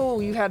 It's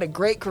cool. You had a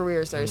great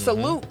career, sir.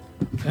 Salute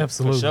For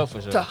Absolutely. sure, for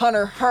sure. to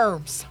Hunter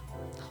Helmsley.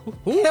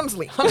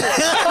 Hemsley. Hunter.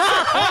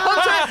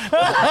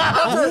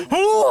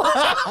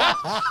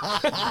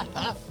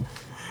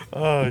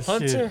 Oh,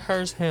 Hunter shit.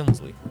 Hearst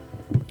Helmsley.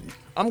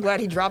 I'm glad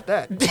he dropped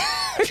that.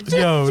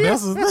 Yo,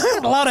 that's a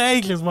lot of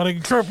acres, my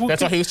nigga. Triple.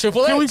 That's why he was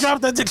Triple H. Can we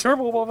drop that to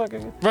triple,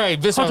 motherfucker? Right,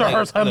 Vince was Hunter like,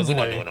 Hearst look, we're not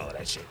Helmsley. doing all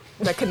that shit.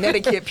 That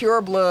Connecticut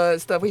pure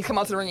blood stuff. He come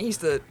out to the ring and he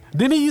used to.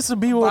 Then he used to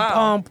be with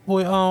Wow.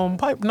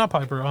 Piper, not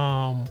Piper.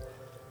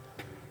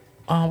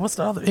 What's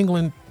the other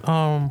England?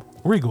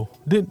 Regal.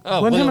 Wasn't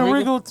William him and Regal?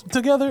 Regal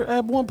together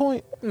at one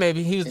point?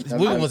 Maybe he was.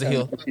 William was a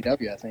heel.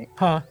 WCW, I think.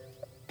 Huh?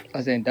 I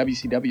was in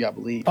WCW, I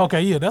believe.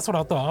 Okay, yeah, that's what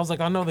I thought. I was like,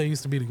 I know they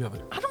used to be together.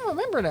 I don't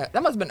remember that.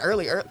 That must have been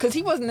early, because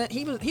he wasn't.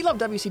 He loved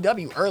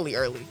WCW early.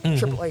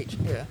 Triple H,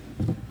 yeah.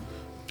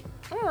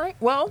 All right.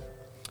 Well,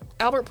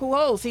 Albert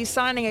Pujols, he's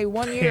signing a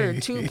 1-year,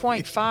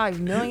 $2.5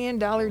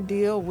 million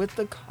deal with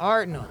the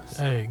Cardinals.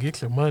 Hey,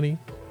 get your money.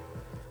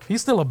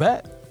 He's still a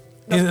bat,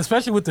 and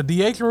especially with the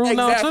DH rule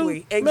now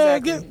too.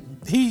 Exactly. Man,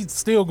 he's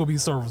still gonna be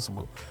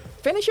serviceable.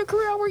 Finish your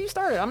career out where you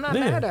started. I'm not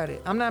Yeah. mad at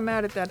it. I'm not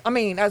mad at that. I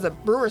mean, as a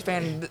Brewers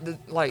fan,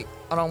 like,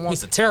 I don't He want.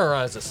 used to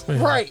terrorize us.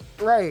 Yeah.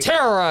 Right.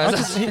 Terrorize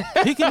us.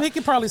 he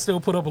can probably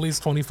still put up at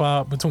least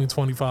between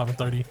 25 and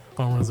 30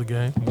 home runs a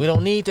game. We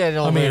don't need that in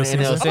I mean, NL a season.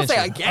 I'm gonna say a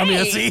Century. game. I mean,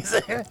 a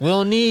season. We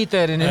don't need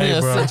that in Hey,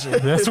 NL bro, Century.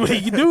 that's what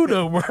he do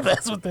though, bro.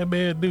 That's what that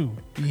man do.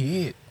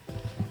 He hit.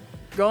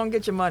 Go and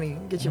get your money.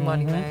 Get your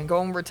money, man.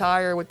 Go and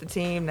retire with the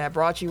team that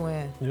brought you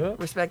in. Yep.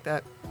 Respect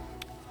that.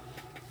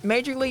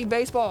 Major League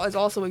Baseball is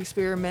also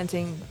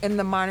experimenting in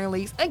the minor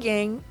leagues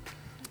again.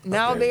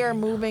 Now they are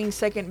moving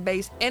second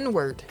base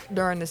inward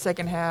during the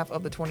second half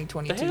of the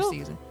 2022 The hell?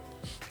 season.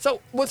 So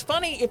what's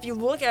funny, if you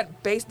look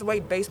at the way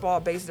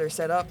baseball bases are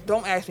set up,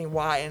 don't ask me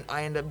why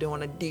I end up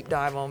doing a deep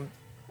dive on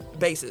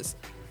bases.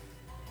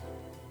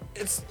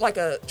 It's like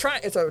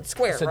it's a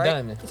square, It's a right?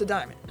 diamond. It's a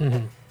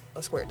diamond.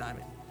 A square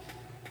diamond.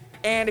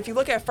 And if you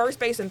look at first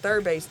base and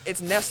third base,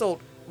 it's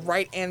nestled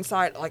right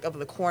inside of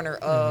the corner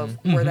of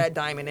where that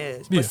diamond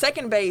is. But Yeah.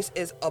 second base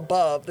is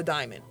above the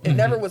diamond. It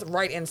never was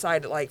right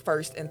inside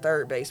first and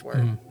third base were.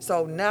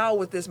 So now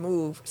with this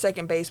move,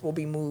 second base will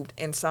be moved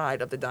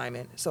inside of the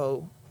diamond.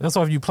 So That's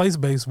why if you place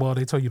baseball,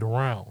 they tell you to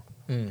round.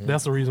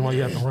 That's the reason why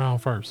you have to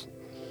round first.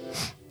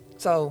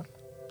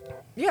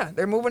 yeah,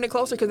 they're moving it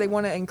closer because they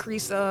want to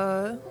increase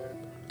amount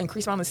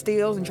of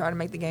steals and try to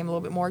make the game a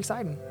little bit more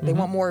exciting. They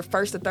want more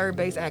first to third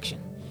base action.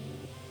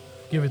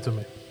 Give it to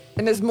me.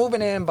 And it's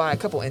moving in by a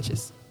couple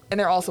inches. And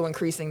they're also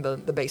increasing the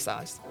base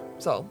size.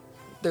 So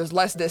there's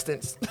less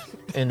distance.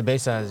 And the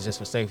base size is just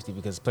for safety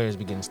because players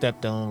be getting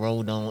stepped on,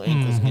 rolled on,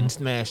 ankles getting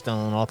smashed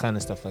on, all kind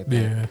of stuff like that.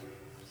 Yeah.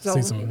 So-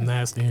 See some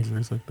nasty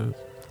injuries like that.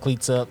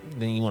 Cleats up,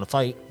 then you want to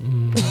fight.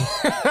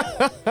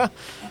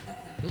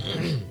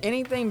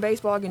 Anything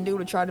baseball can do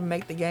to try to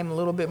make the game a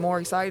little bit more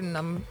exciting,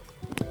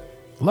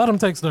 Let them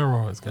take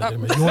steroids,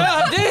 goddammit.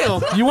 God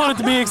damn! You want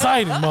it to be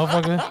exciting,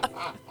 motherfucker.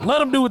 Let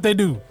them do what they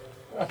do.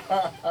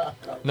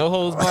 No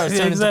holds barred.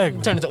 Yeah,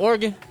 exactly. Turn it to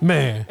Oregon.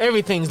 Man.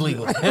 Everything's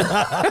legal.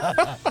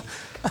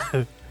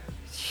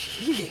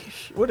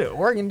 what did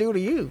Oregon do to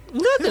you?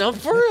 Nothing. I'm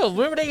for real.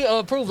 Remember they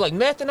approved like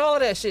meth and all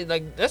of that shit.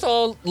 Like that's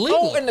all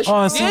legal. Oh, in the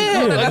Oh, see,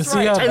 Yeah, yeah, that's in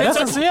right. Seattle. Turn it That's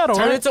to- in Seattle,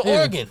 Turn right? it to Yeah.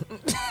 Oregon.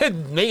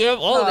 Make up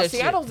all of that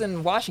Seattle's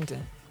in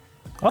Washington.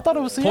 I thought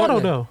it was shit. Seattle,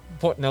 though.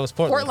 No, it's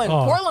Portland. Portland.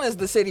 Oh. Portland is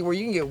the city where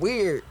you can get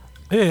weird.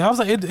 Yeah, I was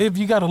like, if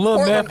you got a little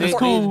Portland- meth, it's They,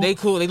 cool. they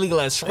cool. They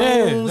legalize Yeah,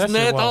 shrooms, that shit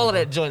meth, all wild. of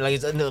that joint. Like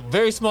it's in a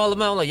very small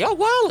amount. Like y'all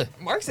wildin'.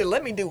 Mark said,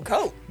 let me do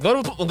coke.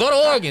 Go to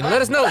Oregon.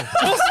 Let us know.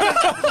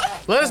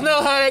 Let us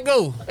know how that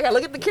go. I gotta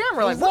look at the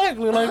camera like, what?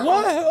 Exactly. Like,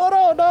 what? Hold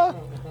on, dog.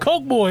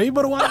 Coke boy, you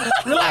better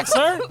relax,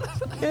 sir.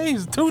 Yeah,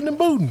 he's tooting and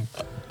booting.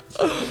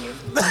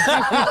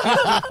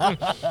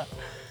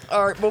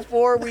 All right,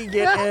 before we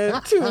get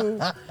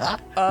into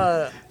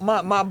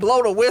my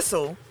blow the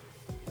whistle,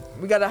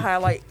 we gotta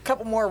highlight a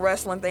couple more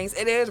wrestling things.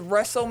 It is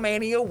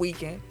WrestleMania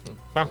weekend.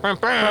 Bam, bam,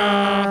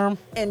 bam.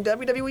 And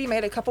WWE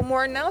made a couple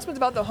more announcements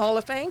about the Hall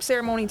of Fame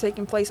ceremony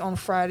taking place on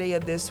Friday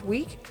of this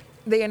week.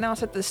 They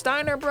announced that the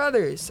Steiner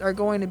brothers are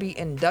going to be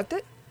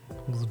inducted.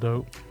 It was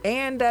dope.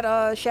 And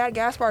that Shad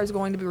Gaspard is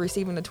going to be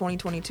receiving the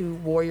 2022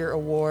 Warrior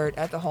Award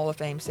at the Hall of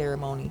Fame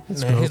ceremony. Man,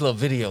 his little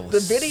video was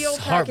The video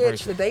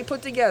package that they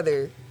put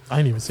together. I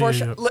ain't even see For it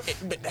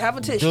yet. have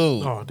a tissue.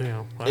 Dude, Oh,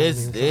 damn. I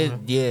it's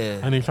yeah.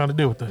 ain't even trying to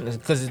deal with that.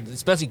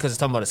 Especially because it's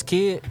talking about his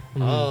kid.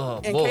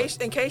 Oh boy.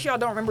 In case y'all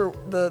don't remember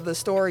the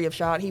story of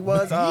Shad, he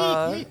was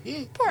for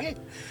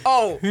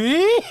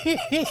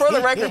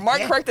the record,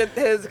 Mark corrected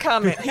his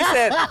comment. He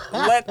said,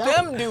 "Let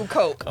them do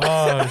coke."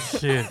 Oh,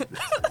 shit.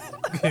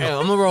 Yeah,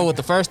 I'm gonna roll with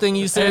the first thing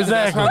you said. 'Cause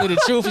That's Exactly. probably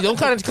the truth. You don't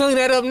kind of clean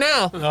that up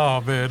now. Oh,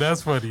 man,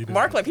 that's funny. Dude.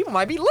 Mark, like, people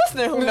might be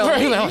listening who know.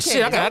 He like, oh You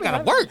shit, I can't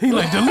gotta work. He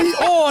like, delete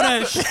all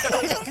that shit.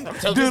 I'm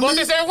telling you about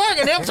this at work,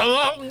 and I'm talking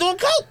about I'm doing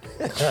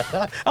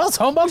coke. I was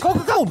talking about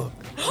Coca-Cola.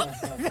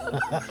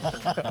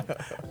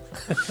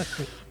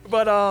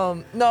 But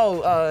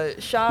no,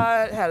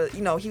 Shad had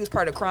he was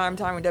part of Crime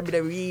Time in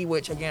WWE,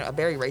 which again a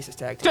very racist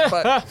tag team.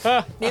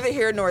 But neither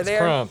here nor there.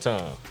 Crime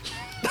time.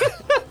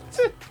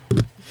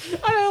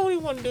 I don't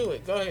even want to do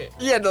it. Go ahead.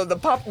 Yeah, the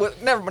pop.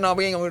 Never. No,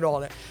 we ain't gonna do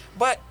all that.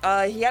 But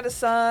he had a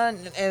son,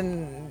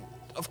 and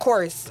of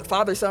course,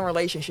 father-son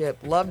relationship.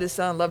 Loved his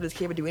son, loved his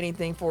kid, would do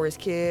anything for his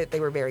kid. They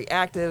were very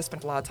active,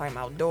 spent a lot of time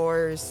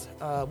outdoors.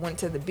 Went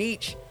to the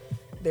beach.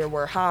 There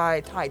were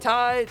high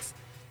tides,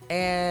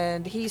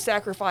 and he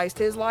sacrificed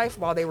his life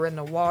while they were in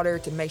the water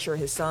to make sure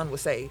his son was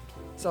safe.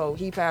 So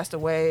he passed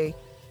away,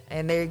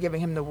 and they're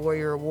giving him the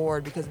Warrior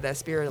Award because of that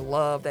spirit of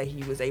love that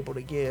he was able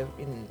to give.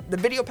 And the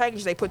video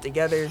package they put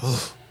together,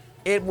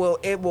 it will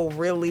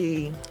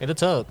really, It'll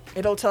tug.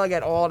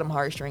 at all them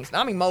heartstrings. And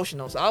I'm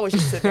emotional, so I was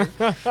just sitting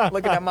there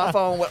looking at my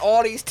phone with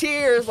all these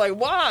tears. Like,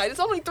 why? It's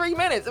only 3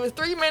 minutes. It was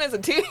 3 minutes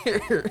of tears.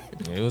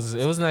 It was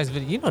a nice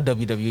video. You know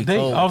WWE. I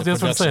cold was with the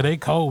just going to say, production. they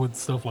cold with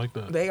stuff like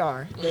that. They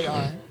are.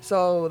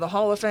 So the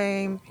Hall of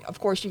Fame, of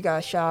course, you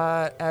got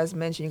Shad. As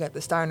mentioned, you got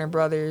the Steiner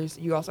brothers.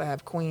 You also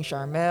have Queen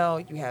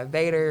Sharmell. You have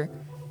Vader,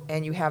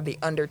 and you have the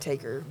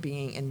Undertaker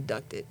being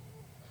inducted.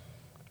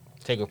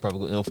 Taker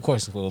probably, of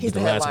course, will be He's the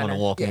the last headliner. one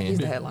to walk Yeah, in. he's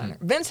the headliner.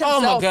 Vince Oh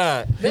himself. my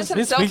God. Vince This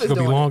himself speech is going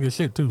to be doing long it. as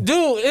shit, too.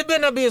 Dude, it better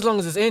not be as long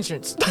as his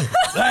entrance.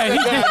 Hey,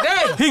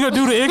 he going to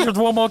do the entrance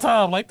one more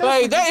time. Like that.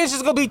 Like, that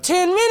entrance gonna be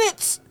 10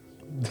 minutes.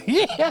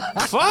 Yeah.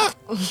 Fuck.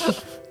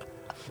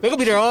 They're gonna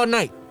be there all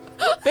night.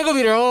 They're gonna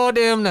be there all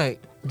damn night.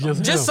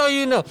 Just him. So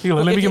you know. He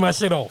like, let me get my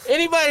shit off.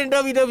 Anybody in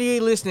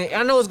WWE listening,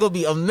 I know it's gonna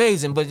be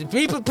amazing, but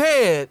be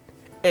prepared,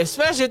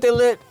 especially if they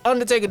let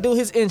Undertaker do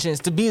his entrance,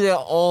 to be there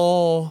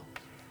all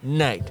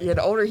night. Yeah,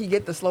 the older he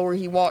get, the slower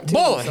he walk too.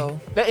 Boy, So,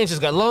 that entrance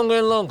got longer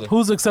and longer.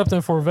 Who's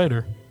accepting for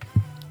Vader?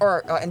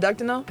 or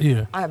inducting them?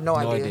 Yeah. I have no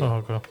idea. idea.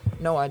 Oh, okay.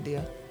 No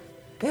idea.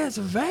 It's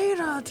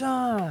Vader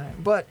time.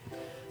 But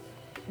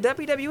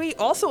WWE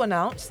also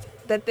announced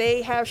that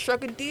they have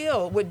struck a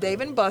deal with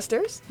Dave &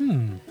 Buster's.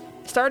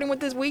 Starting with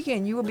this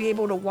weekend, you will be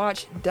able to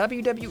watch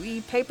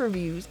WWE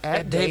pay-per-views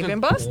at Dave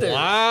 & Buster's.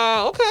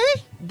 Wow,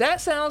 okay.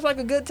 That sounds like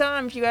a good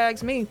time if you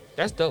ask me.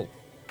 That's dope.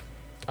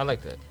 I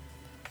like that.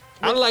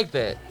 I like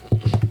that.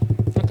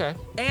 Okay.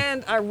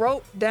 And I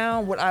wrote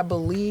down what I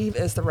believe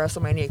is the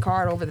WrestleMania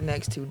card over the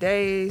next 2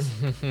 days.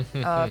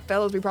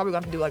 Fellas, we probably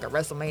going to do like a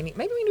WrestleMania.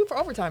 Maybe we can do it for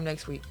overtime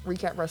next week.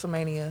 Recap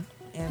WrestleMania.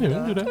 And, Yeah, we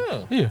can do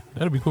that. Yeah,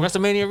 that'll be cool.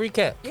 WrestleMania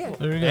recap. Yeah.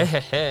 There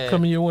you go.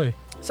 Coming your way.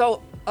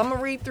 So I'm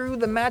gonna read through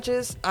the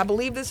matches. I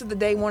believe this is the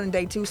day 1 and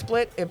day 2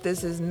 split. If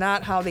this is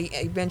not how they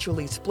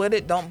eventually split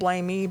it, don't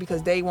blame me,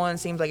 because day 1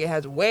 seems like it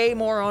has way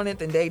more on it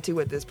than day 2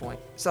 at this point.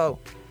 So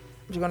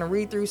I'm just gonna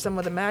read through some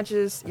of the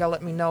matches. Y'all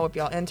let me know if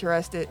y'all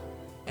interested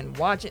in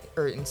watching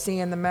or in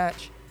seeing the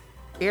match.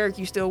 Eric,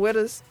 you still with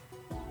us?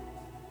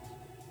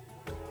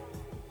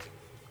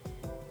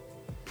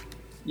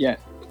 Yeah.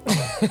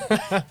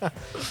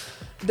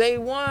 Day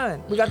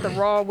 1, we got the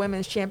Raw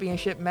Women's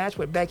Championship match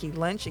with Becky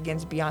Lynch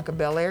against Bianca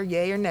Belair.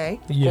 Yay or nay?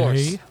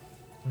 Yay.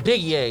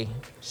 Big yay.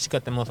 She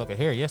cut that motherfucker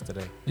hair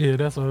yesterday. Yeah,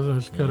 that's what I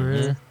was cut her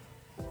hair.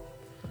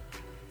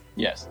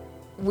 Yes.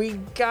 We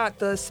got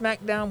the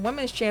SmackDown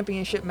Women's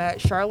Championship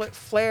match, Charlotte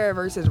Flair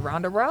versus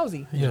Ronda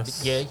Rousey.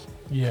 Yes. Yay.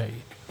 Yay.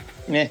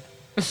 Meh.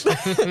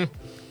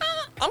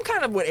 I'm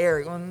kind of with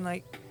Eric on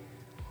like.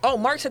 Oh,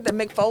 Mark said that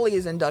Mick Foley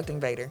is inducting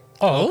Vader.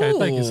 Oh, okay.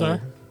 Thank you, Ooh.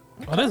 sir.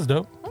 Oh, that's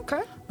dope.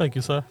 Okay. Thank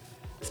you, sir.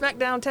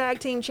 SmackDown Tag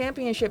Team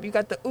Championship. You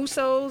got the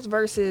Usos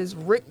versus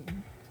Rick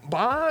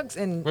Boggs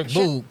and Rick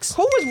Boogs.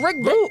 Who was Rick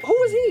Boogs? Who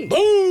was he?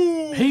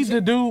 Boom. He's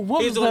the dude.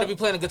 What He's was the one that? to be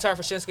playing the guitar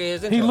for Shinsuke.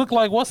 His He intro. looked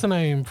like what's the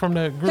name from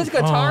that group? His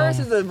guitarist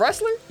is a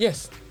wrestler.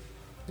 Yes.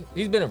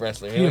 He's been a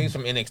wrestler. Yeah. He's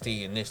from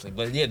NXT initially.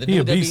 But yeah, the He a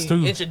dude that beast,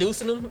 be too.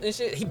 introducing him and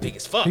shit, he big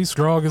as fuck. He's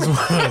strong as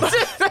well.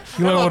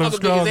 You know what a Motherfucker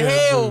strong big as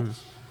ass hell. dude.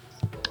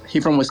 He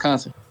from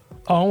Wisconsin.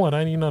 Oh, what? I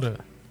didn't even know that.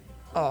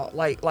 Oh,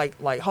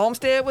 like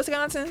Homestead,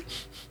 Wisconsin.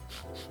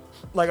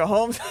 Like a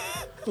home,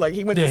 like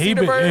he went Yeah, to he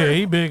big. Cedarburg. Yeah,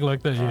 he big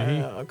like that. Yeah,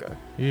 Yeah,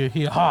 okay.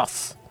 he a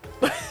hoss.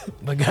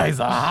 The guy's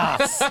a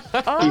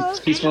hoss.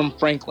 He's from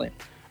Franklin.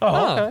 Oh,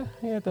 Oh. okay.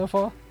 He ain't that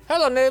far.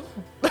 Hello, neighbor.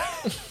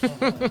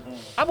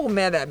 I will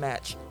meh that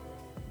match.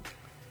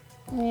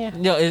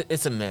 No,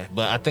 it's a meh,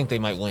 but I think they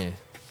might win.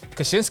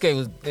 Because Shinsuke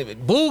was...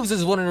 Boogs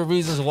is one of the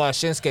reasons why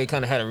Shinsuke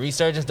kind of had a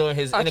resurgence during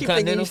his I keep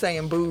thinking Intercontinental. you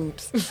saying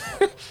boobs.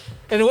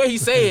 And the way he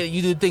said it,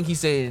 you did think he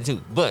said it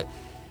too. But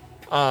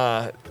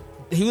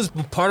he was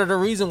part of the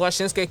reason why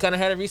Shinsuke kind of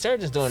had a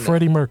resurgence during that.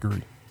 Freddie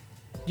Mercury.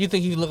 You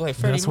think he looked like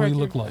Freddie That's what Mercury?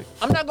 he looked like.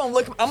 I'm not gonna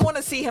look. I'm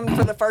gonna see him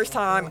for the first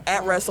time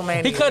at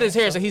WrestleMania. He cut his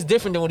hair, so he's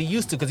different than what he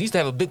used to, because he used to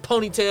have a big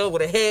ponytail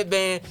with a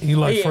headband. He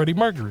like had- Freddie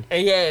Mercury. And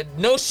he had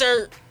no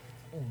shirt,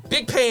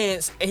 big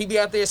pants, and he'd be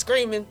out there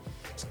screaming,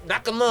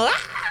 knock him up,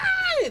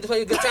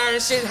 play guitar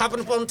and shit, hopping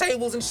up on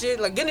tables and shit,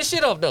 like getting his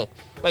shit off though,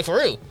 like for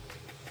real.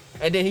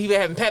 And then he be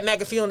having Pat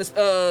McAfee on his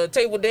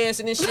table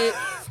dancing and shit.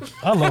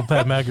 I love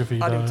Pat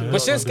McAfee. I do dog. too. But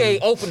Shinsuke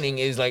opening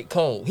is like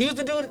cold. He was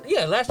the dude,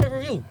 yeah, last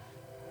pay-per-view.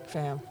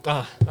 Fam.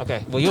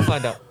 Okay, well you'll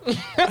find out.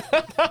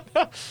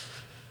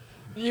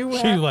 You She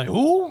have, like,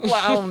 ooh. well,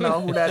 I don't know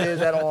who that is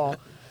at all.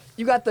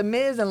 You got The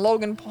Miz and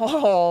Logan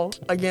Paul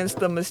against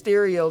the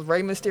Mysterios,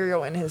 Rey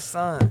Mysterio and his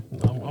son.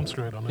 I'm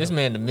straight on that. This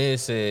man, The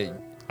Miz, said,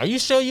 "Are you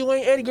sure you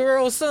ain't Eddie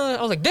Guerrero's son?"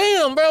 I was like,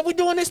 "Damn, bro, we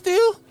doing this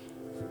still?"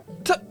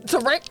 To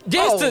Rey?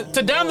 Yes, Oh,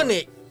 to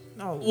Dominic,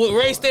 no. with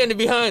Ray standing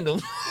behind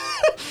him.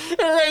 And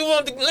Ray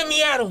wanted to let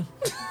me at him.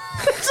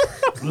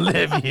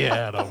 Let me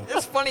at him.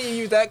 It's funny you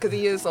use that because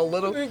he is so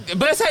little. But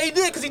that's how he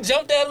did, because he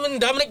jumped at him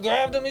and Dominic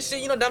grabbed him and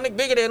shit. You know, Dominic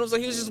bigger than him, so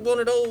he was just one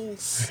of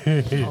those.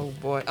 Oh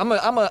boy, I'm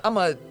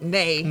a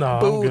nay. No, I'm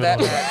boo good that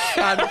on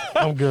match.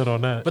 I'm good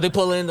on that. But they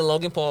pull in the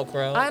Logan Paul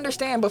crowd. I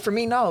understand, but for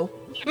me, no.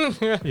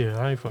 Yeah,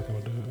 I ain't fucking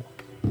with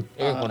dude.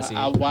 Eric want to see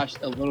I it. watched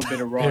a little bit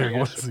of Raw. Eric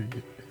wants yesterday. to see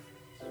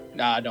it.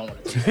 Nah, I don't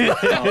want to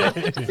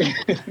see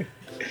it.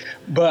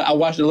 But I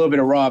watched a little bit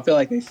of Raw. I feel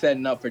like they're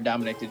setting up for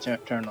Dominic to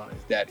turn on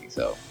his daddy.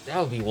 So That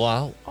would be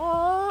wild.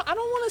 Oh, I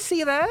don't want to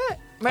see that.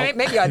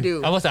 Maybe I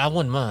do. I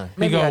wouldn't mind. He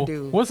Maybe go, I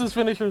do. What's his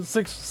finisher?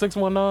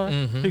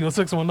 619? Mhm. He go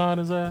 619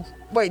 his ass?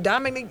 Wait,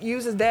 Dominic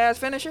used his dad's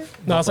finisher?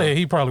 No, I say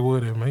he probably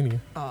would in Mania.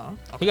 Oh,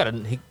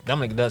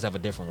 Dominic does have a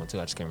different one too.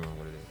 I just can't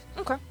remember what it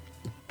is. okay.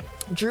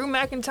 Drew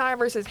McIntyre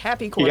versus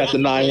Happy He Corbin. got the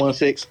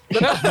 916.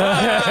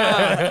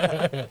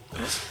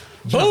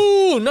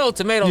 Boo! No,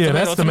 tomato, Yeah, tomato,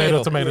 that's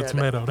tomato.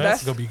 tomato. Yeah,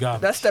 That's going to be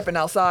garbage. That's stepping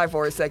outside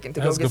for a second to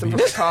That's go get some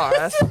gonna from be- the car.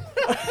 That's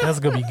That's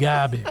going to be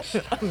garbage.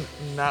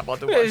 not about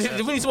to watch Hey,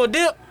 that. we need some more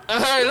dip. All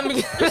right, let me.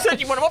 You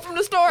said you want them up from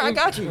the store? I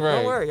got you. Right.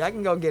 Don't worry. I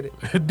can go get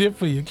it. Dip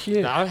for your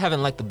kid. I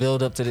haven't liked the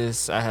build up to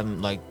this. I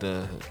haven't liked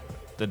the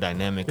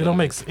dynamic. It of don't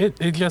make sense.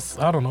 It just,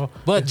 I don't know.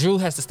 But Drew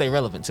has to stay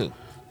relevant too.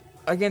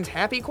 Against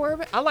Happy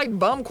Corbin? I like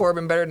Bum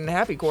Corbin better than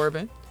Happy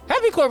Corbin.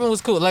 Happy Corbin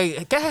was cool.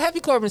 Like Happy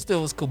Corbin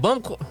still was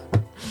cool.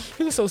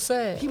 He was so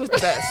sad. He was the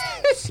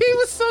best. He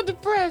was so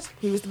depressed.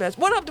 He was the best.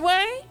 What up,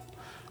 Dwayne?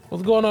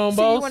 What's going on, See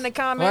boss? you in the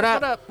comments.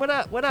 What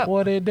up? What up?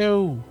 What it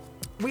do?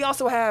 We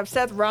also have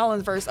Seth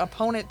Rollins versus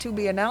opponent to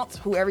be announced,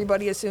 who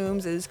everybody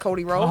assumes is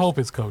Cody I Rhodes. hope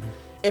it's Cody.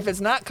 If it's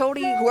not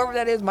Cody, whoever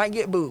that is might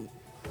get booed.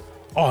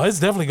 Oh, it's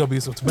definitely going to be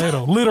some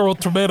tomato. Literal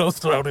tomatoes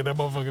thrown in that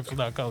motherfucker if it's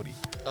not Cody.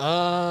 It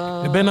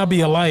better not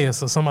be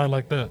Elias or somebody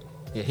like that.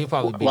 Yeah, he'll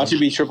probably be. Watch it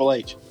be Triple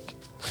H.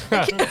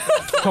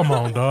 Come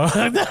on, dog.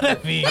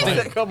 That'd be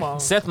Come on.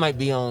 Seth might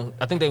be on.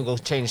 I think they will go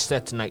change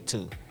Seth tonight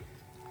too.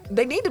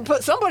 They need to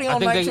put somebody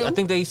on night two. I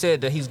think they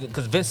said that he's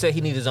because Vince said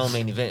he needed his own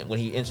main event when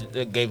he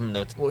gave him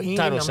the well, he ain't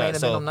title no main shot.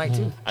 event So on night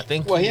two. I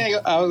think. Well, he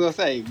ain't. I was gonna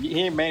say he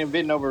ain't main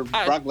eventing over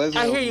Brock Lesnar.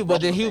 I hear you,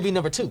 but then he'll be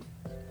number 2.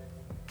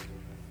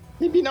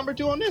 He'd be number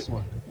 2 on this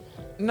one.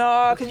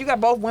 No, because you got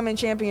both women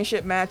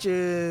championship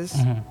matches.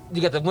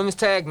 You got the women's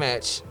tag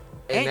match,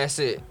 and Ain't- that's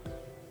it.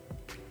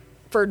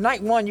 For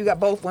night one, you got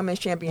both women's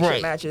championship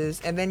Right.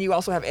 matches, and then you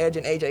also have Edge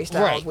and AJ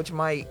Styles, Right. which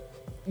might.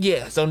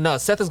 Yeah, so no,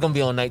 Seth is gonna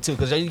be on night 2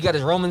 because you got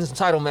his Roman's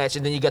title match,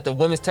 and then you got the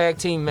women's tag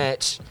team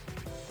match.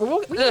 Well,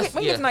 we can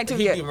get to night two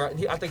yet.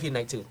 I think he's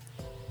night 2.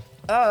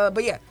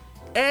 But yeah,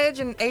 Edge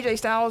and AJ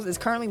Styles is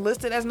currently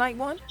listed as night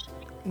one.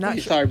 Not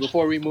sure. Sorry,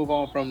 before we move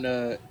on from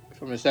the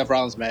Seth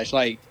Rollins match,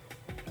 like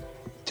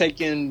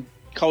taking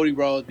Cody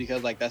Rhodes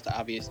because like that's the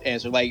obvious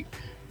answer. Like,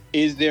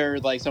 is there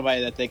like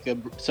somebody that they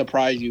could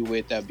surprise you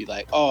with that'd be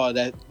like, oh,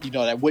 that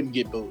that wouldn't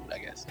get booed? I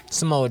guess.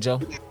 Samoa Joe.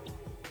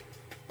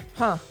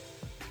 Huh?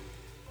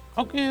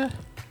 okay.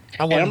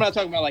 And I'm not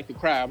talking about like the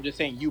crowd. I'm just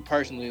saying you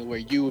personally, where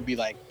you would be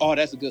like, oh,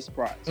 that's a good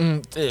surprise. It I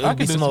would be can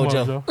do Samoa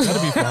Samoa Joe. Joe.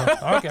 That'd be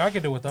fine. I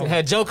can do it though.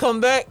 Had Joe come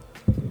back,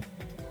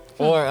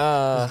 or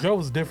Joe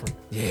was different.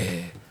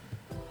 yeah,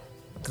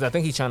 because I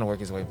think he's trying to work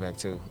his way back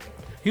too.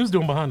 He was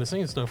doing behind the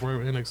scenes stuff right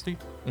with NXT.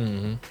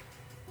 Mm-hmm.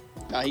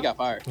 Nah, he got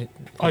fired.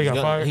 Oh, he got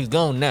fired? He's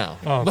gone now.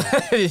 Oh,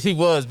 But he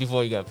was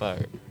before he got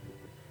fired.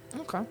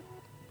 Okay.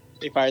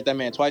 They fired that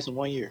man twice in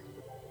 1 year.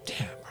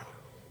 Damn, bro.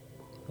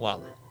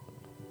 Wow.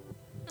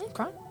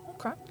 Okay.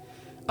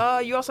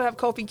 You also have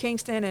Kofi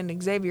Kingston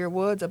and Xavier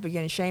Woods up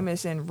against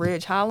Sheamus and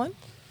Ridge Holland.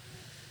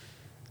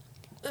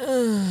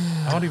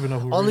 I don't even know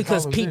who. Only Ray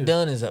because Collins Pete is.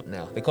 Dunne is up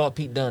now. They call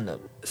Pete Dunne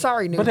up.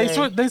 Sorry, New But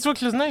Day. they switched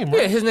his name,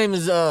 Yeah, right? his name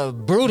is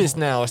Brutus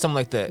now or something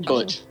like that.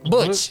 Butch.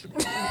 Butch.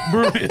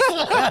 Brutus.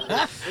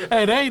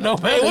 Hey, they ain't no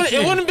bad. It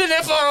wouldn't have been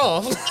that far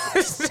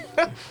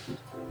off.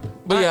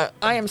 But yeah,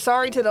 I am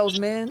sorry to those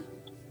men,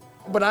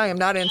 but I am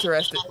not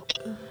interested.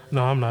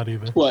 No, I'm not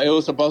either. Well, it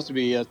was supposed to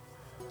be a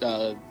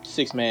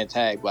 6-man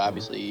tag, but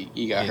obviously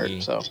he got Yeah,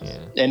 hurt. So, yeah.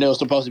 and it was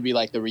supposed to be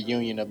like the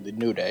reunion of the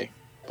New Day,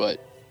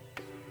 but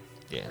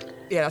yeah.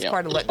 Yeah, that's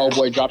part of let. old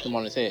boy dropped him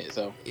on his head.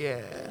 So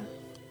Yeah.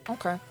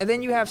 Okay. And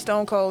then you have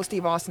Stone Cold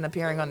Steve Austin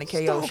appearing on the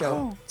KO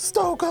show.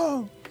 Stone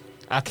Cold.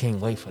 I can't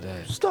wait for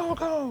that. Stone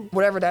Cold.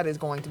 Whatever that is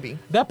going to be.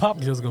 That pop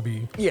just gonna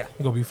be Yeah.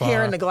 fire.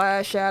 Hearing the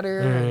glass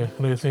shatter.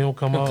 Yeah, they see him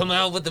come out. Come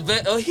out with the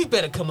vest. Oh, he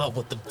better come out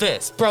with the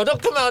vest, bro.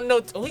 Don't come out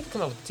oh, he can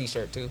come out with the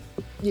t-shirt too.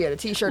 Yeah, the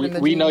t-shirt and the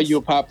we know jeans. you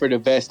a pop for the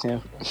vest,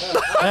 Tim.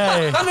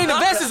 Hey, I mean, the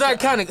vest is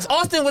iconic.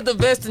 Austin with the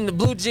vest and the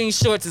blue jean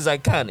shorts is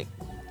iconic.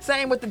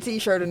 Same with the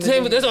t-shirt and the Same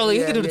jeans. with- that's all- he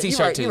can do the you're t-shirt,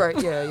 right, too.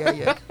 You're right.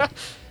 Yeah.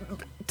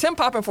 Tim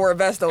popping for a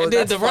vest though. And then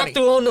That's the funny. rock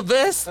through on the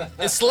vest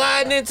and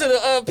sliding into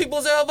the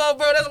people's elbow,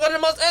 bro. That's one of the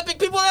most epic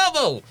people's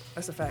elbow.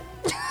 That's a fact.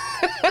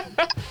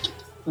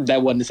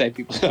 That wasn't the same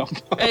people.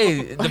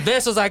 Hey, the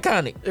vest was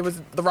iconic. It was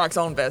the Rock's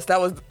own vest.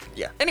 That was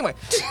Anyway,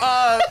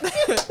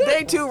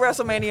 day 2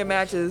 WrestleMania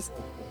matches.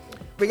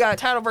 We got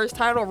title versus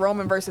title,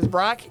 Roman versus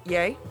Brock.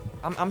 Yay.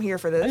 I'm here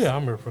for this. yeah,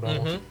 I'm here for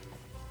that one.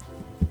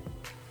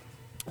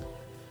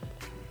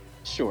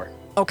 Sure.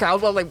 Okay, I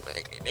was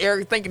like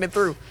Eric thinking it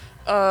through.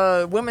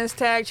 Women's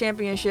Tag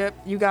Championship.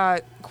 You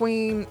got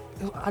Queen.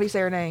 How do you say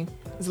her name?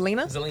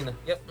 Zelina. Zelina.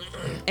 Yep.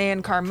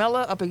 And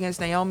Carmella up against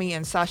Naomi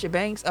and Sasha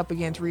Banks, up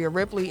against Rhea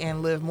Ripley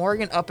and Liv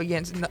Morgan, up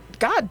against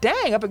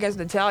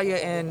Natalya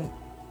and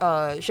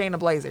Shayna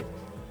Baszler.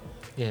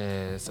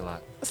 Yeah, it's a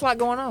lot. That's a lot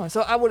going on.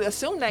 So I would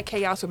assume that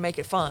chaos would make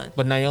it fun.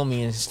 But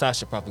Naomi and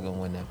Sasha probably gonna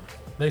win that.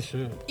 They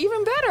should.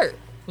 Even better.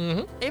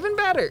 Mm-hmm. Even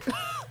better.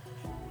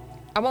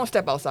 I won't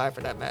step outside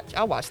for that match.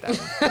 I'll watch that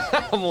one.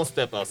 I won't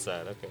step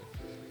outside. Okay.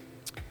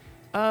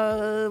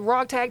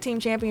 Raw Tag Team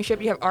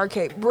Championship, you have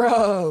RK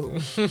Bro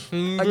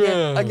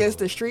against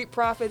the Street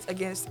Profits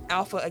against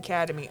Alpha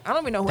Academy. I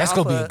don't even know who That's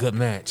Alpha. gonna be a good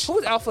match.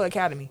 Who's Alpha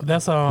Academy?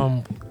 That's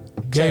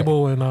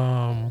Gable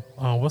and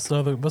what's the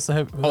other Otis.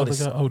 other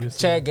guy? Otis.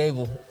 Chad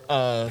Gable.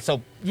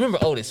 So you remember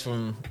Otis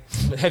from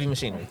Heavy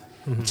Machinery?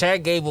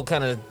 Chad Gable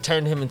kind of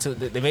turned him into.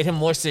 They made him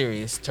more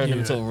serious. Turned him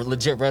into a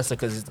legit wrestler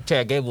because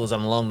Chad Gable was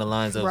along the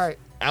lines of Right.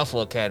 Alpha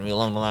Academy,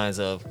 along the lines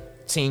of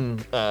Team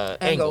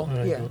Angle.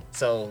 Yeah.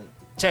 So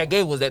Chad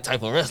Gable was that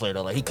type of wrestler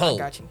though. Like he cold.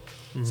 Got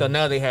you. So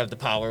now they have the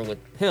power with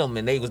him,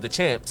 and they was the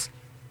champs.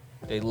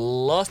 They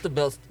lost the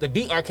belts. They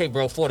beat RK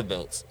Bro for the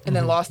belts. And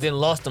then lost Then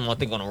lost them, I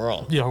think, on a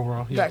Raw. Yeah,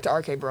 Raw. Yeah. back to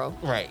RK Bro.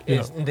 Right.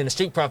 Yeah. And then the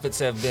Street Profits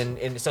have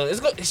been. So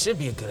it should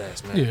be a good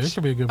ass match. Yeah, it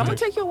should be a good I'm gonna match.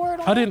 take your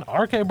word on I it. didn't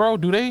RK Bro.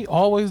 Do they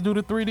always do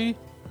the 3D?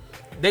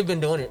 They've been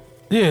doing it.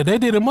 Yeah, they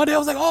did it Monday. I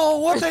was like, oh,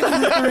 what they do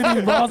the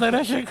 3D, bro? I was like,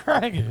 that shit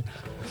cracking.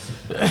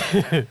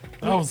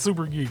 I was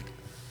super geek.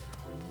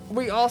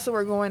 We also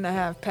are going to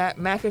have Pat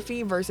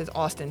McAfee versus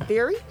Austin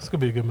Theory. This could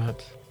be a good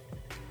match.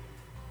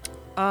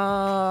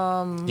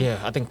 Yeah,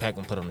 I think Pac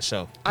gonna put on the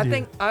show. I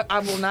think I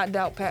will not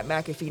doubt Pat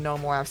McAfee no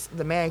more.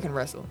 The man can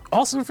wrestle.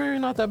 Austin Theory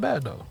not that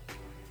bad though.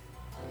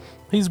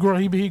 He's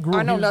grown. He grew.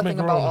 I know he's nothing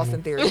been about growing on Austin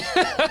me.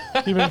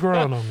 Theory. He been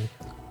growing on me.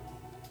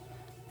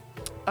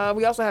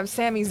 We also have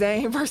Sami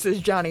Zayn versus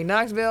Johnny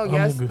Knoxville. I'm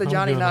Yes, good- the I'm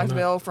Johnny good on that.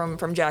 Knoxville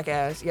from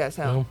Jackass. Yes,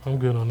 him. I'm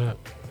good on that.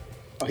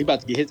 Oh, he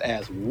about to get his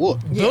ass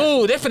whooped.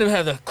 Dude, they're finna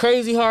have the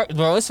crazy hard,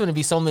 bro. It's finna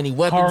be so many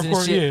weapons and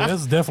Hardcore, shit. yeah,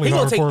 that's definitely He's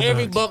gonna take hardcore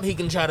every match. bump he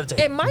can try to take.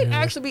 It might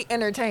actually be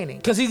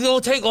entertaining. Cause he's gonna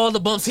take all the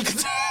bumps he can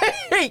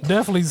take.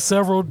 Definitely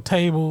several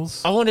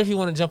tables. I wonder if he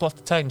wanna jump off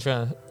the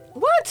Titantron.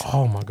 What?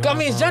 Oh my god. I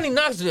mean, it's bro. Johnny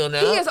Knoxville now.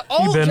 He is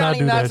old better not Johnny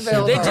do that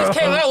Knoxville. shit, They bro. just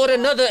came out with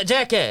another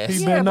Jackass. He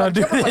Yeah, better but not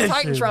do jumping on that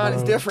Titantron shit,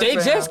 is bro. different. They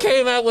for just him.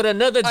 came out with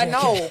another I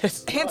know.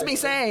 Jackass. Hence me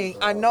saying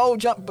I know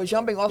but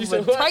jumping off of a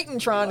said what?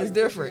 Titantron is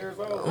different.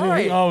 Yeah,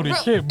 he old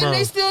as shit, bro. And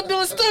they still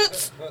doing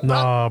stunts.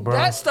 Nah, bro.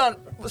 That stunt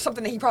was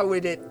something that he probably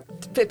would have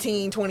did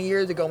 15, 20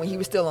 years ago when he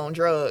was still on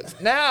drugs.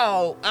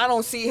 Now, I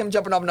don't see him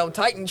jumping off no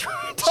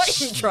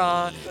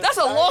Titantron. That's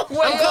a long way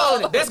I'm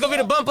calling up. it. That's gonna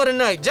be the bump of the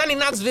night. Johnny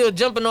Knoxville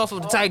jumping off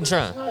of the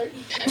Titantron.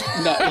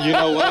 No, you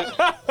know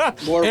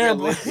what? More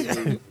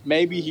realistically,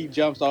 maybe he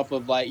jumps off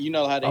of like you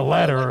know how they A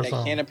ladder put, or like, that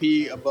something.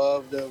 canopy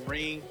above the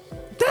ring.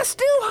 That's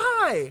still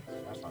high.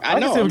 I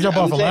can know. see him jump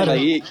off a ladder.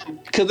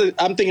 Because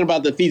I'm thinking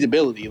about the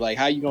feasibility, like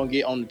how you gonna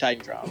get on the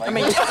Titantron. Like, I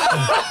mean,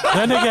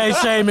 That nigga ain't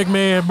Shane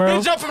McMahon, bro.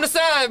 He jumped from the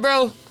side,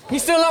 bro.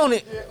 He's still on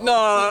it.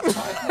 no.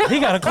 He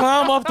gotta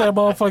climb up that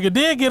motherfucker,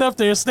 then get up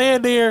there,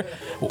 stand there,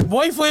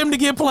 wait for him to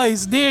get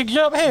placed, then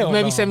jump. Hell,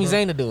 Maybe no, Sami bro.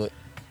 Zayn to do it.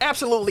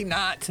 Absolutely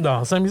not.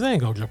 No, Sami Zayn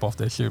gonna jump off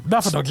that shit.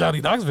 Not for no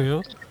Johnny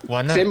Knoxville.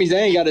 Why not? Sami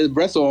Zayn got his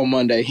wrestle on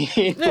Monday. Yeah,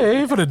 he ain't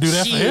finna do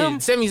that for him.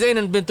 Shit, Sami Zayn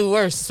done been through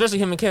worse, especially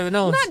him and Kevin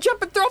Owens. Not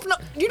jumping through. No,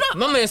 you not.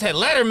 My man's had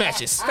ladder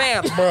matches.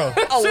 Fam, Bro.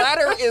 a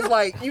ladder is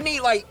like, you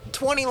need like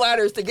 20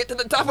 ladders to get to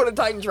the top of the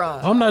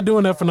Titantron. I'm not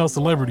doing that for no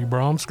celebrity,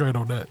 bro. I'm straight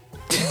on that.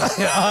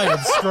 I am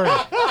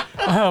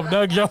straight. I am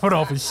not jumping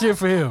off of shit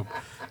for him.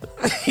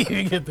 You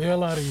can get the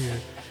hell out of here.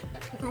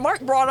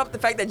 Mark brought up the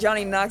fact that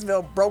Johnny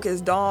Knoxville broke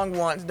his dong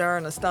once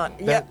during a stunt.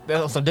 Yep.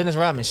 That was some Dennis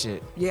Rodman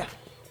shit. Yeah.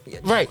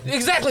 Right,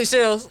 exactly,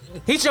 Shells.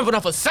 He's jumping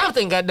off of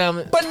something,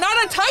 goddammit. But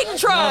not a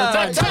Titantron.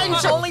 Not a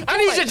That's my only I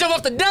need you point. to jump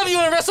off the W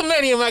in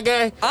WrestleMania, my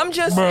guy. I'm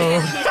just Bro.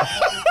 saying.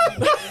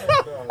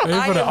 Hey,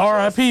 for the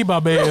RIP, my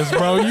man,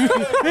 bro. You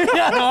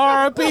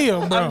got to RIP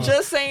him, bro. I'm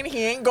just saying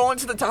he ain't going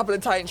to the top of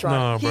the Titantron.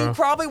 Nah, he bro.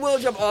 probably will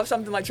jump off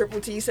something like Triple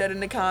T said in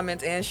the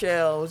comments and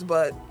Shells,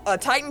 but a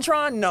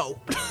Titantron, no.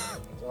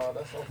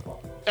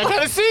 I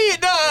gotta see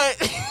it,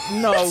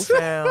 dog. No,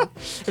 fam.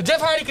 If Jeff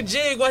Hardy could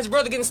jig while his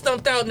brother getting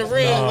stumped out in the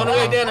ring on the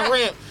way down the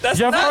ramp. That's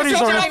Jeff not Hardy's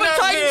jumping a- off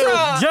a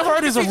Titantron. Jeff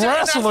Hardy's a Johnny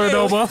wrestler,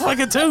 though, Knoxville.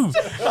 motherfucker, too. You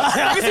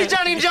can see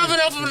Johnny jumping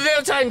off of the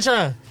damn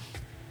Titantron.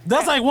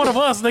 That's like one of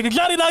us, nigga.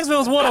 Johnny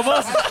Knoxville's one of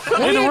us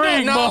in the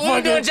ring, No, we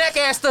ain't doing motherfucker.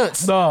 jackass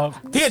stunts. No,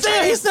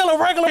 he's still a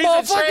regular He's a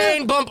motherfucker.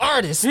 trained bump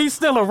artist. He's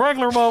still a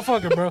regular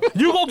motherfucker, bro.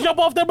 You gonna jump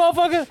off that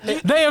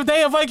motherfucker?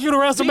 They invite you to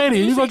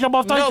WrestleMania. You gonna jump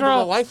off No, but my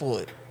Titantron? wife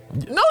would.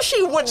 No, she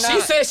would not.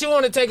 She said she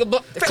wanted to take a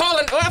bump. Call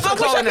her. I'm I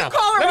wish call I her could now.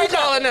 call her Let me right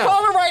call her now.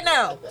 Call her right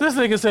now. This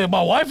nigga said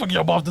my wife would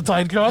jump off the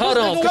Titantron. Hold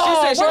This on, nigga 'cause she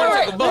wild, said she bro.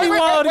 wanna take a bump. He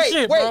wild as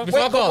shit, bro. Before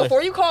I call her.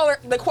 Before you call her,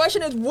 the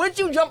question is, would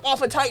you jump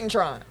off a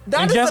Titantron?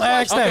 That And is just the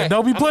ask question. that.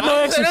 Don't be putting no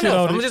I'm extra saying shit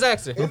no. on I'm it. just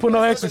asking. Don't put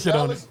no extra shit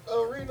on it.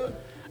 Arena, like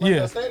Yeah.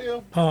 that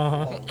stadium.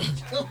 Uh-huh.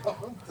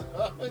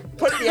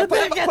 Put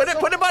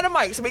it by the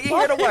mic so we can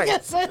hear the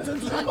wife.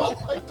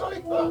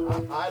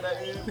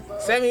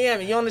 Sammy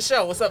Yammy, you on the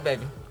show? What's up,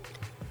 baby?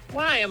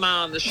 Why am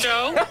I on the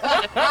show?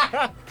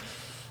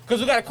 Because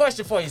we got a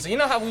question for you. So you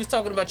know how we was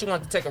talking about you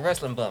wanted to take a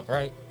wrestling bump,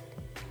 right?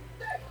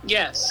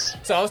 Yes.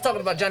 So I was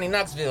talking about Johnny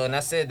Knoxville, and I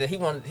said that I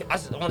want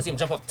to see him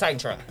jump off the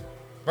Titantron,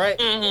 right?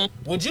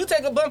 Mm-hmm. Would you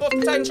take a bump off the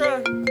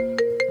Titantron?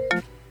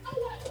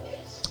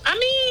 I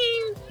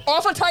mean,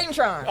 Off a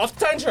Titantron. Off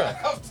the Titantron?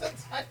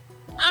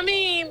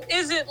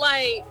 is it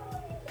like,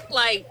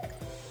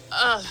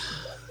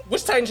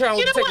 Which Titantron would you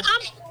you know take?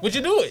 what? Would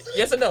you do it?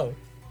 Yes or no?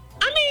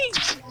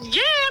 Yeah,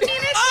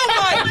 it's.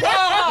 Oh my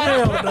God!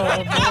 Hell no,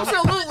 bro.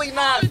 Absolutely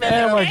not, fam.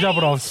 Everybody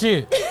jumping off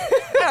shit.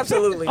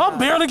 Absolutely. I'm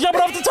barely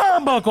jumping off the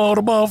turnbuckle on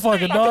the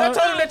motherfucker, I dog.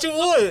 told him that you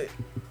would.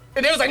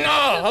 And they was like, no.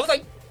 I was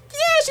like,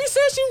 yeah, she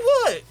said she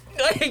would.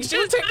 Like, she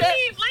would take that.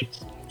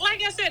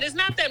 Like I said, it's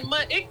not that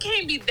much. It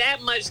can't be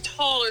that much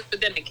taller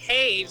than a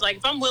cage. Like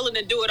if I'm willing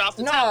to do it off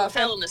the top of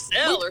Hell in a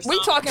Cell or something.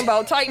 We talking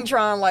about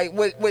Titantron, like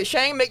with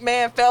Shane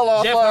McMahon fell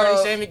off. Jeff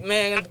Hardy, Shane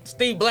McMahon, and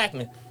Steve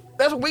Blackman.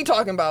 That's what we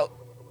talking about.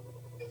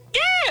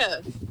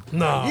 Yeah.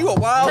 No. You a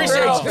wild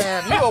Appreciate girl, you.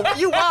 fam.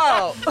 You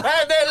wild. All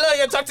right, man, love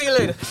you. Talk to you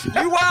later.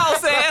 You wild,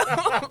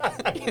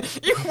 Sam.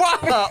 You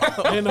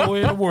wild. Ain't no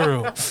way in the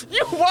world. You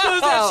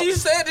That wild. she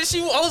said that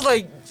I was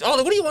like,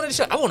 what do you want to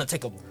show? I want to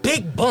take a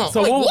big bump.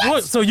 So I'm like,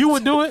 what? So you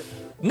would do it?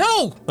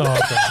 No. Oh,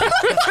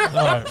 okay.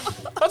 All right.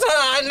 I'm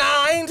telling you, nah,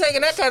 I ain't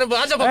taking that kind of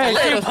bump. I jump off Hey, a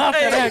ladder. keep off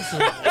that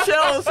action.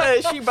 Sheldon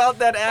said she about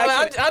that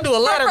action. I do a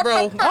ladder,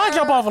 bro. I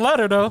jump off a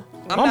ladder though.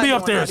 I'm not be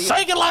up doing there that either.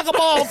 shaking like a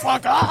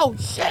motherfucker. Oh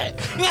shit!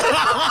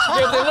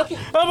 I'm like,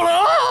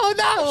 oh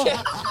no!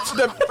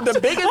 The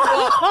biggest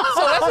bump.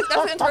 So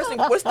that's interesting.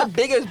 What's the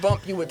biggest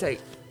bump you would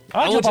take?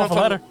 I would jump off a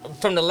ladder.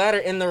 from the ladder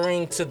in the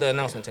ring to the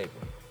announcement table.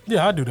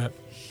 Yeah, I do that.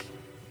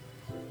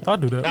 I'll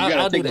do that. You gotta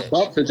I'll do take a that.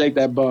 bump to take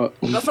that bump.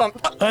 That's what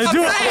Hey,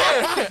 do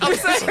it. I'm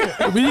saying.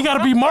 But you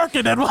gotta be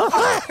marking that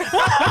motherfucker.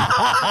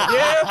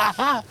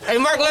 Yeah. Hey,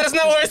 Mark, let us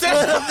know where it's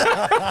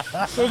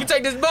at. So we can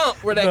take this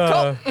bump. Where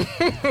that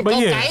But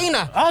yeah, Cocaine.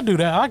 I'll do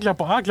that. I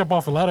jump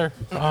off a ladder.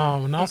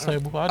 Now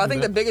table. I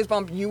think the biggest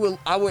bump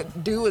I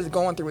would do is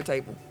going through a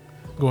table.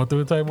 going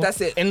through the table.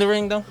 That's it. In the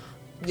ring, though?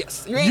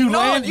 Yes. You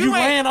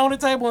land on the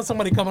table and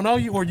somebody coming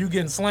on you, or you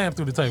getting slammed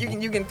through the table.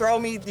 You can throw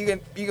me. You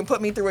can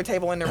put me through a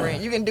table in the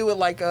ring. You can do it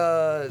like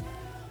no,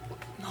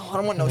 I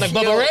don't want no. Like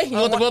shield. Bubba Ray? You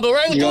want the Bubba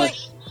Ray You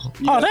joint?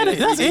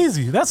 That's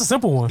easy. That's a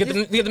simple one. Get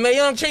the Mae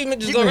Young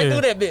treatment, just go right Yeah.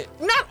 through that bit.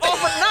 Not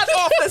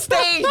off the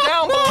stage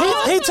down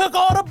below. He took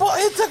all the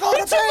Most of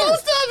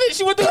it,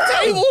 she went through the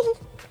table.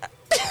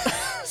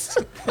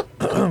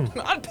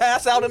 I'd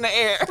pass out in the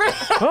air.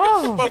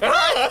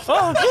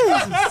 Oh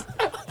Jesus!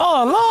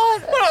 Oh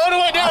Lord! On the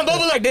way down,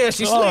 Bubba like, damn,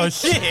 she Oh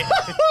sleep. shit!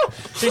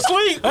 She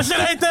sleep. That shit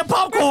ain't that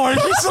popcorn.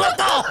 She slipped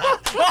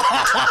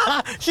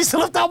out. She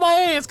slipped out my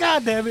hands.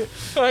 God damn it!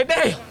 Like,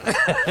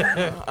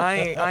 damn.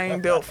 I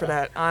ain't built for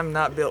that. I'm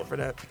not built for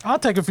that. I'll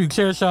take a few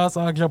chair shots.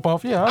 I'll jump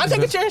off. Yeah, I'll do take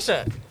a that. chair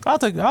shot. I'll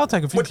take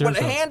a few With chair a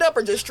shots. hand up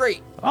or just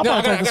straight? I'll No,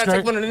 I probably gotta take a take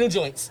straight. one of the new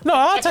joints. No,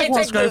 I'll I take can't one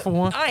take straight the- for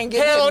one. I ain't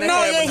getting Hell hit in the no,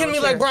 head you with ain't hitting me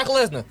no like chair. Brock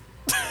Lesnar.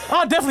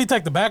 I'll definitely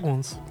take the back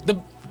ones.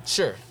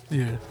 Sure.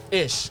 Yeah,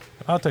 Ish.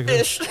 I'll take it.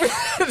 Ish.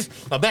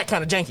 My back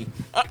kind of janky.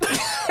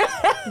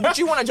 But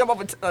you want to jump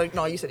off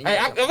no, you said you Hey,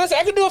 I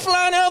can do a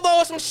flying elbow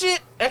or some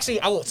shit.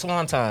 Actually, I would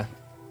swan time.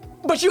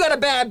 but you got a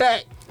bad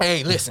back.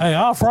 Hey, listen. Hey,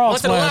 I'll frog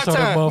Once in a splash on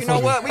that lifetime. motherfucker. You know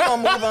what? We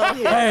gonna move on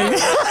here.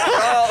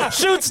 Hey,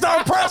 shoot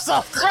star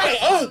presser. Right.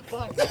 Oh.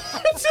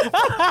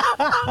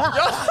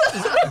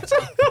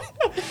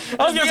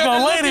 I'm just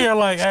gonna lay there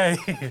like, hey,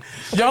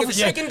 y'all Get the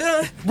shaking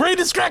done. bring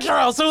the stretcher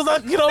out as soon as I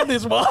get on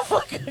this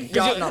motherfucker.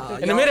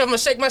 In the minute, I'm gonna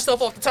shake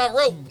myself off the top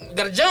rope.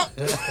 Gotta jump.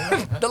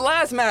 The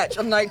last match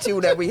of night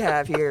 2 that we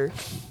have here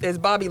is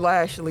Bobby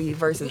Lashley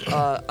versus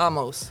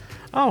Amos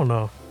I don't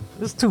know.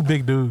 It's two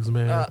big dudes,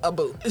 man.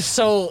 Abu.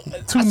 So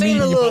Too I seen a mean,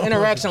 little y'all.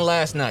 interaction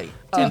last night,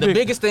 and the big.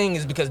 biggest thing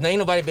is because ain't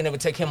nobody been able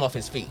to take him off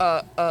his feet.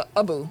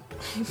 Abu.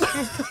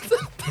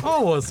 I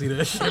don't want to see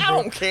that shit. I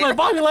bro. don't care. Like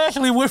Bobby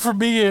Lashley went from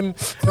being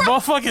the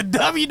motherfucking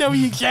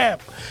WWE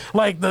champ,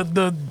 like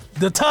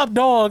the top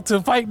dog,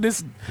 to fight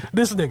this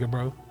nigga,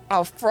 bro.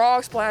 A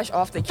frog splash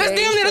off the cage. That's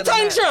damn near the to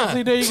match. Titantron.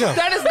 See, there you go.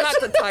 That is not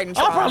the Titantron.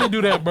 I'll probably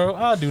do that, bro.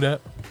 I'll do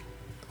that.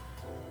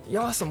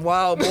 Y'all some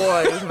wild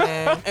boys,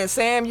 man. And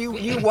Sam,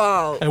 you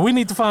wild. Hey, we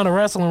need to find a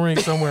wrestling ring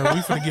somewhere.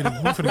 We finna get it. We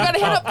finna We gotta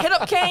get hit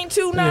up Kane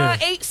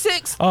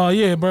 2986. Oh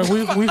yeah, bro.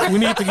 We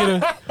need to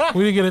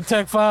get a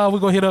tech file. We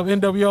gonna hit up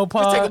NWO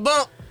pod. Take a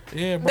bump.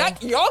 Yeah, bro.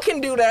 That y'all can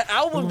do that.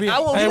 I will. Hey, you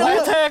know we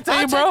what? tag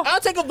team, bro.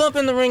 I'll take a bump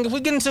in the ring if we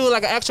get into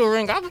like an actual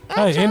ring. I'll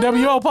Hey,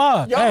 NWO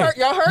pod. Y'all hey, heard-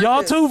 y'all heard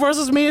y'all this. two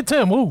versus me and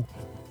Tim. Ooh,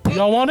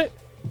 y'all want it?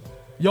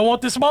 Y'all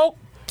want this smoke?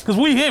 Cause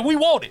we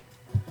want it.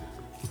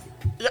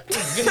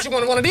 get you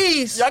one of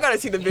these. Y'all gotta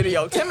see the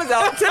video. Tim is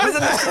out. Tim is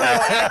in the studio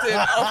acting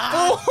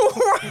a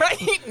fool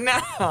right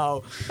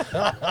now.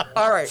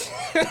 All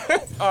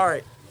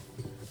right.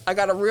 I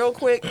got to real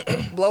quick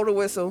blow the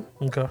whistle.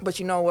 Okay.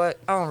 But you know what?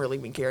 I don't really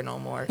even care no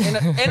more.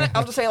 And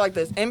I'll just say it like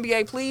this.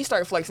 NBA, please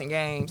start flexing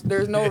games.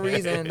 There's no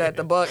reason that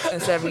the Bucks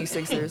and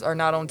 76ers are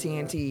not on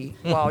TNT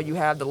while you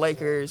have the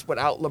Lakers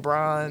without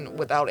LeBron,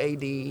 without AD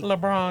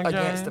LeBron James.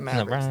 against the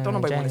Mavericks. LeBron Don't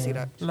nobody want to see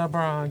James. that.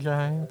 LeBron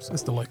James.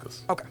 It's the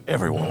Lakers. Okay.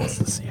 Everyone wants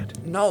to see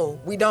it. No,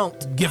 we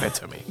don't. Give it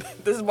to me.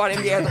 This is why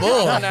the NBA has the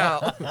ball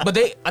now. But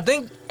I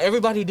think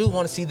everybody do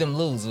want to see them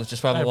lose, which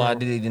is probably Hey, why bro.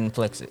 they didn't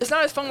flex it. It's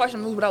not as fun watching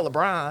them lose without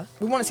LeBron.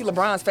 We want to see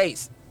LeBron's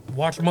face.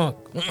 Watch Monk.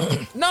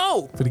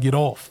 No. Finna get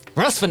off.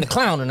 Russ finna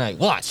clown tonight.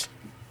 Watch.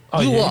 Oh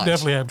You yeah, watch. he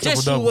definitely had a triple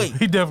Just you double. wait.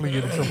 He definitely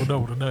get a triple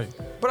double tonight.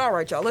 But all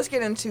right, y'all. Let's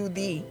get into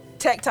the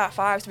Tech Top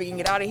 5 so we can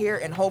get out of here,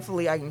 and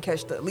hopefully I can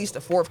catch at least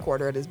the fourth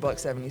quarter of this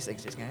Bucks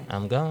 76ers game.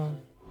 I'm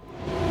gone.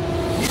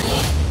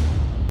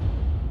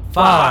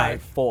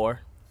 5, 4,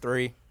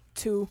 3.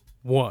 2.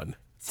 1.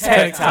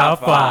 Tech Top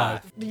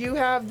 5. Do you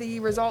have the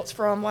results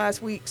from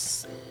last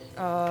week's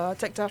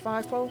Tech Top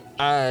 5 poll?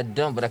 I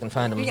don't, but I can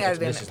find them. You can add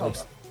it in that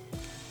post.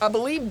 I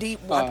believe D.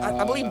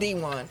 I believe D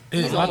won.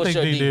 He's I almost think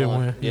sure they D did won.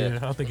 win. Yeah.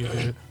 Yeah, I think he did.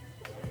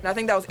 And I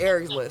think that was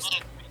Eric's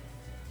list.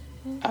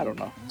 I don't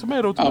know.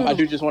 Tomato. I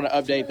do just want to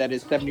update that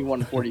it's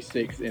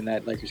 71-46 in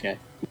that Lakers game.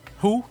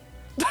 Who?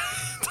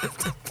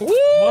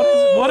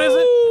 What is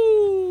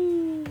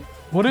it?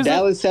 What is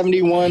Dallas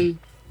 71,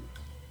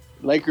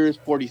 Lakers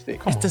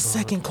 46. Come on, The dog.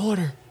 second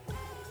quarter.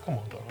 Come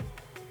on, dog.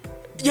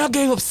 Y'all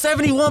gave up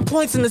 71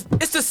 points in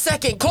it's the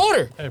second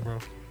quarter. Hey, bro.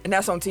 And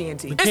that's on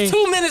TNT. King- It's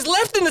 2 minutes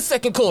left in the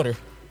second quarter.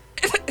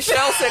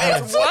 Shell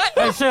said it's what?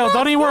 Hey, Shell,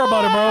 don't even worry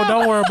about it, bro.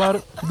 Don't worry about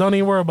it. Don't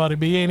even worry about it.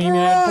 B ain't even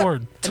that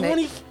important.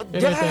 20. It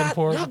ain't that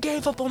important. Y'all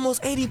gave up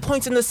almost 80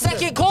 points in the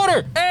second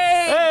quarter.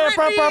 Hey,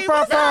 Brittany, what's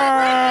up,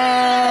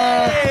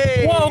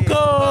 Brittany?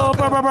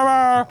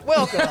 welcome.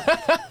 Welcome.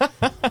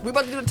 We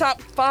about to do the top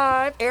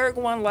 5. Eric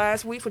won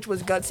last week, which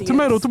was Gutsiest.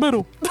 Tomato.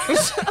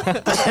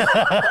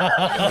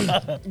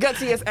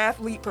 Gutsiest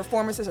athlete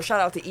performances. So shout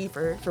out to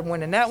Efer for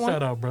winning that one.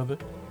 Shout out, brother.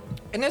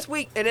 And this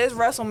week, it is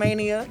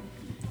WrestleMania.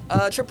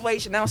 Triple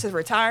H announced his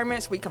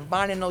retirement, so we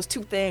combining those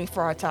two things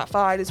for our top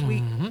 5 this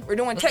week. We're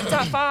doing Tech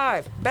Top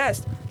 5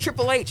 best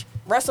Triple H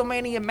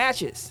WrestleMania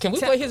matches. Can we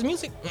play his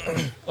music?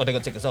 Or they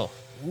gonna take us off?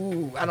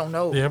 Ooh, I don't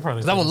know. Yeah,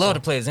 probably. 'Cause I would love to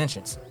play his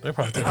entrance. They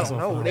probably take I us don't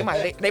off. know. They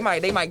might get us. They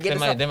might get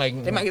us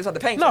out the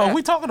paint. No, for that.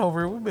 we talking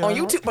over it. We been on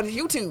YouTube, but it's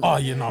YouTube. Oh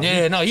yeah, no.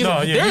 Yeah, no,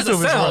 there's a YouTube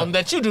is sound rough.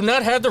 that you do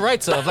not have the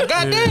rights of. Like,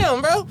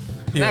 goddamn, bro.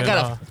 Yeah, and I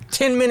got nah. a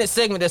 10-minute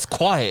segment that's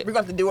quiet. We're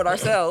going to have to do it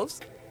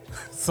ourselves.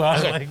 So I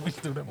like we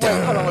do that.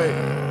 Wait, hold on,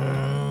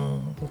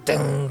 wait.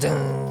 Dun,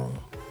 dun,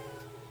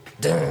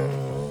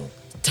 dun.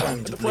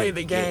 Time to Play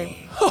the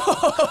game.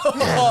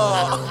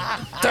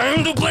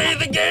 Time to play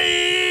the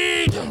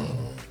game.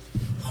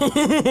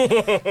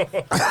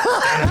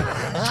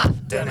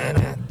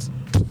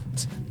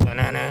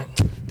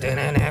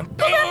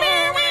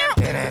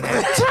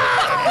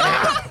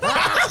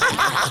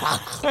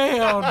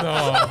 Hell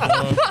no.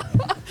 Bro.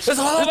 It's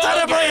all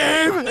about the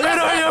game.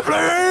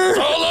 It's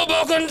all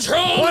about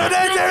control.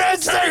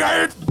 It's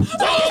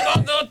all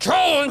about the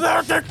throne.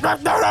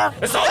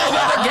 It's all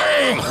about the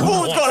game.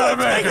 Who's gonna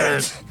make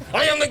it?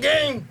 I am the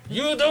game.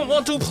 You don't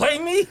want to play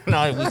me?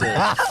 No, we good.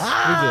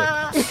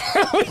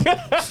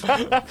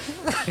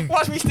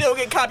 Watch me still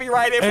get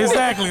copyrighted. For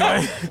Exactly.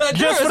 Like,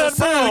 just for that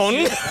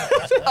sound.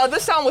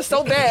 This sound was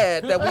so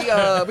bad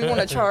that we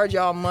want to charge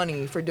y'all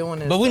money for doing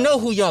this. But we know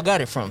who y'all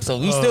got it from, so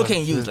we still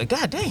can't use it. Like,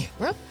 god damn,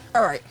 bro.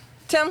 All right,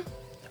 Tim,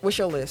 What's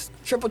your list?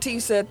 Triple T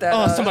said that.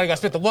 Oh, somebody got to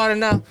spit the water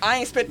now. I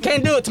ain't spit.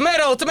 Can't do it.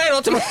 Tomato.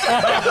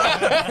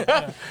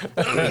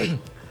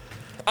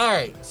 All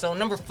right, so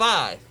number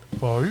 5.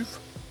 5.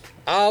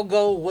 I'll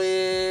go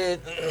with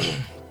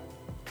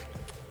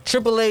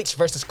Triple H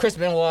versus Chris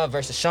Benoit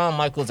versus Shawn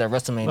Michaels at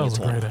WrestleMania That was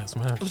a 20. great ass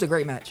match. It was a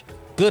great match.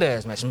 Good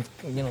ass match. You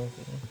know,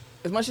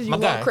 As much as you My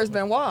want guy. Chris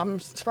Benoit, I'm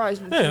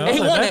surprised. Yeah, and he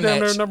like, won that that down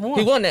there match. number 1.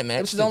 He won that It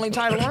match. was his only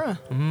title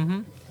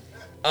run.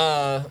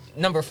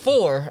 Number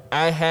 4,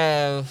 I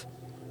have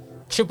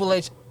Triple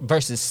H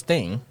versus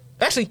Sting.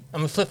 Actually, I'm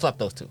gonna flip flop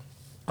those two.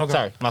 Okay.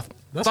 Sorry, my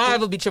That's 5 cool.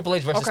 would be Triple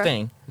H versus Okay.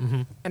 Sting.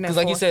 And then Because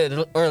like you 4.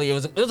 said earlier,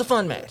 it was a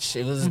fun match.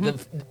 It was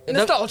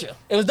Nostalgia.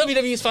 It was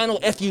WWE's final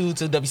FU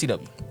to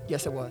WCW.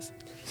 Yes, it was.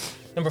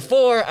 Number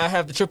 4, I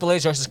have the Triple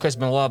H versus Chris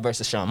Benoit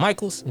versus Shawn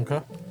Michaels. Okay.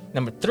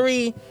 Number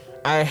 3,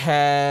 I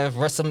have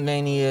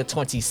WrestleMania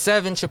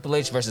 27, Triple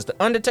H versus The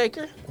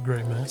Undertaker.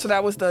 Great match. So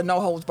that was the no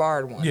holds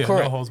barred one. Yeah,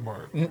 Correct. no holds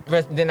barred.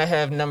 Then I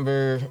have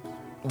number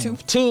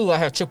 2, I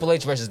have Triple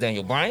H versus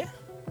Daniel Bryan.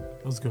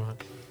 That was good.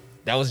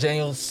 That was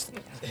Daniel's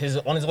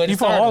on his way to He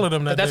fought stardom. all of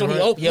them that That's day, when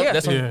right? he opened. Yep, Yeah.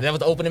 that's when Yeah. that was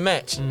the opening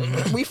match.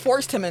 We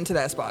forced him into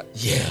that spot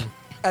Yeah.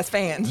 as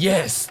fans.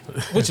 Yes.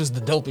 Which was the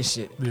dopest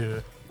shit.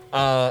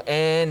 Yeah.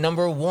 And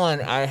number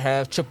 1, I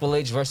have Triple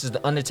H versus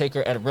The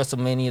Undertaker at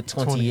WrestleMania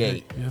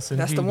 28. Yes,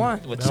 That's the indeed.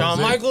 one. With That Shawn was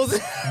it. Michaels.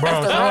 Bro,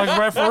 Shawn like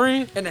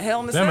referee. And the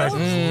Hell in the That match Cell.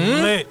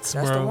 was lit, That's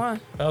bro. the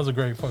one. That was a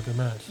great fucking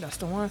match. That's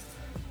the one.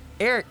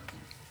 Eric.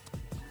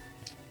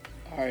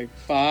 All right,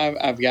 5.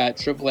 I've got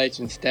Triple H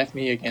and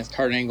Stephanie against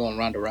Kurt Angle and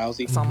Ronda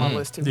Rousey. It's on my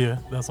list too. Yeah,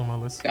 that's on my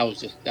list. That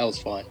was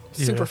fun.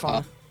 Super Yeah.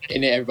 fun.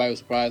 And then everybody was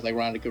surprised like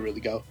Ronda could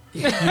really go.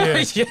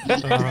 Yeah. Yeah.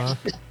 Uh-huh.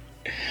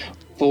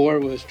 4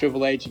 was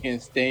Triple H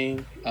against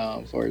Sting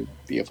for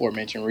the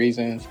aforementioned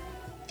reasons.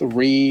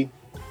 3,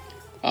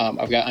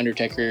 I've got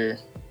Undertaker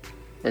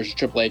versus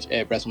Triple H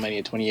at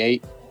WrestleMania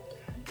 28.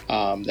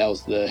 That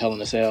was the Hell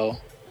in a Cell.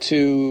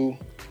 2,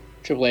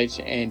 Triple H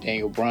and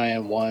Daniel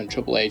Bryan. 1,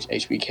 Triple H,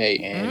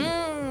 HBK,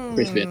 and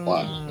Chris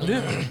Benoit.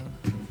 Yeah.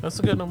 That's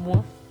a good number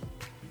 1.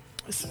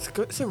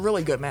 It's a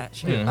really good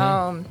match.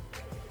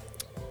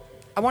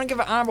 I want to give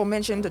an honorable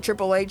mention to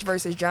Triple H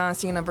versus John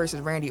Cena versus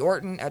Randy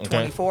Orton at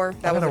 24.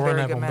 That was a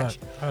very good match.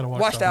 I gotta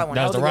Watch that one.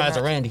 That was the a good rise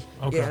of match. Randy.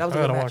 Okay. Yeah, that was a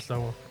I good gotta match. watch that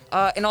one.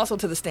 And also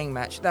to the Sting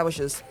match. That was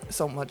just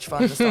so much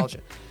fun, nostalgia.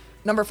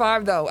 Number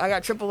 5, though, I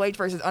got Triple H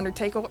versus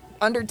Undertaker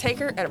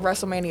at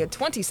WrestleMania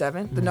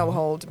 27, the no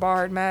holds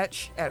barred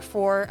match. At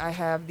 4, I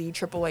have the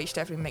Triple H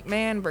Stephanie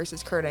McMahon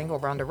versus Kurt Angle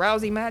Ronda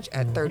Rousey match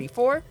at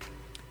 34.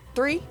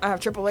 3, I have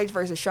Triple H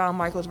versus Shawn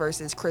Michaels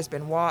versus Chris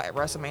Benoit at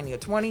WrestleMania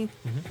 20.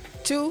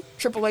 2,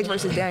 Triple H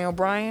versus Daniel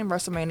Bryan,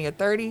 WrestleMania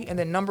 30. And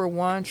then number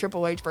 1,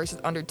 Triple H versus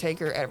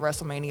Undertaker at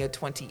WrestleMania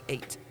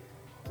 28.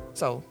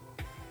 So,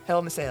 Hell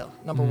in a Cell,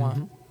 number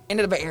 1. End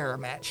of the era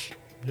match.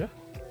 Yeah.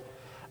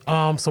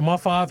 So my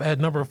 5, at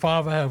number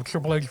 5, I have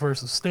Triple H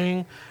versus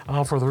Sting.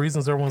 For the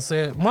reasons everyone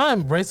said.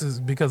 Mine races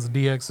because of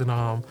DX and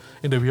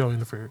NWO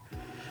interfered.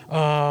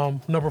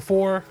 Number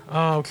 4,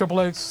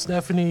 Triple H,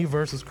 Stephanie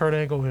versus Kurt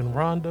Angle and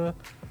Ronda.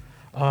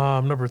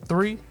 Number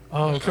 3,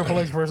 Triple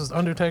H versus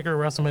Undertaker,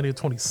 WrestleMania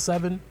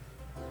 27.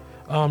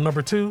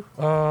 Number 2,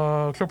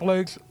 Triple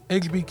H,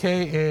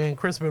 HBK, and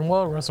Chris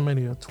Benoit,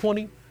 WrestleMania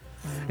 20.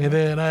 And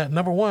then at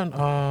number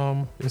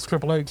 1 is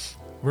Triple H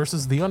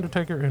versus The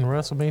Undertaker in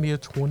WrestleMania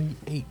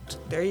 28.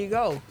 There you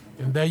go.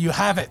 And there you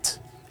have it.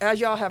 As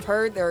y'all have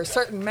heard, there are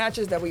certain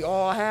matches that we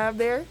all have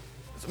there.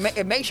 So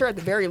make sure at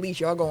the very least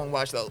y'all go and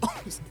watch those.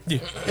 Yeah.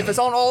 If it's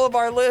on all of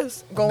our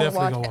lists, go and Definitely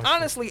watch. go watch And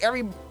honestly,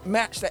 every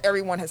match that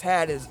everyone has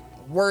had is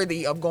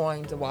worthy of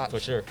going to watch. For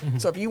sure.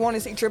 So if you want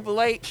to see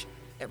Triple H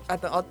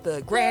at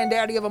the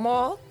granddaddy of them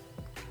all,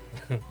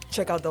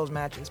 check out those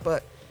matches.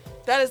 But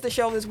that is the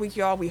show this week,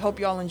 y'all. We hope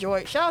y'all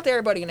enjoyed. Shout out to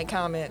everybody in the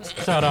comments.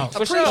 Shout out.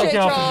 Appreciate Thank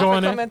y'all y'all for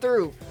joining. coming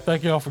through.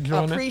 Thank y'all for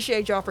joining.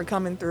 Appreciate y'all for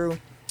coming through.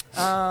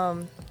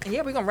 And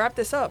yeah, we're gonna wrap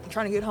this up. I'm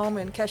trying to get home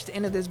and catch the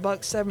end of this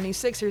Bucks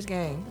 76ers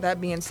game. That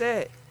being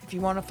said, if you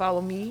want to follow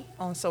me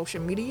on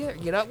social media or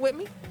get up with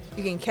me,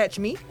 you can catch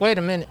me Wait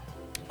a minute.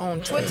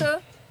 on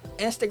Twitter,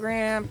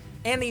 Instagram,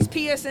 and these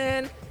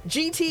PSN,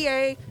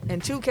 GTA,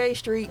 and 2K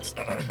streets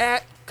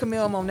at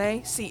Camille Monet,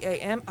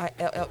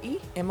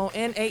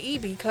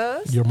 CAMILLEMONAE,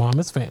 because Your mom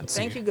is fancy.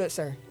 thank you, good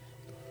sir.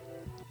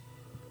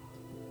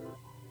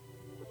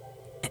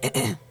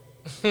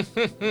 Sorry,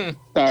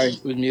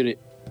 it was muted.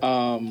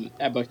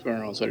 At Bucks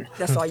Burner on Twitter.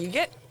 That's all you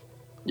get.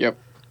 Yep.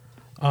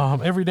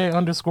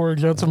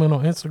 Everyday_gentleman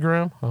on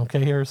Instagram.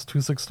 K Harris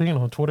 216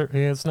 on Twitter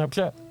and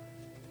Snapchat.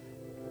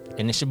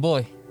 And it's your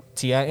boy,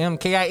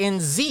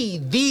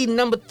 TIMKINZ, the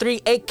number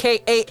 3,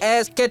 aka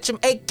Ass Ketchum,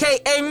 aka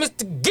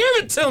Mr. Give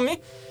It To Me.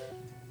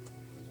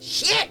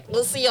 Shit,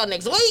 we'll see y'all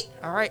next week.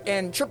 All right,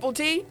 and Triple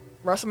T,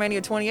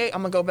 WrestleMania 28.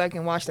 I'm gonna go back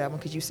and watch that one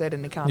because you said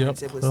in the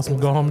comments Yep, it was. let's it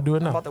was go home and do it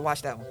I'm now. about to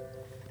watch that one.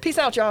 Peace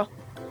out, y'all.